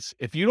why is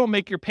if you don't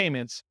make your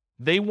payments,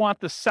 they want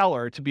the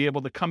seller to be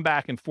able to come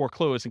back and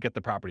foreclose and get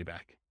the property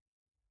back.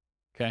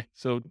 Okay.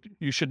 So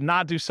you should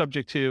not do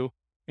subject to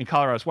in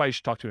Colorado. That's why you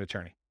should talk to an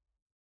attorney.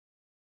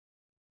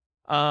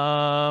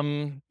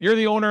 You're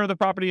the owner of the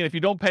property, and if you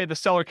don't pay, the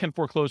seller can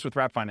foreclose with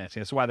wrap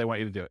financing. That's why they want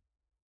you to do it.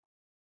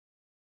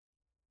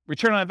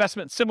 Return on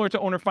investment, similar to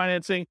owner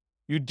financing.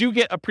 You do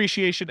get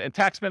appreciation and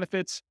tax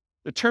benefits.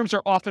 The terms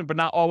are often, but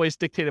not always,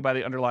 dictated by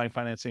the underlying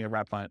financing of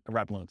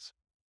wrap loans.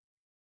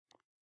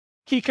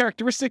 Key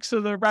characteristics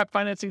of the wrap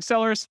financing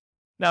sellers.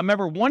 Now,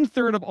 remember,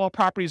 1/3 of all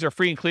properties are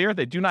free and clear.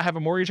 They do not have a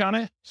mortgage on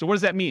it. So what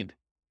does that mean?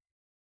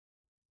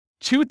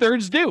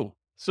 2/3 do.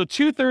 So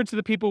 2/3 of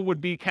the people would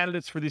be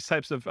candidates for these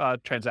types of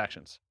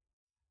transactions.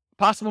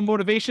 Possible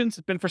motivations: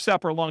 it's been for sale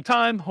for a long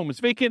time, home is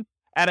vacant,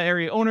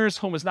 out-of-area owners,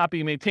 home is not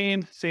being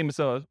maintained, same as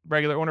a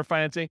regular owner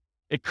financing.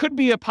 It could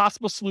be a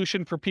possible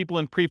solution for people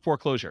in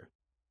pre-foreclosure.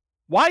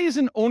 Why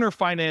isn't owner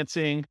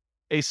financing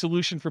a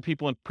solution for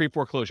people in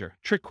pre-foreclosure?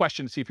 Trick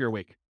question to see if you're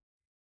awake.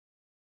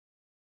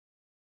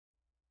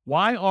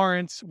 Why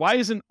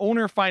isn't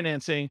owner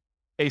financing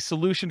a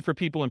solution for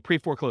people in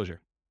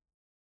pre-foreclosure?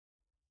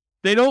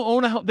 They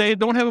don't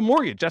have a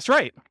mortgage. That's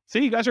right.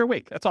 See, you guys are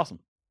awake. That's awesome.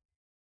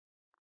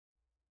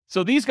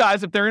 So these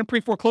guys, if they're in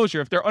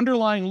pre-foreclosure, if their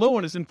underlying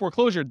loan is in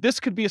foreclosure, this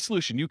could be a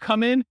solution. You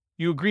come in,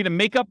 you agree to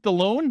make up the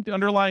loan, the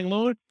underlying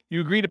loan,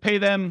 you agree to pay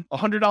them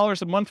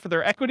 $100 a month for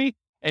their equity,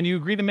 and you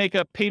agree to make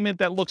a payment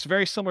that looks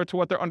very similar to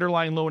what their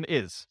underlying loan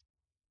is.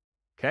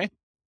 Okay?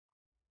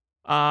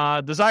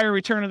 Desire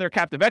return of their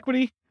captive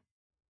equity.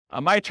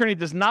 My attorney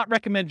does not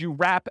recommend you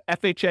wrap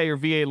FHA or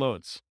VA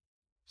loans.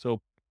 So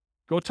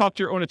go talk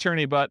to your own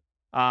attorney, but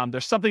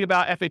there's something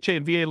about FHA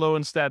and VA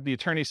loans that the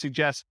attorney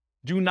suggests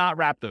do not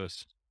wrap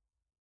those.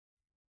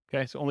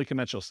 Okay, so only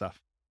conventional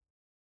stuff.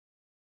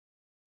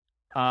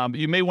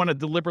 You may want to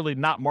deliberately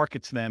not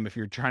market to them if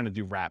you're trying to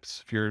do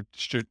wraps. If you're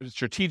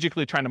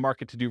strategically trying to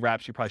market to do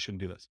wraps, you probably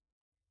shouldn't do this.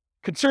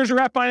 Concerns with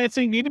wrap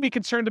financing: you need to be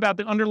concerned about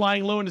the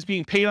underlying loan is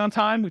being paid on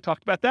time. We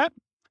talked about that.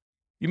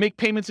 You make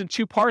payments in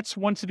two parts,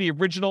 one to the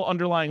original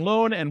underlying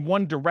loan and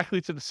one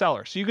directly to the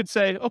seller. So you could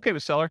say, okay, the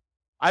seller,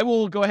 I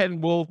will go ahead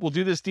and we'll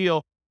do this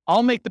deal.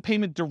 I'll make the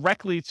payment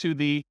directly to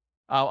the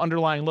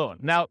underlying loan.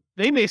 Now,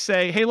 they may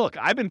say, hey, look,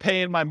 I've been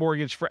paying my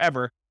mortgage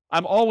forever.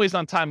 I'm always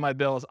on time with my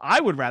bills.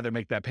 I would rather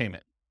make that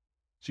payment.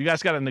 So you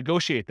guys got to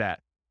negotiate that.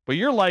 But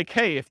you're like,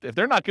 hey, if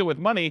they're not good with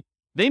money,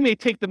 they may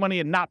take the money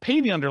and not pay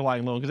the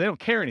underlying loan because they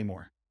don't care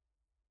anymore.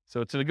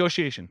 So it's a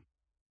negotiation.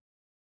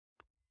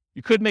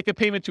 You could make a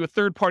payment to a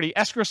third-party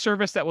escrow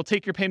service that will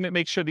take your payment,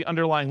 make sure the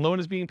underlying loan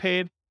is being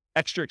paid.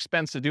 Extra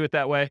expense to do it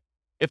that way.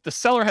 If the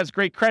seller has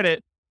great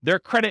credit, their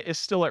credit is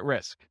still at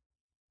risk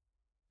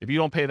if you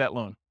don't pay that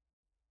loan.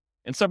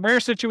 In some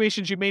rare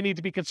situations, you may need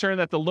to be concerned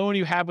that the loan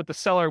you have with the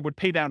seller would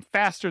pay down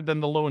faster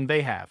than the loan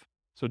they have.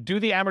 So do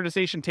the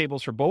amortization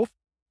tables for both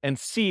and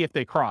see if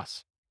they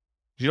cross.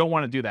 You don't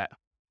want to do that.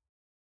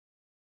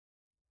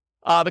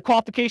 The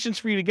qualifications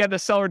for you to get a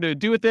seller to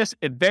do with this,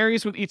 it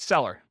varies with each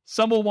seller.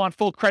 Some will want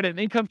full credit and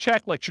income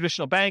check like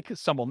traditional bank.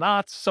 Some will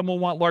not. Some will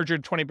want larger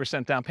than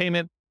 20% down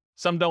payment.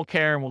 Some don't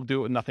care and will do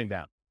it with nothing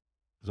down.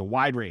 There's a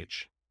wide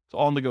range. It's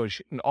all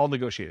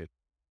negotiated.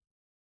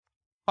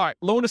 All right,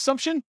 loan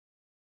assumption.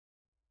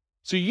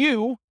 So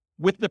you,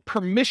 with the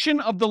permission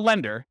of the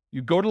lender,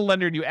 you go to the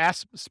lender and you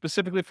ask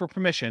specifically for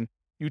permission.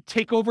 You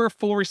take over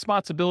full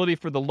responsibility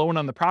for the loan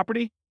on the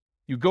property.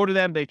 You go to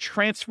them, they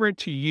transfer it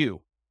to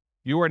you.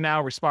 You are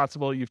now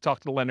responsible. You've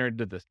talked to the lender and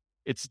did this.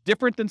 It's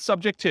different than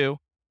subject to.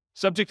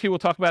 Subject to, we'll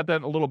talk about that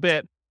in a little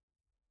bit.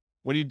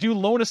 When you do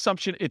loan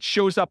assumption, it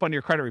shows up on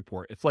your credit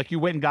report. It's like you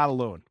went and got a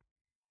loan.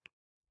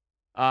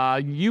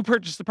 You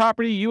purchase the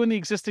property, you and the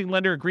existing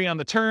lender agree on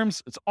the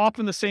terms. It's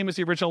often the same as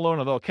the original loan,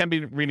 although it can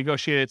be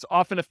renegotiated. It's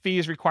often a fee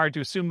is required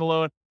to assume the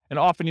loan, and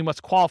often you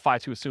must qualify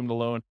to assume the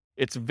loan.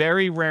 It's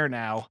very rare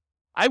now.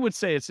 I would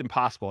say it's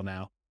impossible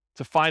now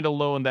to find a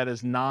loan that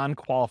is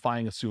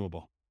non-qualifying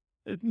assumable.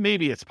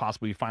 Maybe it's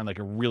possible you find like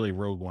a really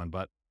rogue one,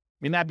 but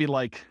I mean, that'd be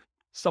like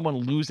someone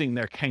losing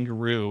their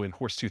kangaroo in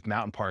Horsetooth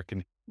Mountain Park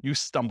and you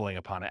stumbling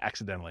upon it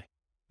accidentally.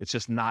 It's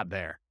just not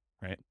there,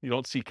 right? You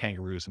don't see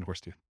kangaroos in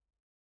Horsetooth.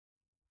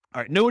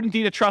 All right, note and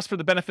deed of trust for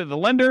the benefit of the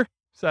lender.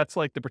 So that's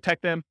like to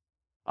protect them.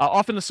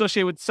 Often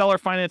associated with seller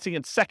financing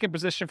in second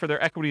position for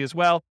their equity as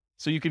well.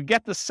 So you could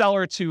get the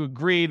seller to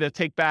agree to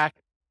take back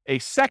a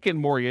second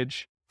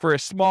mortgage for a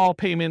small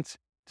payment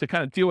to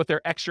kind of deal with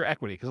their extra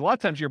equity. Because a lot of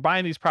times you're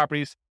buying these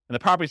properties and the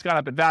property's gone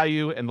up in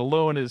value and the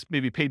loan is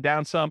maybe paid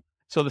down some.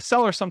 So the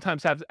seller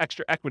sometimes has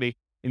extra equity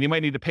and you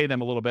might need to pay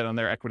them a little bit on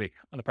their equity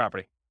on the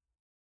property.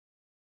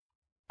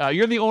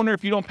 You're the owner.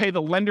 If you don't pay,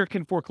 the lender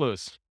can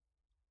foreclose.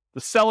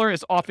 The seller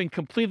is often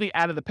completely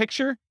out of the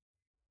picture.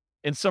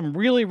 In some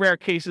really rare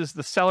cases,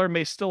 the seller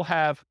may still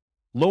have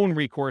loan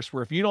recourse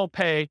where if you don't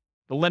pay,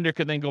 the lender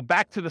could then go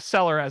back to the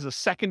seller as a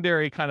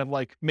secondary kind of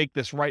like make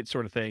this right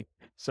sort of thing.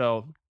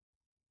 So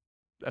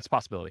that's a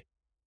possibility.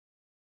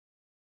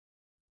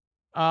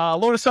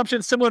 Loan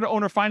assumption, similar to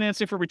owner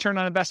financing for return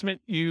on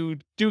investment, you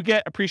do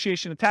get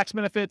appreciation and tax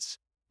benefits.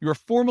 You're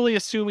formally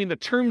assuming the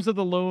terms of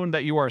the loan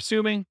that you are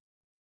assuming.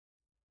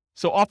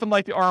 So often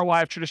like the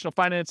ROI of traditional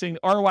financing,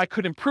 ROI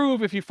could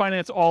improve if you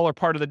finance all or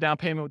part of the down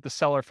payment with the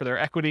seller for their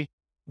equity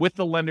with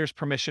the lender's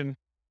permission.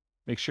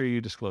 Make sure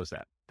you disclose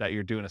that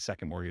you're doing a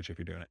second mortgage if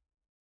you're doing it.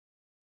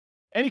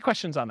 Any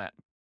questions on that?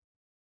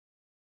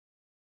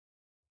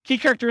 Key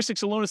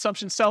characteristics of loan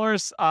assumption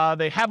sellers,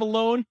 they have a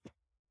loan.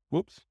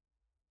 Whoops.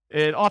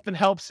 It often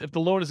helps if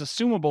the loan is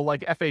assumable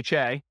like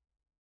FHA.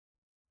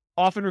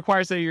 Often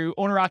requires that you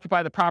owner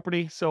occupy the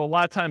property. So a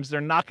lot of times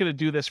they're not going to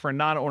do this for a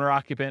non-owner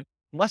occupant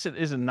unless it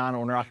is a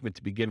non-owner occupant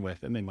to begin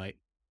with, and they might.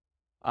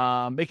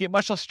 Making it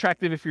much less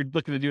attractive if you're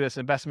looking to do this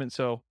investment.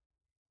 So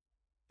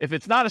if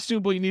it's not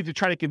assumable, you need to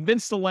try to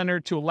convince the lender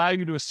to allow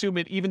you to assume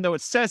it, even though it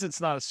says it's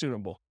not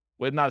assumable,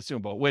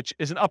 which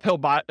is an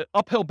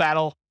uphill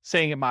battle,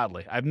 saying it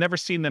mildly. I've never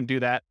seen them do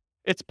that.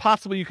 It's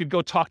possible you could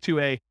go talk to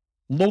a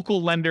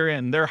local lender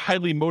and they're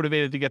highly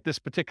motivated to get this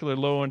particular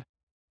loan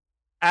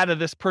out of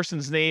this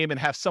person's name and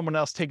have someone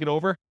else take it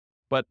over.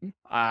 But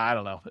I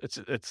don't know.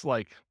 It's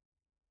like,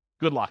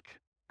 good luck.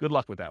 Good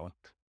luck with that one.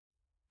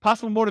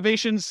 Possible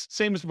motivations,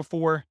 same as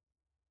before.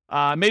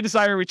 May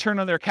desire a return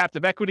on their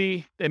captive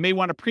equity. They may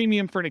want a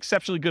premium for an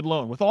exceptionally good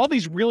loan. With all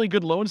these really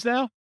good loans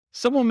now,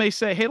 someone may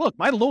say, hey, look,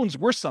 my loan's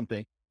worth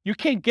something. You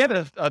can't get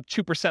a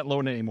 2%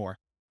 loan anymore.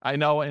 I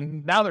know,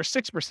 and now they're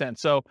 6%.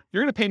 So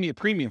you're going to pay me a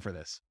premium for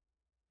this.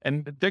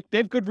 And they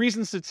have good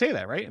reasons to say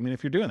that, right? I mean,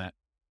 if you're doing that.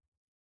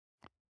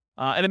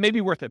 And it may be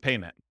worth it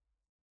paying that.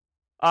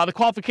 The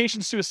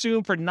qualifications to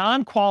assume for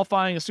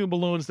non-qualifying assumable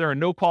loans, there are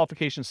no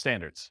qualification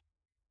standards.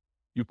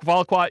 You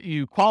qualify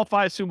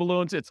assumable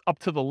loans, it's up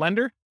to the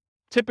lender,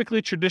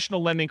 typically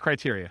traditional lending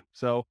criteria.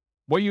 So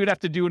what you would have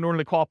to do in order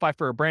to qualify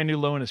for a brand new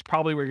loan is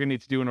probably what you're going to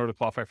need to do in order to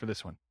qualify for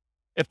this one.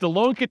 If the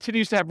loan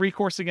continues to have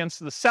recourse against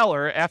the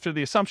seller after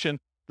the assumption,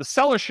 the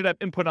seller should have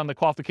input on the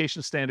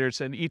qualification standards,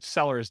 and each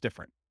seller is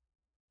different,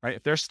 right?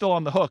 If they're still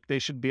on the hook, they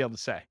should be able to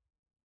say.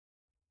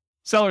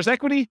 Seller's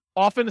equity,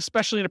 often,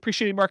 especially in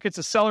appreciating markets,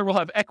 a seller will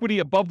have equity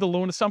above the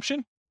loan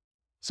assumption.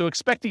 So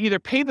expect to either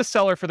pay the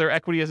seller for their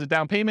equity as a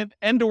down payment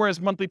and or as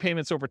monthly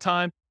payments over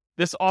time.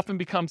 This often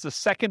becomes the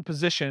second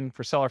position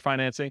for seller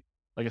financing,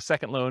 like a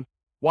second loan.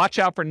 Watch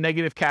out for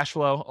negative cash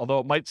flow, although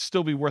it might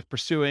still be worth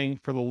pursuing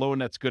for the loan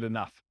that's good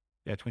enough.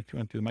 Yeah, 22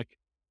 on through the mic.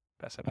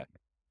 Pass that back.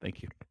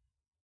 Thank you.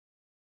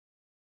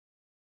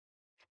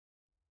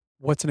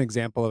 What's an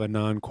example of a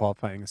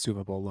non-qualifying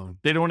assumable loan?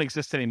 They don't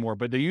exist anymore,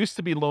 but there used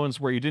to be loans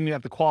where you didn't even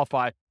have to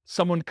qualify.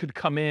 Someone could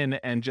come in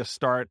and just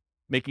start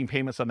making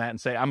payments on that and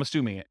say, I'm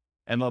assuming it.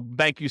 And the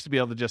bank used to be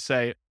able to just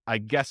say, I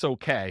guess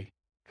okay,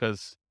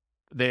 because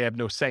they have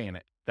no say in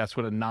it. That's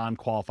what a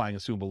non-qualifying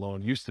assumable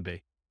loan used to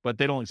be, but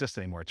they don't exist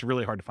anymore. It's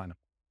really hard to find them.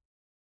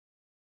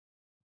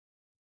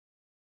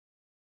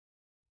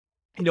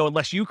 You know,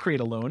 unless you create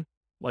a loan,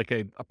 like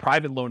a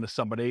private loan to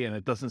somebody, and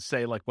it doesn't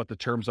say like what the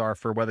terms are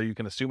for whether you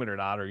can assume it or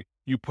not, or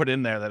you put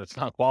in there that it's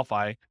not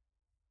qualifying,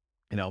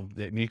 you know,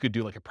 you could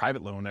do like a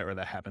private loan where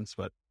that happens,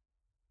 but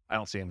I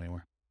don't see them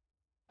anymore.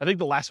 I think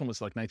the last one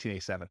was like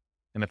 1987.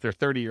 And if they're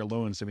 30-year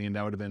loans, I mean,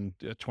 that would have been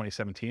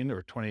 2017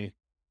 or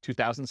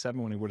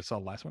 2007 when we would have saw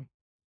the last one.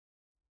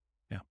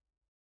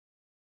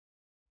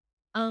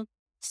 Yeah.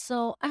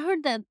 So I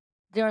heard that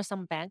there are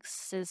some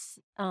banks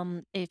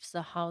if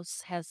the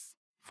house has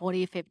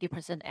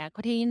 40-50%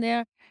 equity in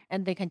there,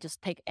 and they can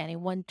just take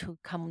anyone to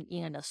come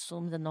in and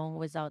assume the loan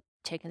without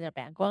checking their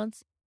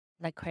backgrounds,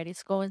 like credit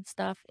score and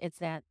stuff. Is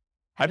that?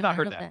 Have I've you not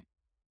heard heard of that.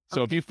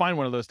 So if you find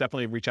one of those,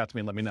 definitely reach out to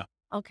me and let me know.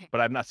 Okay. But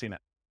I've not seen it.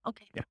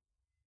 Okay. Yeah.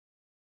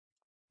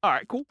 All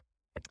right, cool.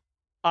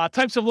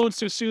 Types of loans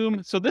to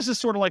assume. So this is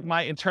sort of like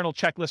my internal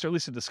checklist, or at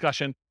least a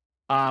discussion.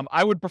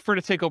 I would prefer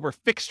to take over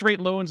fixed rate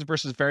loans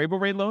versus variable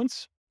rate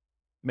loans.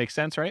 Makes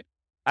sense, right?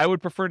 I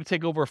would prefer to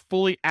take over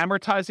fully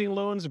amortizing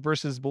loans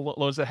versus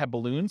loans that have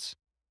balloons,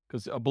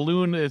 because a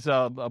balloon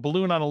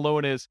on a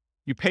loan is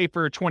you pay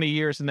for 20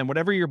 years, and then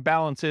whatever your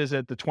balance is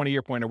at the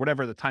 20-year point or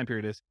whatever the time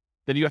period is,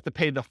 then you have to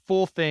pay the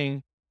full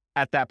thing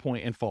at that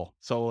point in full.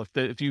 So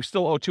if you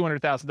still owe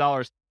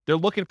 $200,000, they're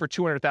looking for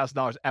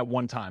 $200,000 at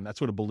one time. That's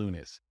what a balloon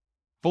is.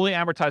 Fully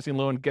amortizing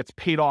loan gets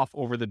paid off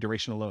over the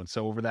duration of the loan.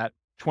 So over that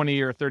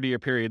 20-year, 30-year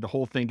period, the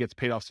whole thing gets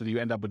paid off so that you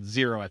end up with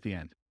zero at the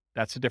end.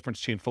 That's the difference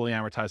between fully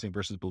amortizing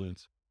versus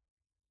balloons.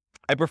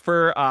 I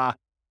prefer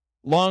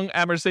long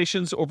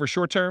amortizations over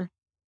short term.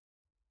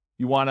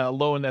 You want a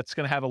loan that's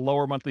going to have a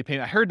lower monthly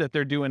payment. I heard that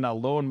they're doing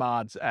loan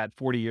mods at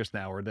 40 years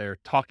now, or they're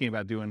talking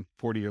about doing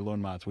 40-year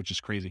loan mods, which is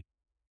crazy.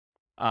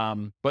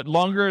 But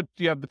longer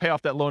you have to pay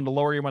off that loan, the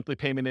lower your monthly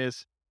payment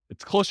is.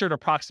 It's closer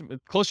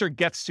it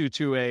gets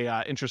to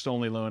a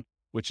interest-only loan,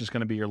 which is going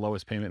to be your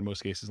lowest payment in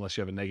most cases, unless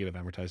you have a negative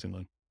amortizing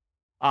loan.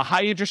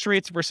 High interest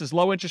rates versus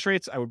low interest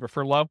rates, I would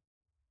prefer low.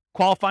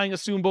 Qualifying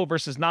assumable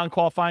versus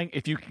non-qualifying.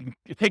 If you can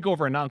take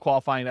over a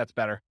non-qualifying, that's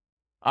better.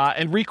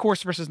 And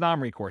recourse versus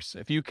non-recourse.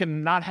 If you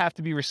cannot have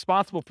to be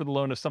responsible for the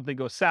loan if something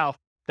goes south,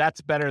 that's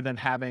better than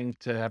having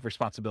to have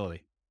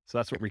responsibility. So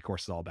that's what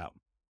recourse is all about.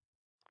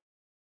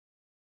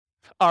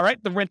 All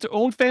right, the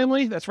rent-to-own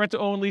family. That's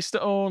rent-to-own,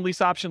 lease-to-own,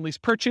 lease option, lease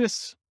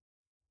purchase.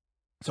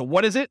 So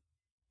what is it?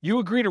 You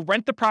agree to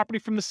rent the property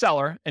from the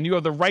seller, and you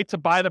have the right to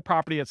buy the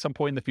property at some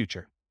point in the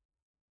future.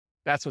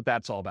 That's what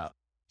that's all about.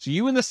 So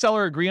you and the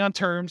seller agree on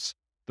terms,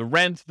 the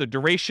rent, the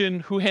duration,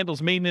 who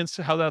handles maintenance,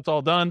 how that's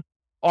all done.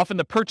 Often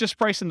the purchase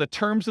price and the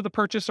terms of the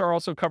purchase are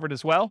also covered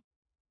as well.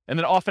 And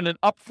then often an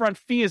upfront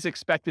fee is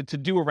expected to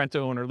do a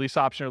rent-to-own or lease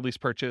option or lease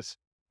purchase.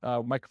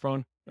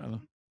 Microphone.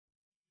 I'm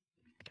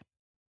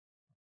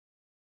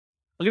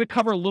going to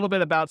cover a little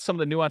bit about some of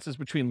the nuances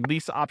between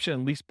lease option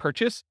and lease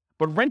purchase.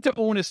 But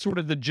rent-to-own is sort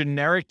of the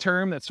generic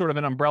term. That's sort of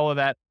an umbrella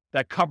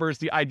that covers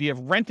the idea of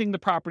renting the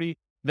property,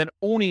 then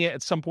owning it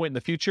at some point in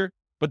the future.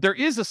 But there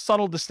is a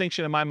subtle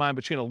distinction in my mind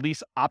between a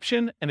lease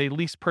option and a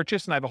lease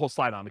purchase, and I have a whole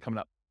slide on it coming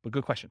up. But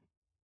good question.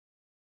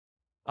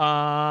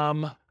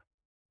 Often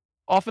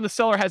the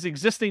seller has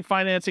existing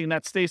financing, and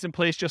that stays in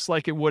place just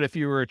like it would if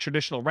you were a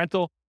traditional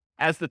rental.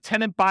 As the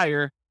tenant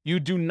buyer, you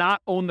do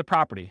not own the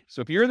property.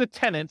 So if you're the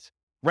tenant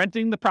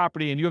renting the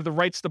property and you have the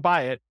rights to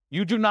buy it,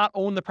 you do not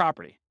own the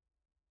property.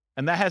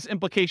 And that has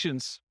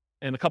implications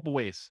in a couple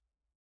ways.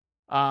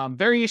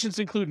 Variations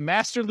include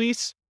master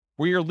lease,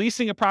 where you're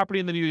leasing a property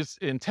and then you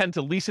intend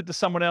to lease it to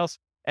someone else,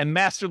 and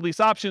master lease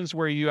options,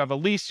 where you have a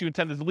lease, you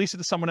intend to lease it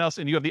to someone else,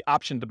 and you have the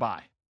option to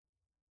buy.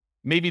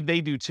 Maybe they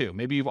do too.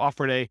 Maybe you've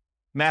offered a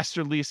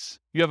master lease,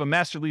 you have a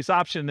master lease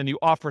option, then you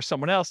offer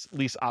someone else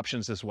lease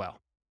options as well.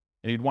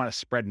 And you'd want a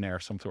spread in there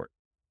of some sort.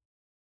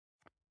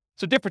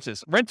 So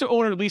differences. Rent to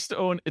own or lease to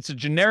own, it's a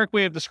generic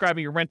way of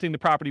describing you're renting the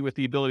property with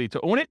the ability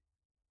to own it.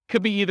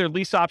 Could be either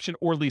lease option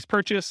or lease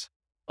purchase.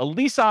 A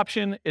lease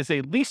option is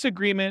a lease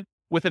agreement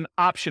with an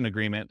option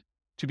agreement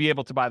to be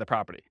able to buy the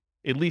property.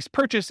 A lease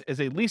purchase is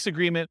a lease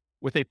agreement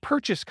with a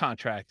purchase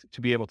contract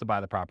to be able to buy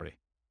the property.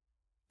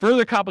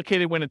 Further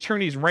complicated when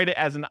attorneys write it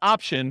as an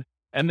option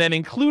and then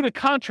include a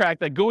contract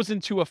that goes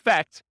into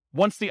effect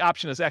once the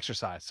option is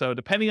exercised. So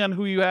depending on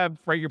who you have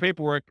write your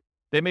paperwork,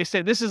 they may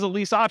say, this is a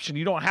lease option.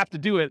 You don't have to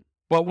do it.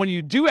 But when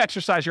you do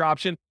exercise your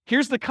option,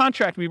 here's the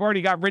contract we've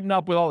already got written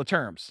up with all the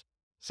terms.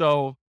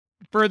 So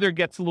further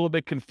gets a little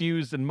bit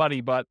confused and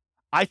muddy, but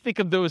I think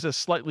of those as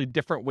slightly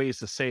different ways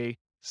to say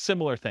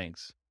similar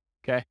things.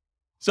 Okay.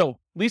 So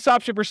lease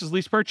option versus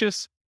lease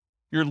purchase.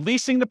 You're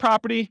leasing the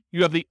property.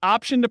 You have the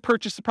option to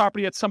purchase the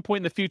property at some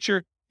point in the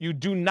future. You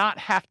do not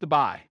have to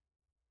buy.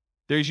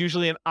 There's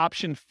usually an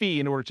option fee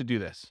in order to do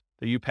this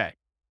that you pay.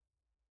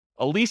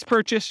 A lease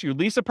purchase, you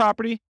lease a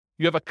property.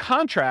 You have a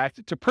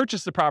contract to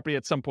purchase the property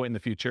at some point in the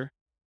future.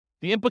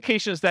 The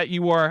implication is that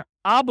you are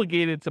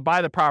obligated to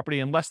buy the property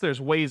unless there's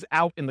ways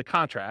out in the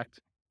contract,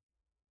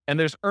 and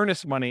there's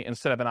earnest money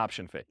instead of an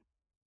option fee.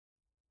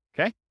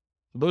 Okay?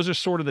 So those are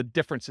sort of the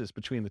differences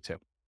between the two.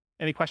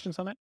 Any questions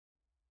on that?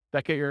 Did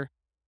that get your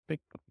big?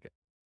 Okay.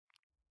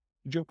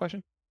 Did you have a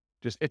question?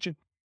 Just itching?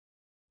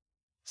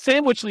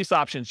 Sandwich lease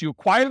options. You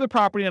acquire the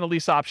property on a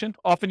lease option,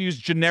 often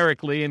used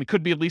generically, and it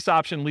could be a lease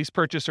option, lease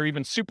purchase, or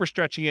even super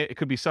stretching it, it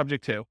could be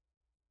subject to.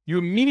 You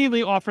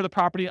immediately offer the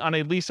property on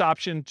a lease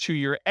option to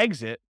your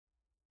exit,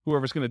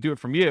 whoever's going to do it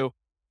from you,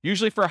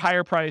 usually for a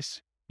higher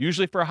price,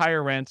 usually for a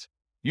higher rent,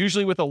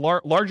 usually with a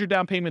larger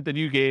down payment than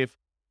you gave,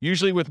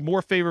 usually with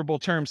more favorable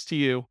terms to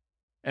you.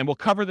 And we'll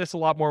cover this a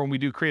lot more when we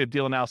do creative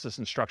deal analysis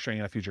and structuring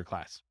in a future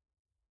class.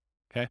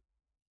 Okay.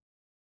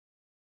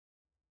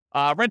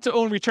 Rent to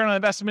own return on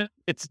investment.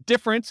 It's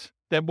different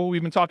than what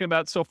we've been talking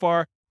about so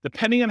far.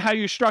 Depending on how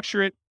you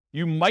structure it,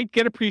 you might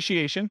get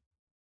appreciation.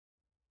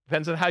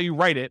 Depends on how you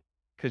write it,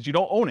 because you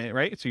don't own it,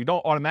 right? So you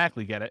don't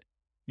automatically get it.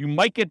 You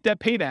might get debt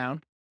pay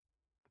down.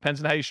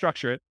 Depends on how you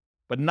structure it,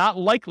 but not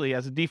likely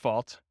as a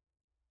default.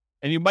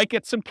 And you might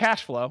get some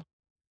cash flow.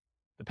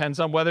 Depends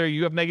on whether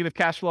you have negative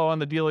cash flow on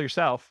the deal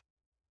yourself.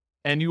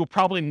 And you will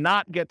probably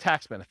not get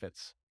tax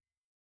benefits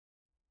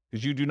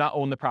because you do not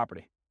own the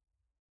property.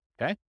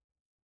 Okay?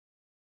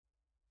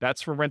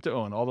 That's for rent to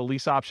own. All the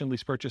lease option,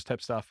 lease purchase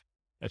type stuff.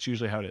 That's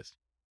usually how it is.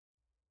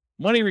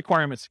 Money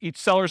requirements. Each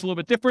seller is a little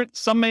bit different.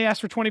 Some may ask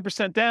for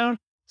 20% down.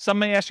 Some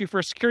may ask you for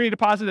a security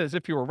deposit as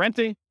if you were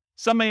renting.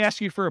 Some may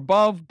ask you for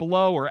above,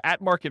 below, or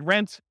at market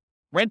rent.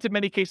 Rent in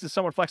many cases is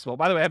somewhat flexible.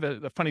 By the way, I have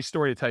a funny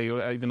story to tell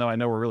you, even though I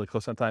know we're really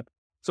close on time.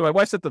 So my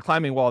wife's at the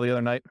climbing wall the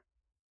other night,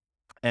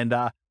 and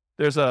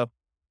there's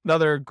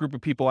another group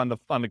of people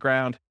on the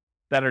ground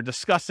that are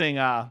discussing.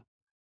 The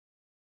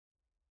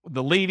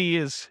lady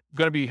is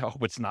going to be. I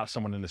hope it's not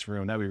someone in this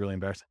room. That'd be really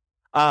embarrassing.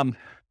 The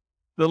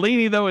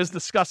lady though is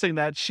discussing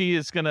that she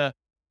is going to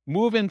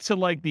move into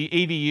like the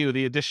ADU,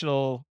 the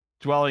additional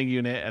dwelling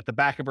unit at the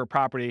back of her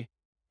property,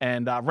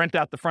 and rent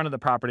out the front of the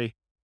property.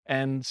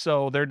 And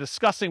so they're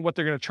discussing what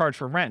they're going to charge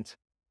for rent.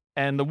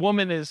 And the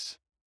woman is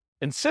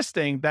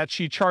insisting that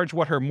she charge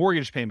what her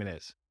mortgage payment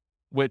is,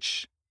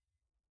 which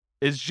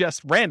is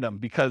just random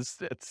because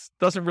it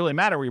doesn't really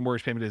matter where your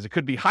mortgage payment is. It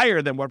could be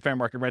higher than what fair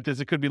market rent is.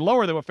 It could be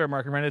lower than what fair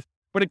market rent is.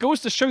 But it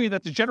goes to show you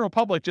that the general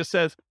public just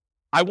says,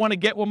 I want to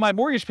get what my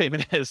mortgage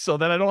payment is so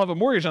that I don't have a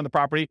mortgage on the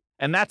property.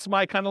 And that's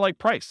my kind of like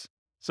price.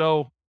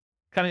 So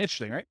kind of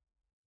interesting, right?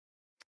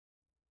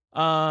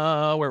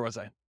 Where was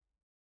I?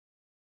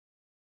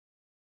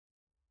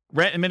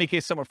 Rent, in many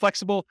cases, somewhat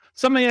flexible.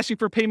 Some may ask you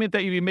for payment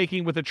that you'd be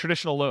making with a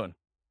traditional loan,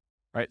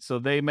 right? So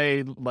they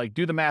may like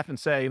do the math and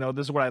say,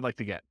 this is what I'd like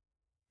to get.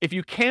 If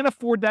you can't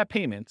afford that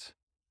payment,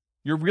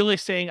 you're really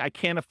saying, I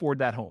can't afford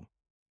that home,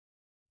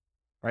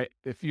 right?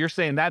 If you're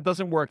saying that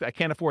doesn't work, I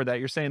can't afford that,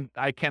 you're saying,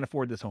 I can't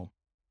afford this home.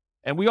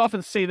 And we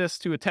often say this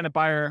to a tenant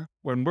buyer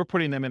when we're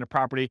putting them in a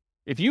property.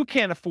 If you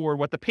can't afford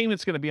what the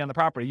payment's going to be on the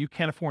property, you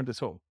can't afford this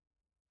home.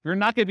 You're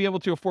not going to be able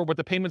to afford what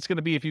the payment's going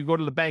to be if you go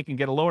to the bank and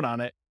get a loan on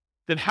it.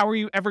 Then how are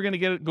you ever going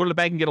to go to the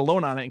bank and get a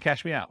loan on it and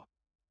cash me out?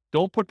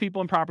 Don't put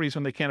people in properties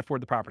when they can't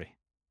afford the property.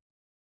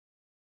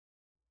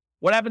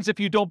 What happens if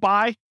you don't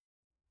buy?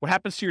 What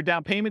happens to your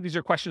down payment? These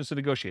are questions to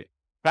negotiate.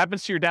 What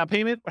happens to your down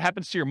payment? What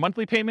happens to your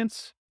monthly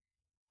payments?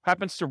 What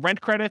happens to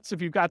rent credits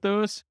if you've got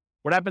those?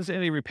 What happens to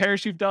any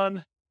repairs you've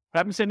done? What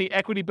happens to any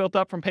equity built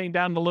up from paying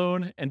down the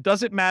loan? And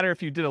does it matter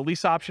if you did a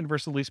lease option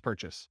versus a lease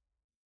purchase?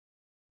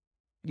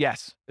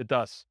 Yes, it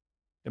does,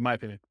 in my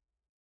opinion.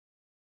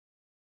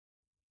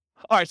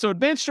 All right, so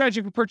advanced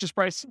strategy for purchase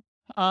price.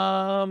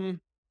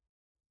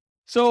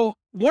 So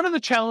one of the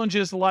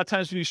challenges a lot of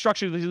times when you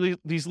structure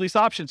these lease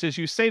options is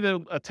you say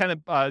to a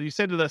tenant, you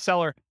say to the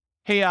seller,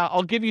 hey,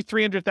 I'll give you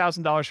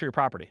 $300,000 for your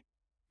property.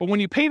 But when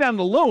you pay down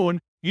the loan,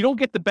 you don't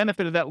get the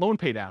benefit of that loan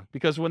pay down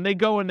because when they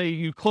go and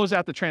you close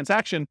out the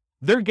transaction,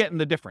 they're getting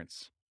the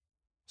difference.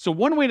 So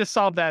one way to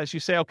solve that is you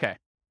say, okay,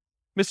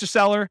 Mr.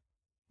 Seller,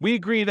 we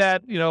agree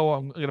that,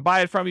 I'm going to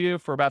buy it from you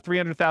for about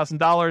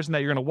 $300,000 and that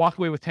you're going to walk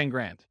away with 10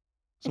 grand.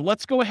 So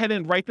let's go ahead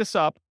and write this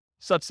up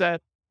such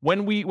that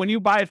when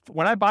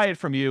I buy it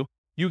from you,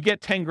 you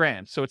get 10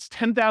 grand. So it's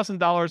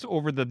 $10,000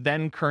 over the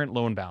then current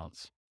loan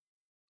balance.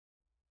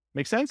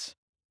 Make sense?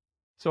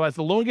 So as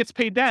the loan gets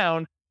paid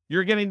down,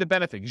 you're getting the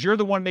benefit because you're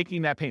the one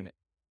making that payment.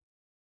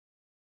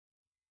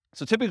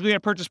 So typically a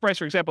purchase price,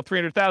 for example,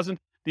 $300,000,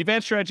 the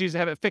advanced strategy is to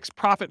have a fixed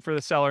profit for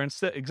the seller.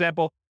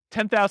 Example,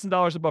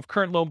 $10,000 above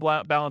current loan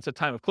balance at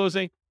time of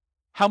closing.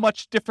 How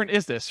much different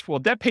is this? Well,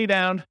 debt pay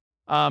down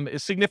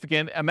is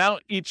significant.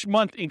 Amount each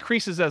month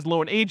increases as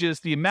loan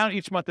ages. The amount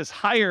each month is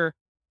higher,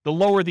 the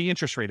lower the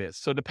interest rate is.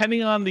 So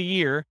depending on the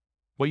year,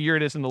 what year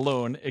it is in the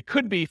loan, it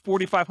could be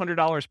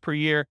 $4,500 per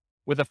year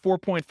with a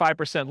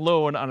 4.5%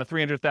 loan on a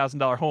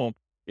 $300,000 home.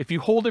 If you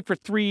hold it for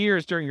 3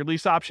 years during your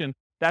lease option,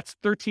 that's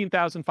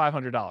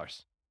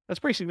 $13,500. That's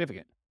pretty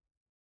significant.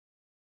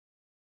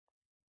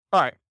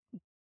 All right.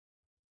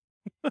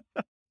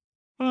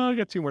 I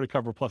got 2 more to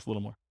cover plus a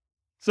little more.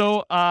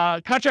 So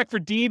contract for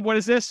deed, what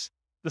is this?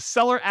 The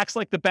seller acts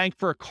like the bank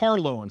for a car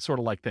loan sort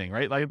of like thing,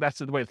 right? Like that's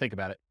the way to think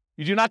about it.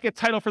 You do not get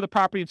title for the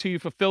property until you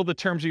fulfill the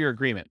terms of your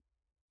agreement.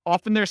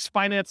 Often there's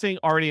financing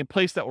already in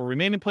place that will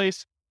remain in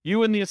place.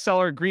 You and the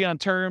seller agree on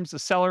terms. The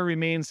seller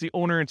remains the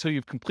owner until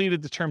you've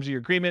completed the terms of your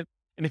agreement.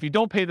 And if you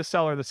don't pay the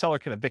seller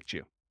can evict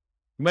you.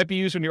 It might be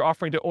used when you're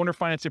offering to owner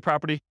finance your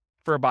property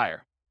for a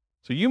buyer.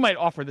 So you might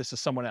offer this to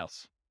someone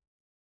else.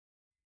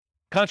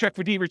 Contract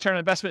for deed return on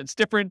investment, it's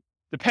different.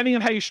 Depending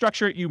on how you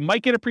structure it, you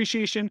might get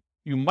appreciation,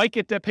 you might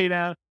get debt pay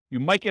down, you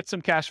might get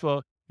some cash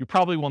flow. You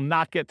probably will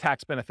not get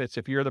tax benefits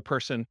if you're the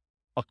person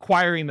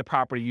acquiring the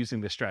property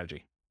using this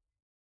strategy.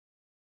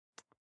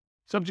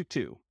 Subject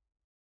 2.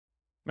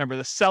 Remember,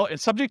 the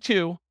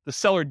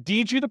seller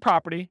deeds you the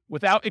property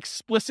without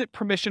explicit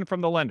permission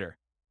from the lender.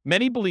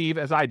 Many believe,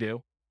 as I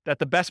do, that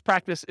the best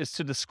practice is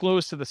to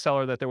disclose to the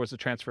seller that there was a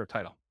transfer of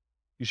title.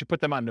 You should put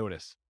them on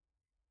notice.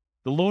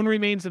 The loan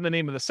remains in the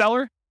name of the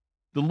seller.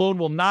 The loan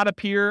will not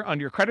appear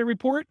on your credit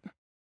report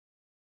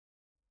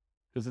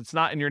because it's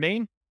not in your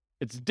name.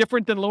 It's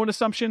different than loan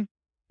assumption.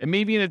 It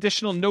may be an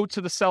additional note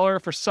to the seller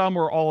for some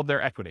or all of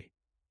their equity.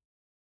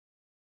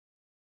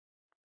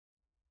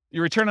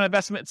 Your return on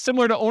investment,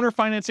 similar to owner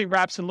financing,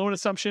 wraps and loan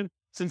assumption.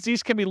 Since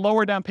these can be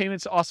lower down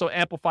payments, also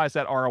amplifies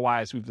that ROI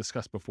as we've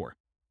discussed before.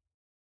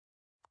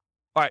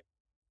 All right,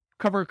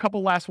 cover a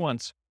couple last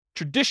ones.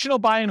 Traditional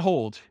buy and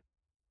hold.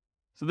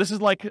 So this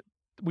is like,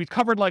 we've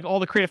covered like all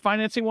the creative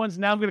financing ones.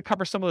 Now I'm going to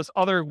cover some of those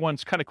other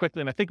ones kind of quickly.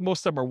 And I think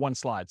most of them are one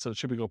slide, so it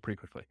should go pretty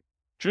quickly.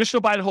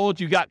 Traditional buy and hold,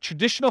 you got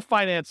traditional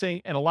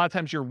financing, and a lot of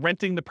times you're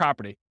renting the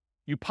property.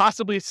 You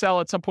possibly sell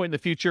at some point in the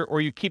future,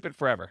 or you keep it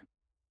forever.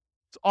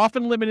 It's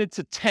often limited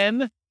to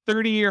 10,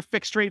 30-year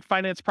fixed rate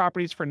finance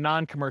properties for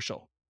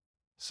non-commercial.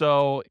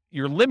 So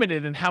you're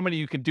limited in how many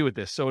you can do with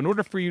this. So in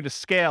order for you to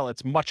scale,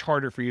 it's much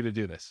harder for you to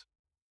do this.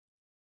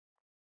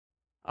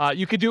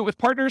 You could do it with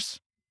partners.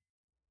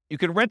 You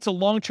can rent to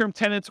long-term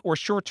tenants or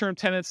short-term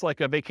tenants like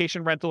a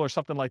vacation rental or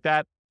something like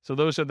that. So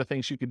those are the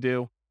things you could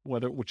do,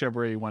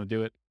 whichever way you want to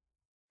do it.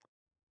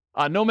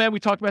 Nomad, we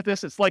talked about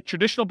this. It's like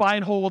traditional buy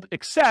and hold,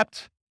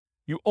 except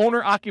you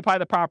owner occupy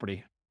the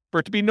property. For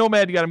it to be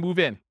Nomad, you got to move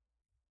in.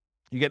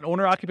 You get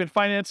owner occupant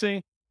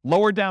financing.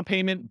 Lower down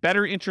payment,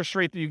 better interest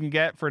rate that you can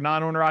get for a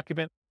non-owner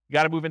occupant. You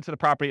got to move into the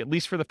property at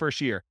least for the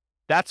first year.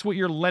 That's what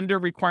your lender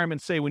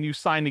requirements say when you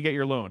sign to get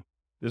your loan.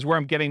 This is where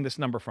I'm getting this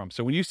number from.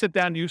 So when you sit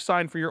down and you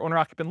sign for your owner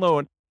occupant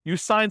loan, you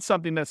sign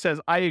something that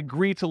says, I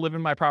agree to live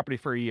in my property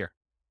for a year.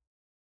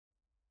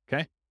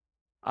 Okay.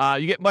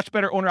 You get much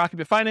better owner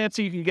occupant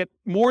financing. You can get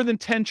more than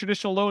 10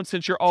 traditional loans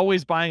since you're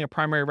always buying a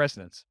primary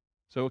residence.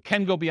 So it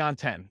can go beyond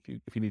 10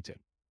 if you need to.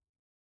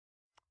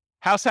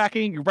 House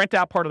hacking, you rent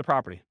out part of the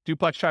property,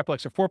 duplex,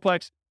 triplex, or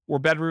fourplex, or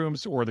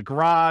bedrooms, or the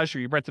garage, or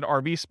you rent an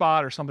RV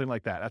spot or something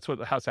like that. That's what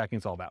the house hacking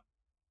is all about.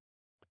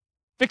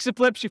 Fix and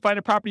flips, you find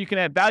a property you can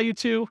add value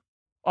to,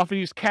 often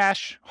use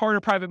cash, hard or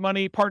private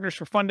money, partners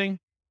for funding.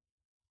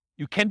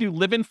 You can do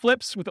live-in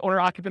flips with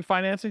owner-occupant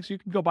financing, so you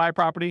can go buy a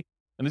property.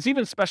 And there's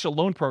even special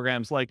loan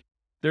programs, like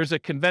there's a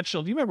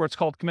conventional, do you remember what it's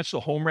called,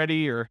 conventional home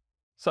ready, or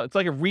so it's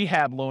like a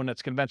rehab loan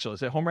that's conventional.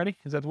 Is it home ready?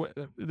 Is that what,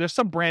 there's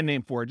some brand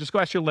name for it. Just go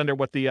ask your lender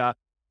what the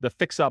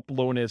fix-up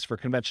loan is for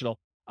conventional.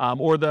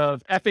 Or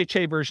the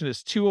FHA version is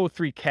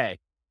 203K.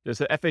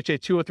 There's an FHA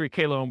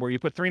 203K loan where you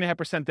put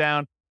 3.5%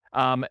 down,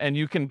 and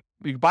you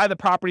buy the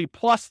property,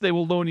 plus they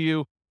will loan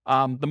you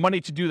the money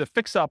to do the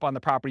fix-up on the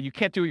property. You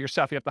can't do it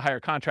yourself. You have to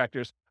hire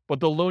contractors, but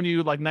they'll loan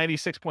you like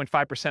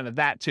 96.5% of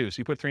that too.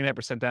 So you put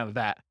 3.5% down of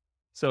that.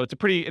 So it's a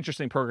pretty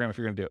interesting program if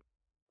you're going to do it.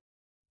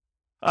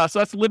 So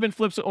that's live-in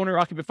flips with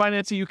owner-occupant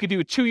financing. You could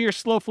do 2-year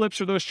slow flips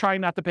for those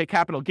trying not to pay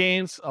capital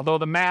gains, although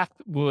the math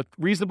with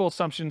reasonable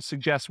assumptions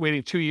suggests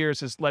waiting 2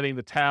 years is letting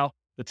the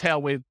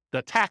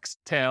tax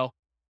tail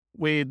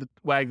wag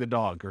the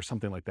dog or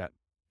something like that.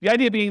 The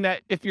idea being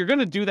that if you're going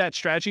to do that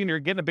strategy and you're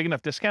getting a big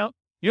enough discount,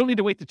 you don't need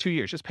to wait the 2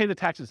 years. Just pay the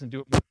taxes and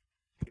do it.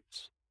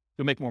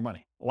 You'll make more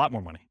money, a lot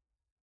more money.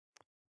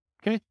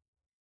 Okay.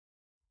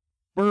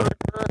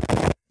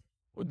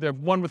 The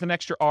one with an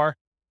extra R.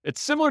 It's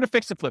similar to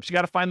fix and flips. You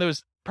got to find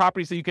those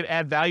properties that you can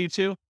add value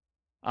to.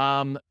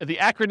 The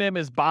acronym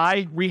is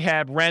buy,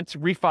 rehab, rent,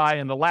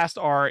 refi, and the last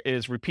R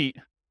is repeat.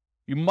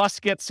 You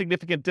must get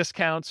significant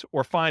discounts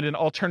or find an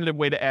alternative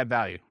way to add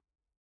value.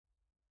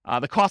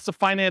 The cost of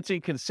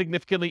financing can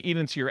significantly eat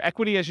into your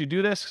equity as you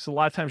do this, because a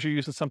lot of times you're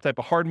using some type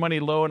of hard money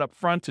loan up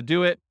front to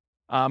do it.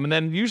 And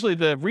then usually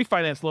the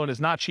refinance loan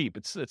is not cheap.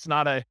 It's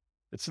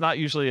not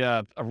usually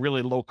a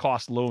really low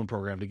cost loan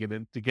program to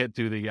get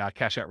to the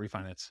cash out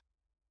refinance.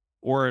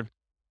 Or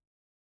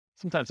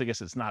sometimes I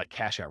guess it's not a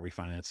cash out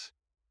refinance.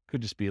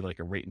 Could just be like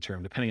a rate and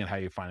term, depending on how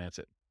you finance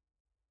it.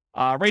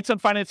 Rates on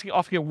financing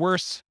often get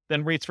worse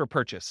than rates for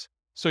purchase.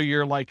 So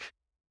your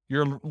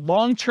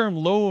long-term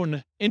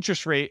loan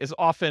interest rate is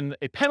often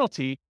a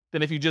penalty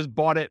than if you just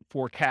bought it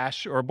for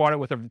cash or bought it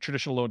with a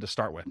traditional loan to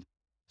start with.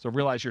 So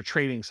realize you're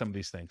trading some of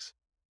these things.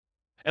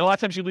 And a lot of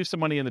times you leave some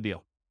money in the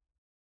deal.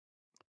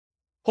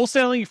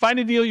 Wholesaling, you find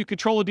a deal, you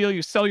control a deal,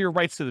 you sell your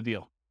rights to the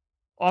deal.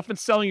 Often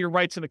selling your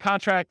rights in a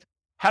contract.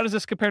 How does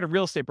this compare to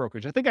real estate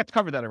brokerage? I think I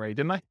covered that already,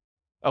 didn't I?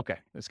 Okay,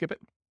 let's skip it.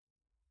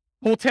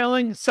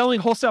 Wholesaling, selling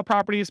wholesale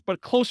properties,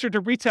 but closer to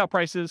retail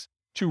prices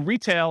to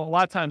retail, a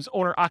lot of times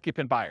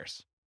owner-occupant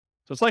buyers.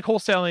 So it's like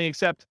wholesaling,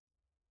 except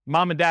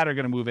mom and dad are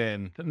going to move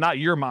in. Not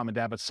your mom and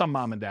dad, but some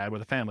mom and dad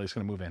with a family is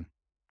going to move in.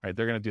 Right?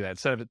 They're going to do that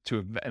instead of it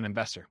to an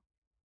investor.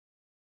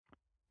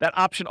 That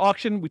option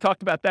auction, we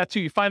talked about that too.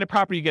 You find a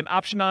property, you get an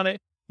option on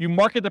it. You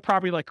market the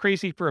property like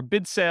crazy for a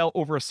bid sale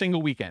over a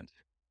single weekend.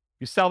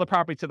 You sell the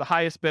property to the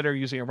highest bidder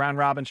using a round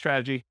robin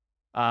strategy.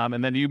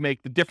 And then you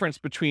make the difference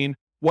between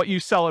what you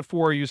sell it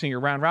for using your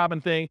round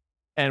robin thing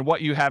and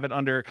what you have it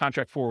under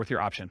contract for with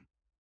your option.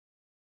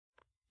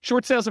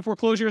 Short sales and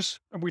foreclosures.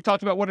 We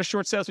talked about what are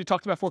short sales. We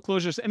talked about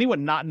foreclosures.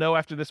 Anyone not know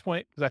after this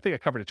point? Because I think I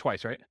covered it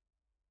twice, right?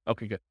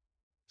 Okay, good.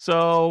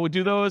 So we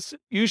do those.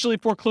 Usually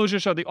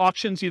foreclosures are the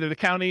auctions, either the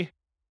county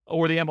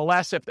or the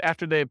MLS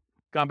after they've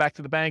gone back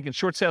to the bank. And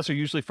short sales are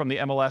usually from the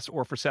MLS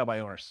or for sale by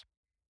owners.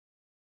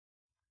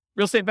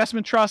 Real estate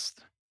investment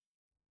trust.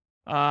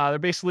 They're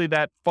basically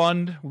that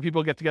fund where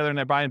people get together and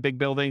they're buying big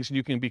buildings and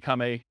you can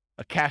become a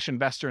cash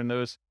investor in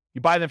those.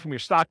 You buy them from your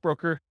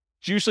stockbroker.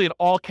 It's usually an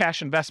all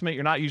cash investment.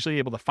 You're not usually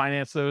able to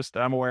finance those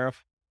that I'm aware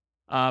of.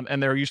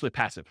 And they're usually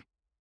passive.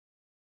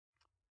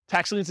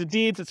 Tax liens and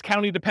deeds, it's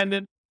county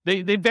dependent.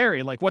 They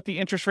vary, like what the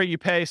interest rate you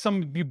pay.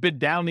 Some you bid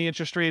down the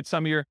interest rate.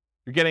 Some you're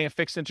getting a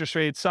fixed interest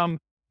rate. Some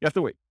you have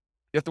to wait.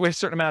 You have to wait a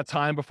certain amount of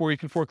time before you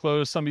can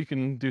foreclose. Some you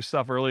can do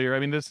stuff earlier. I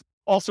mean, there's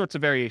all sorts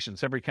of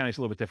variations. Every county is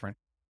a little bit different.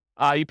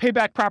 You pay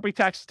back property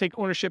taxes, take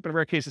ownership in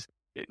rare cases.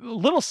 A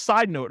little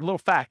side note, a little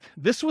fact.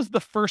 This was the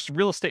first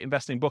real estate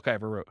investing book I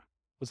ever wrote.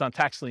 It was on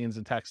tax liens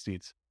and tax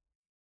deeds.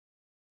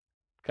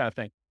 Kind of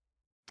thing.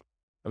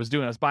 I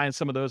was buying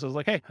some of those. I was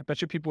like, hey, I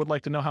bet you people would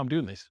like to know how I'm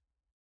doing these.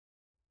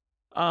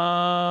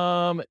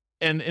 And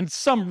in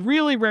some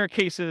really rare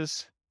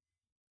cases,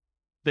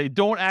 they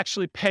don't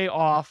actually pay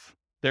off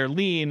their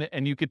lien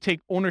and you could take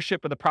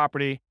ownership of the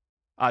property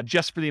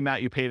just for the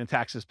amount you paid in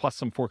taxes, plus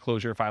some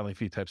foreclosure filing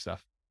fee type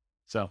stuff.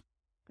 So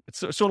it's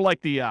sort of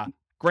like the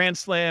grand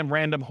slam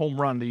random home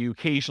run that you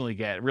occasionally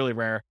get, really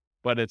rare,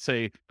 but it's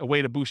a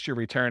way to boost your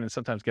return and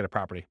sometimes get a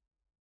property.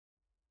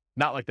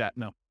 Not like that,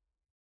 no.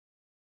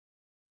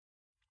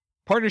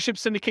 Partnership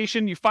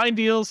syndication, you find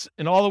deals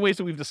in all the ways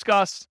that we've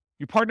discussed.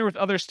 You partner with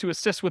others to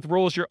assist with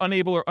roles you're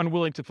unable or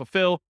unwilling to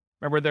fulfill.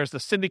 Remember, there's the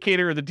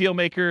syndicator or the deal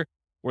maker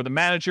or the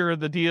manager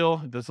of the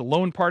deal. There's a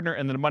loan partner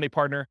and then a money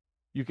partner.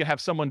 You can have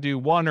someone do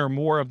one or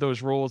more of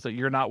those roles that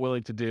you're not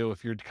willing to do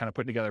if you're kind of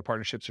putting together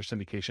partnerships or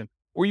syndication.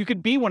 Or you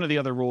could be one of the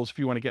other roles if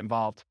you want to get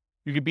involved.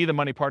 You could be the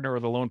money partner or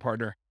the loan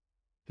partner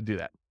to do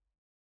that.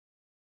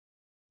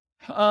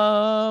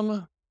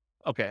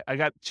 Okay, I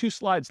got 2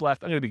 slides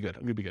left. I'm going to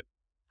be good.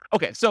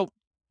 Okay, so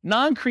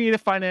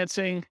non-creative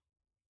financing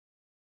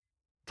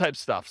type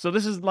stuff. So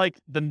this is like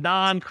the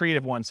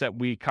non-creative ones that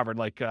we covered.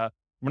 Like we're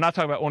not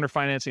talking about owner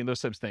financing, those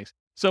types of things.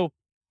 So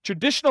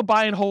traditional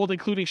buy and hold,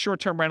 including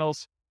short-term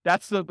rentals,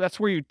 that's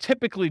where you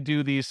typically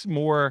do these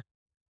more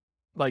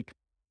like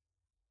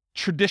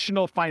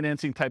traditional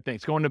financing type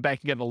things. Going to the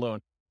bank and getting a loan.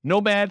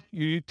 Nomad,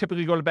 you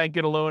typically go to the bank,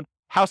 get a loan.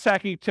 House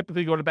hacking,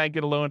 typically go to the bank,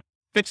 get a loan.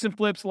 Fix and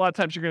flips, a lot of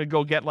times you're going to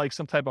go get like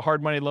some type of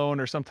hard money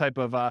loan or some type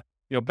of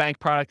bank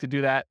product to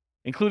do that,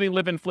 including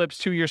live-in flips,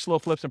 2-year slow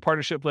flips, and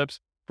partnership flips.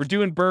 If we're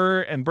doing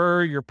Burr and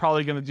Burr, you're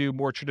probably going to do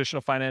more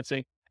traditional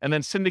financing. And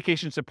then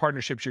syndications and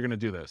partnerships, you're going to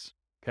do this.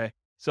 Okay.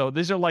 So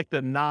these are like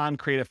the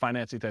non-creative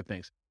financing type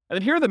things. And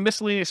then here are the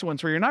miscellaneous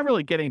ones where you're not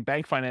really getting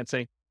bank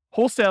financing.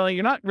 Wholesaling,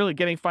 you're not really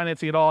getting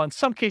financing at all. In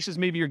some cases,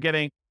 maybe you're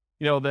getting,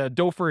 the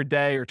dough for a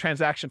day or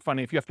transaction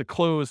funding if you have to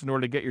close in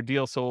order to get your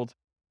deal sold.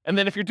 And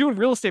then if you're doing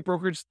real estate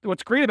brokerage,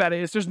 what's great about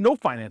it is there's no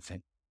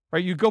financing,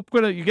 right? You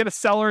get a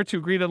seller to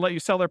agree to let you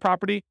sell their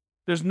property.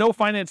 There's no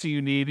financing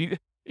you need.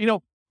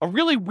 A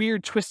really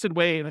weird, twisted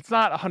way, and it's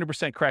not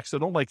 100% correct, so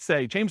don't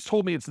say, James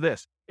told me it's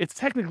this. It's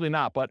technically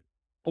not, but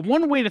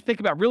one way to think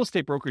about real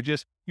estate brokerage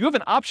is you have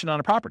an option on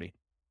a property.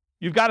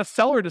 You've got a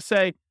seller to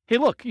say, hey,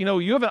 look,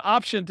 you have an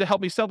option to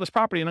help me sell this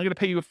property, and I'm going to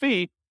pay you a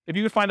fee if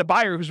you can find a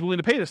buyer who's willing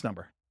to pay this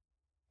number,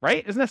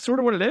 right? Isn't that sort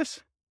of what it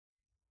is?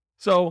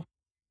 So,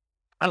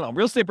 I don't know,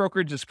 real estate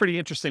brokerage is a pretty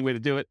interesting way to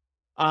do it.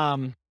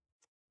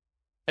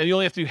 And you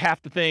only have to do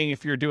half the thing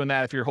if you're doing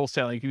that. If you're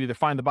wholesaling, you can either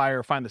find the buyer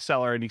or find the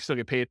seller and you still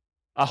get paid.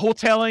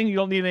 Wholetailing, you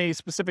don't need any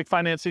specific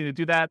financing to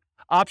do that.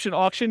 Option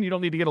auction, you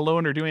don't need to get a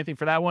loan or do anything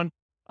for that one.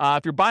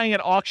 If you're buying at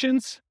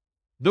auctions,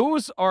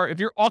 if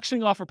you're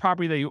auctioning off a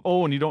property that you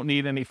own, you don't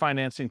need any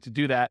financing to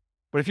do that.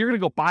 But if you're going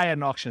to go buy at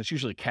an auction, it's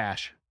usually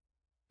cash.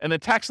 And then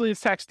tax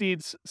liens, tax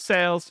deeds,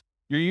 sales,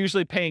 you're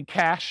usually paying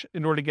cash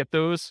in order to get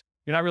those.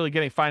 You're not really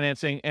getting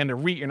financing. And a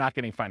REIT, you're not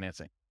getting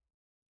financing.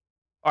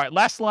 All right,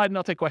 last slide, and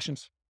I'll take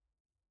questions.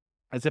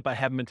 As if I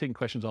haven't been taking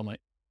questions all night.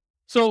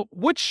 So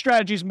which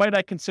strategies might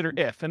I consider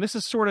if? And this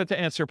is sort of to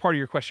answer part of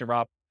your question,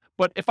 Rob.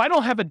 But if I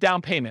don't have a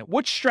down payment,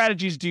 what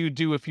strategies do you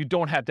do if you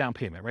don't have down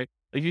payment, right?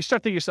 Like you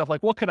start thinking to yourself,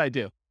 like, what could I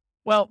do?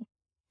 Well,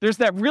 there's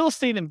that real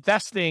estate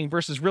investing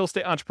versus real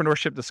estate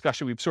entrepreneurship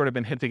discussion we've sort of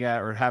been hinting at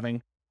or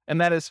having.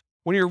 And that is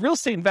when you're a real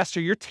estate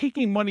investor, you're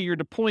taking money, you're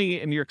deploying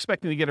it, and you're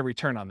expecting to get a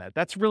return on that.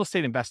 That's real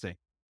estate investing.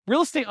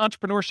 Real estate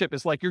entrepreneurship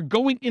is like you're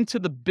going into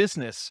the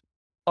business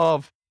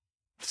of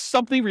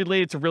something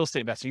related to real estate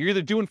investing. You're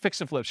either doing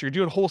fix and flips, you're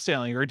doing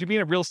wholesaling, or you're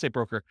being a real estate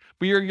broker,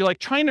 but you're like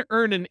trying to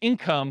earn an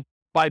income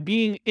by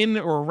being in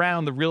or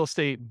around the real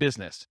estate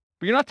business.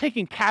 But you're not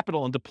taking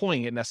capital and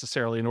deploying it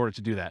necessarily in order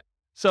to do that.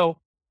 So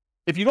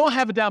if you don't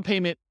have a down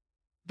payment,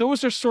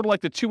 those are sort of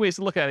like the 2 ways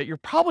to look at it. You're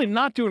probably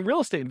not doing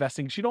real estate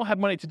investing because you don't have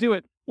money to do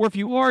it. Or if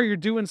you are, you're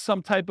doing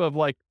some type of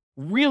like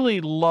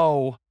really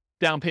low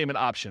down payment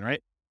option,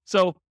 right?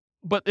 So,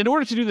 but in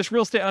order to do this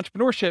real estate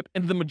entrepreneurship,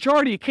 in the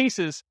majority of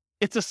cases,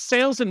 it's a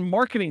sales and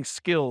marketing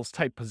skills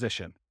type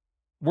position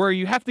where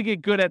you have to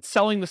get good at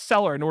selling the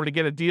seller in order to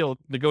get a deal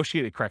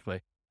negotiated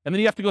correctly. And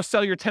then you have to go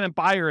sell your tenant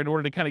buyer in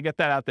order to kind of get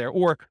that out there.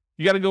 Or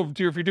you got to go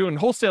do, if you're doing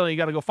wholesaling, you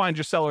got to go find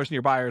your sellers and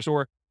your buyers.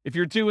 Or if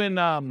you're doing,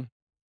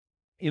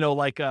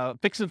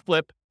 fix and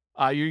flip,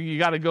 you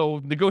got to go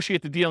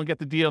negotiate the deal and get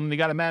the deal. And you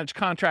got to manage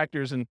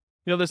contractors. And,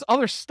 there's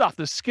other stuff,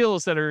 there's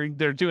skills they're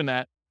doing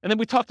that. And then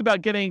we talked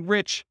about getting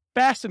rich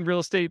fast in real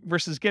estate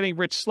versus getting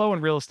rich slow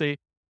in real estate.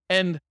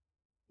 And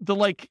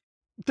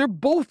they're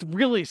both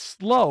really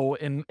slow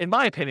in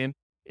my opinion.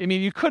 I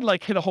mean, you could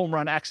hit a home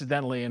run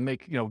accidentally and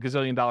make,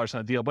 gazillion dollars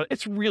on a deal, but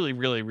it's really,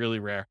 really, really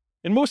rare.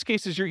 In most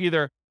cases, you're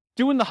either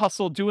doing the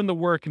hustle, doing the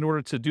work in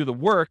order to do the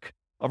work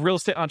of real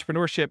estate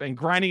entrepreneurship and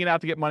grinding it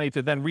out to get money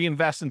to then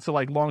reinvest into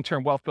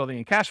long-term wealth building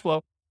and cash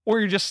flow,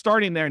 or you're just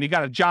starting there and you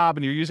got a job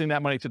and you're using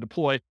that money to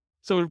deploy.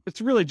 So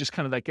it's really just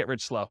kind of that get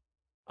rich slow.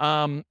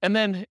 And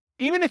then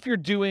even if you're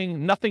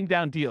doing nothing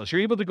down deals,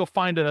 you're able to go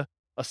find a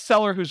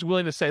seller who's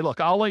willing to say, look,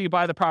 I'll let you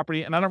buy the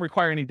property and I don't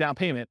require any down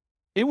payment.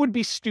 It would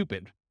be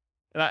stupid.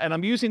 And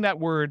I'm using that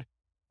word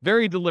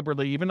very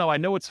deliberately, even though I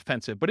know it's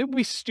offensive, but it would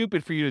be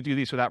stupid for you to do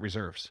these without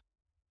reserves,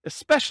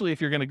 especially if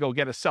you're going to go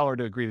get a seller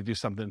to agree to do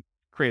something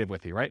creative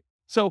with you, right?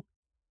 So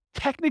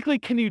technically,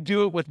 can you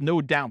do it with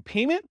no down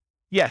payment?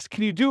 Yes.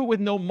 Can you do it with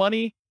no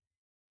money?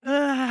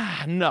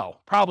 No,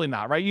 probably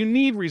not, right? You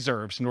need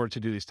reserves in order to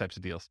do these types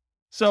of deals.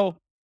 So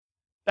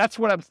that's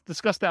what I've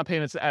discussed, down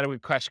payments,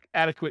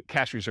 adequate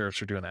cash reserves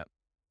for doing that.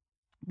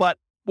 But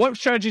what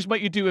strategies might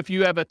you do if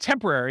you have a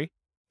temporary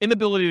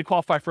inability to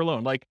qualify for a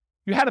loan? Like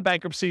you had a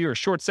bankruptcy or a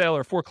short sale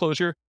or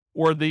foreclosure,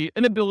 or the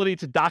inability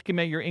to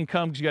document your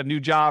income because you got a new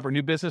job or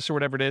new business or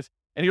whatever it is.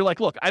 And you're like,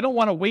 look, I don't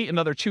want to wait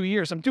another 2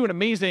 years. I'm doing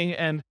amazing.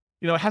 And,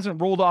 it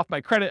hasn't rolled off my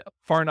credit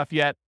far enough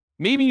yet.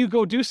 Maybe you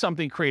go do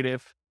something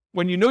creative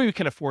when you know you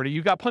can afford it.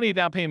 You got plenty of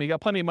down payment, you got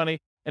plenty of money.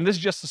 And this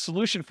is just a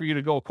solution for you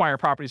to go acquire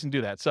properties and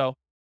do that. So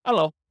I don't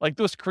know, like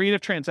those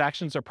creative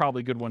transactions are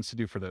probably good ones to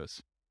do for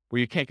those where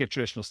you can't get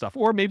traditional stuff.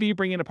 Or maybe you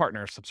bring in a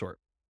partner of some sort.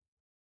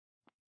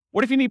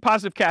 What if you need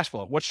positive cash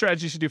flow? What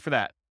strategies to do for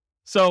that?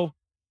 So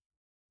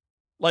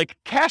like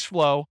cash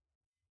flow,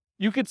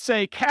 you could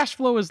say cash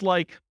flow is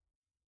like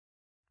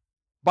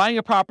buying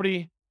a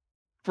property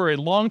for a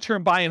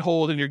long-term buy and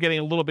hold, and you're getting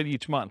a little bit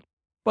each month.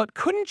 But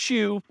couldn't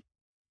you,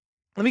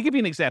 let me give you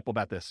an example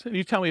about this, and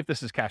you tell me if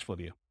this is cash flow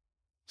to you.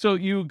 So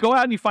you go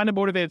out and you find a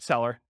motivated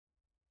seller,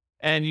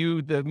 and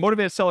the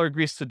motivated seller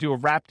agrees to do a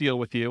wrap deal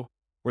with you,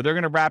 where they're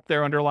going to wrap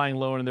their underlying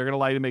loan and they're going to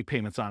allow you to make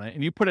payments on it.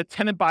 And you put a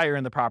tenant buyer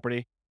in the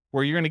property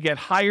where you're going to get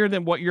higher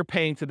than what you're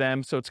paying to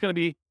them. So it's going to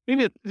be,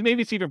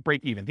 maybe it's even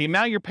break even. The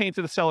amount you're paying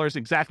to the seller is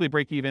exactly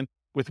break even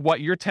with what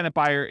your tenant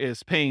buyer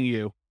is paying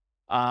you.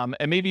 And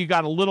maybe you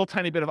got a little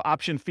tiny bit of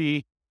option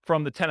fee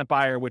from the tenant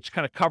buyer, which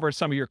kind of covers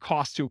some of your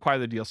costs to acquire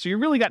the deal. So you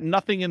really got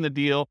nothing in the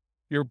deal.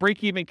 You're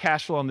break-even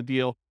cash flow on the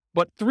deal.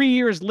 But 3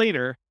 years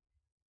later,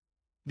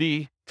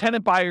 the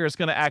tenant buyer is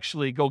going to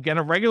actually go get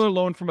a regular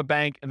loan from a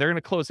bank, and they're going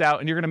to close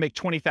out, and you're going to make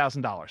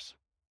 $20,000.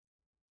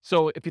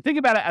 So if you think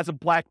about it as a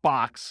black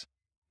box,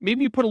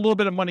 maybe you put a little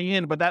bit of money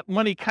in, but that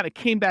money kind of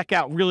came back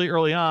out really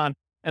early on.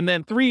 And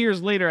then 3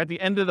 years later, at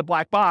the end of the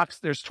black box,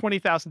 there's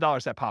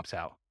 $20,000 that pops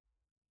out.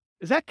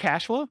 Is that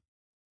cash flow?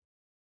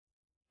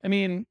 I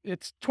mean,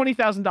 it's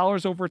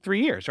 $20,000 over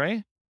 3 years,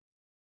 right?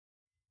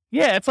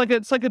 Yeah, it's like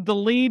a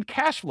delayed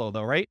cash flow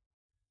though, right?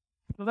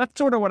 So that's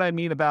sort of what I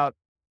mean about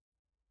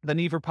the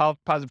need for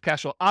positive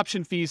cash flow,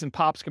 option fees and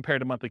pops compared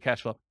to monthly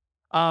cash flow.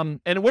 And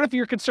what if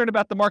you're concerned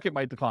about the market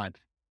might decline?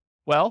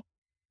 Well,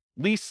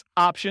 lease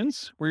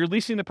options, where you're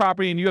leasing the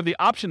property and you have the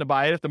option to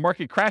buy it. If the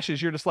market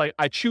crashes, you're just like,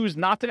 I choose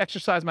not to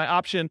exercise my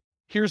option.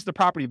 Here's the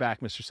property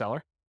back, Mr.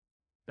 Seller.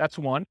 That's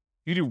one.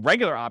 You do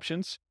regular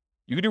options.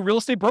 You can do real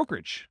estate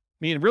brokerage.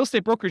 I mean, real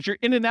estate brokerage, you're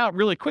in and out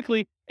really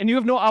quickly and you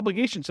have no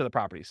obligation to the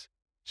properties.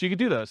 So you can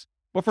do those.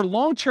 But for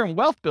long-term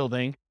wealth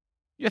building,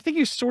 I think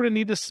you sort of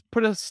need to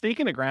put a stake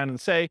in the ground and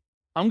say,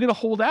 I'm going to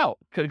hold out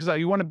because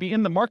you want to be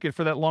in the market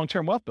for that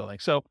long-term wealth building.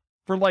 So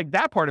for like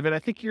that part of it, I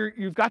think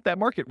you've got that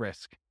market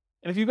risk.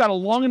 And if you've got a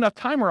long enough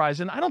time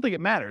horizon, I don't think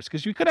it matters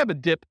because you could have a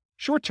dip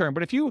short-term.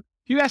 But if you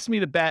asked me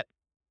to bet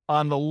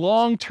on the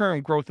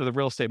long-term growth of the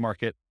real estate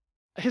market,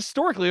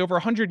 historically over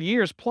 100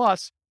 years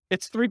plus,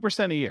 it's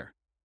 3% a year.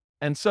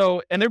 And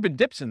there've been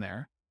dips in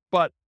there,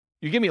 but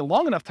you give me a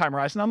long enough time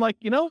horizon, I'm like,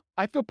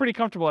 I feel pretty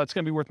comfortable it's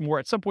going to be worth more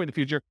at some point in the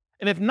future.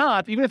 And if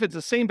not, even if it's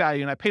the same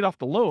value and I paid off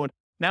the loan,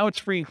 now it's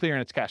free and clear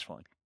and it's cash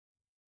flowing.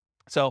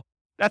 So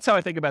that's how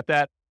I think about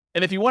that.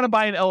 And if you want to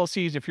buy in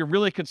LLCs, if you're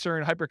really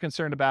hyper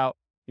concerned about,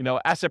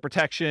 asset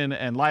protection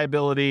and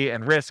liability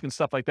and risk and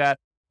stuff like that,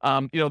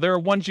 there are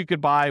ones you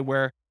could buy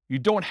where you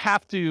don't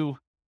have to,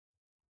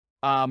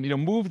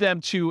 move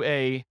them to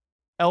a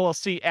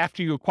LLC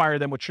after you acquire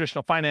them with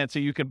traditional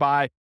financing. You could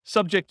buy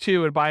subject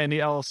to and buy in the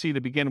LLC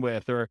to begin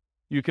with, or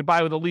you could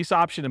buy with a lease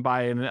option and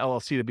buy in an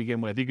LLC to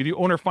begin with. You could do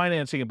owner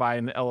financing and buy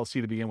in an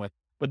LLC to begin with.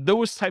 But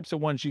those types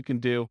of ones you can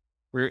do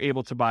where you're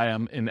able to buy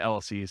them in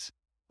LLCs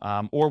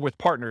or with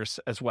partners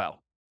as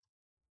well.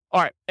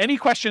 All right. Any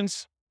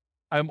questions?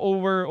 I'm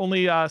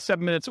only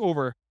 7 minutes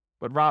over,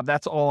 but Rob,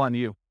 that's all on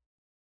you.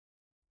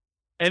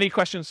 Any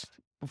questions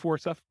before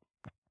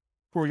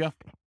we go?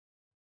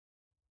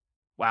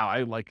 Wow,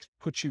 I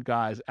put you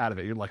guys out of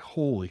it. You're like,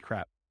 holy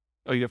crap.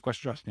 Oh, you have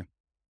questions, Justin?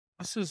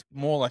 This is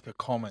more like a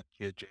comment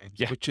here, James,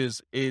 Yeah. which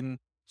is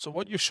so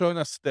what you're showing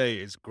us today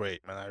is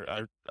great,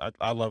 man.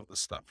 I love this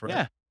stuff, right?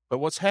 Yeah. But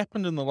what's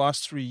happened in the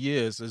last 3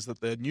 years is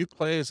that there are new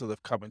players that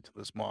have come into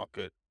this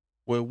market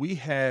where we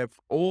have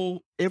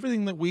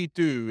everything that we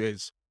do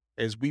is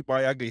we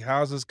buy ugly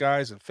houses,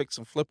 guys, and fix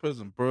and flippers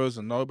and brewers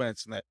and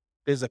nomads and that.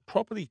 There's a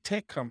property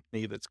tech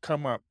company that's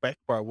come up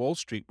backed by Wall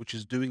Street, which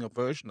is doing a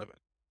version of it.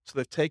 So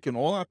they've taken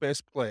all our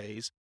best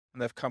plays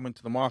and they've come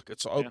into the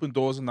market. So Open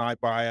Doors an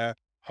iBuyer,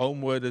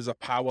 Homeward is a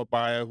power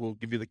buyer who will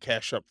give you the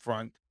cash up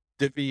front.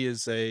 Divvy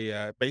is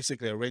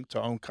basically a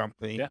rent-to-own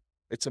company. Yeah.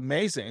 It's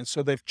amazing. And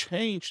so they've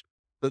changed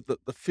the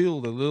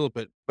field a little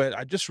bit. But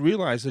I just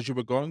realized as you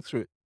were going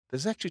through it,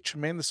 there's actually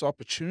tremendous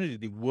opportunity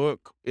to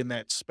work in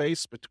that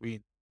space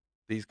between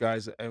these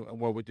guys and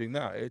what we're doing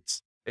now.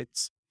 It's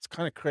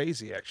kind of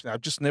crazy, actually.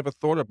 I've just never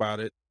thought about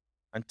it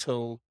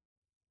until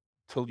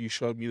you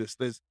showed me this.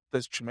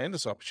 There's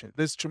tremendous opportunity.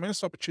 There's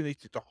tremendous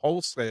opportunity to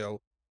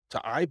wholesale to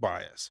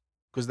iBuyers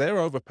because they're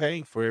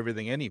overpaying for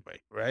everything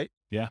anyway, right?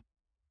 Yeah.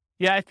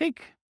 Yeah, I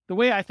think the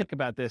way I think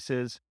about this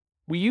is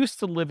we used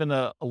to live in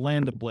a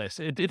land of bliss.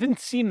 It didn't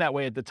seem that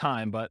way at the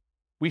time, but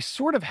we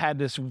sort of had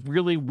this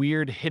really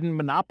weird hidden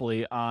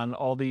monopoly on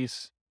all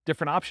these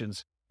different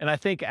options. And I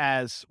think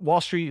as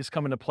Wall Street is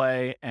coming to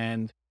play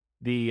and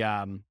the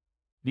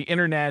the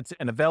internet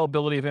and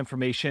availability of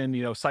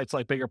information, sites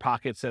like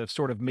BiggerPockets that have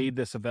sort of made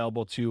this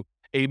available to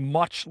a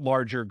much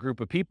larger group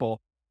of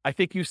people, I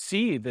think you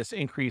see this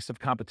increase of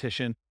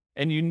competition,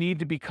 and you need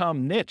to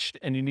become niched,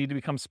 and you need to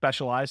become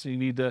specialized, and you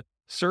need to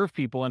serve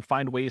people and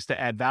find ways to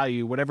add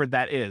value, whatever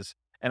that is.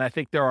 And I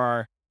think there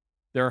are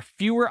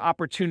fewer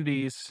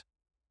opportunities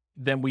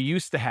than we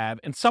used to have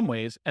in some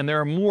ways, and there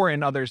are more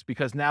in others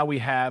because now we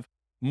have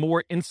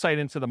more insight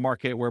into the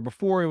market, where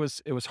before it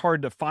was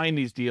hard to find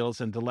these deals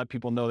and to let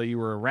people know that you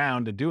were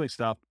around and doing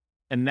stuff.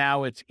 And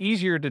now it's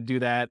easier to do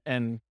that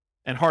and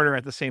harder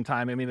at the same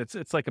time. I mean,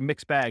 it's like a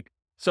mixed bag.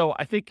 So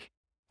I think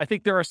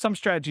there are some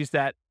strategies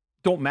that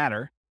don't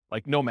matter,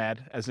 like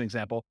Nomad as an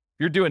example.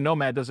 If you're doing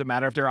Nomad, does it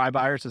matter if there are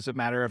iBuyers? Does it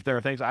matter if there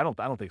are things? I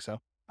don't think so.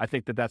 I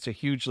think that's a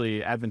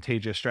hugely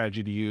advantageous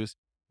strategy to use.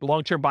 The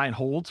long-term buy and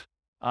hold,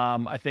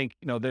 I think,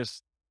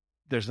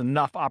 there's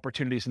enough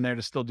opportunities in there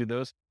to still do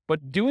those.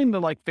 But doing the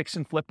like fix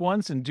and flip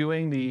ones and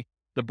doing the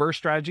burst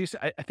strategies,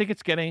 I think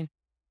it's getting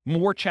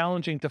more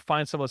challenging to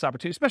find some of those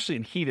opportunities, especially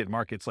in heated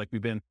markets like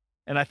we've been.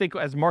 And I think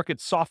as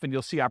markets soften,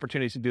 you'll see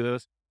opportunities to do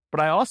those.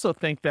 But I also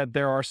think that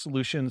there are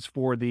solutions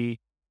for the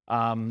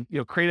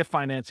creative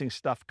financing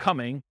stuff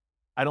coming.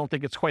 I don't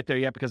think it's quite there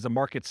yet because the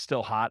market's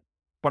still hot.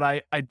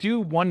 But I do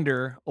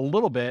wonder a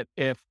little bit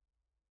if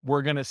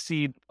we're going to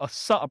see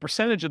a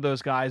percentage of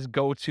those guys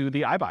go to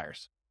the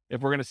iBuyers. If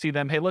we're going to see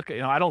them, hey, look,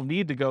 I don't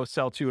need to go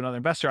sell to another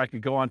investor. I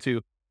could go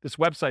onto this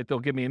website. They'll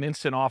give me an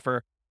instant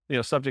offer,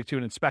 subject to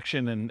an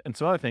inspection and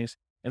some other things.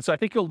 And so I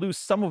think you'll lose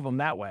some of them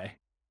that way,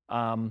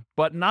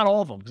 but not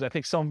all of them, because I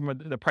think some of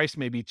them, the price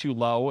may be too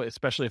low,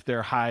 especially if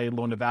they're high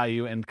loan to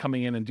value, and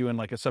coming in and doing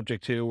like a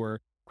subject to or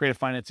creative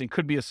financing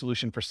could be a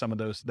solution for some of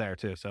those there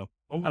too. So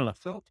I don't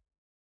know.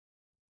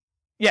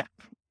 Yeah.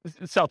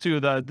 Sell to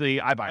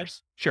the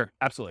iBuyers. Sure.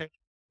 Absolutely.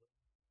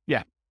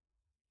 Yeah.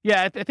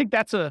 Yeah. I think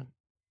that's a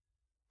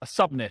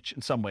sub niche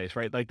in some ways,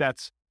 right? Like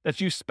that's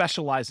you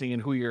specializing in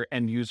who your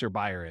end user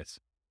buyer is.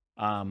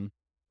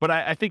 But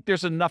I think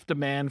there's enough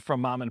demand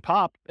from mom and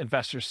pop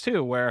investors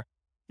too, where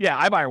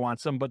iBuyer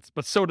wants them, but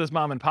so does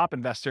mom and pop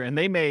investor. And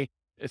they may,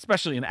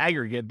 especially in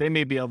aggregate, they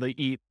may be able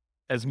to eat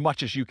as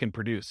much as you can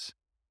produce.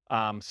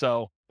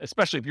 So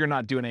especially if you're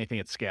not doing anything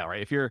at scale,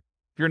 right? If you're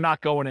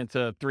not going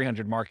into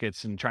 300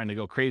 markets and trying to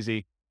go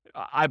crazy,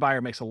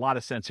 iBuyer makes a lot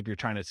of sense if you're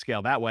trying to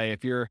scale that way.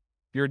 If you're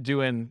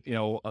doing,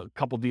 a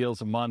couple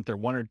deals a month or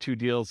one or two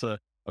deals a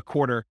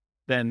quarter,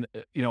 then,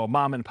 a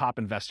mom and pop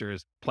investor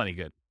is plenty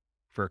good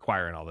for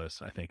acquiring all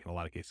this, I think, in a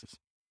lot of cases.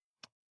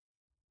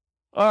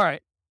 All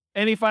right.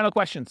 Any final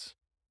questions?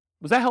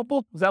 Was that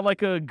helpful? Was that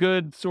like a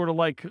good sort of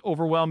like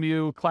overwhelm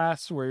you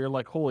class where you're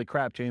like, holy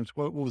crap, James,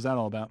 what was that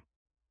all about?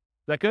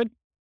 Is that good?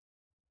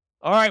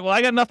 All right. Well,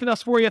 I got nothing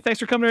else for you. Thanks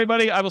for coming,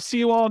 everybody. I will see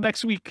you all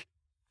next week.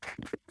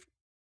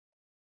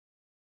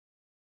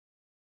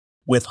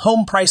 With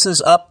home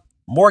prices up,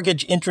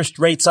 mortgage interest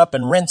rates up,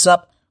 and rents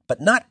up, but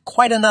not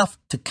quite enough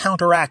to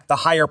counteract the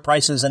higher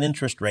prices and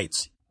interest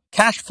rates,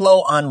 cash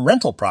flow on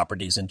rental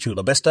properties in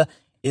Chula Vista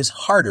is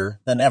harder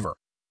than ever.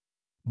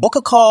 Book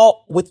a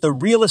call with the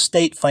Real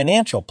Estate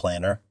Financial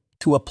Planner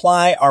to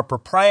apply our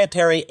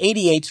proprietary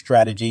 88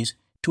 strategies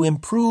to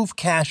improve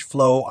cash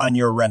flow on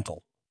your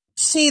rental.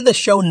 See the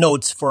show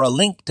notes for a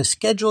link to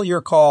schedule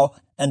your call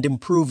and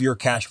improve your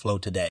cash flow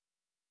today.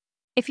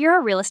 If you're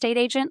a real estate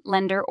agent,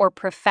 lender, or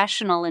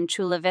professional in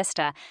Chula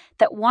Vista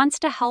that wants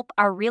to help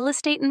our real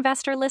estate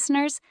investor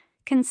listeners,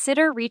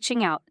 consider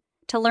reaching out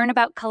to learn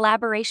about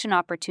collaboration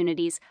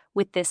opportunities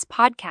with this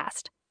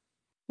podcast.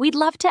 We'd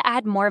love to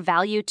add more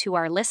value to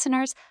our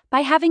listeners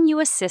by having you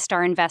assist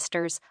our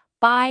investors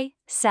buy,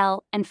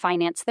 sell, and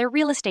finance their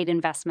real estate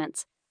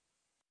investments.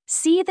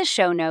 See the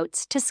show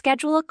notes to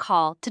schedule a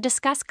call to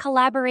discuss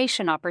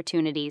collaboration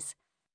opportunities.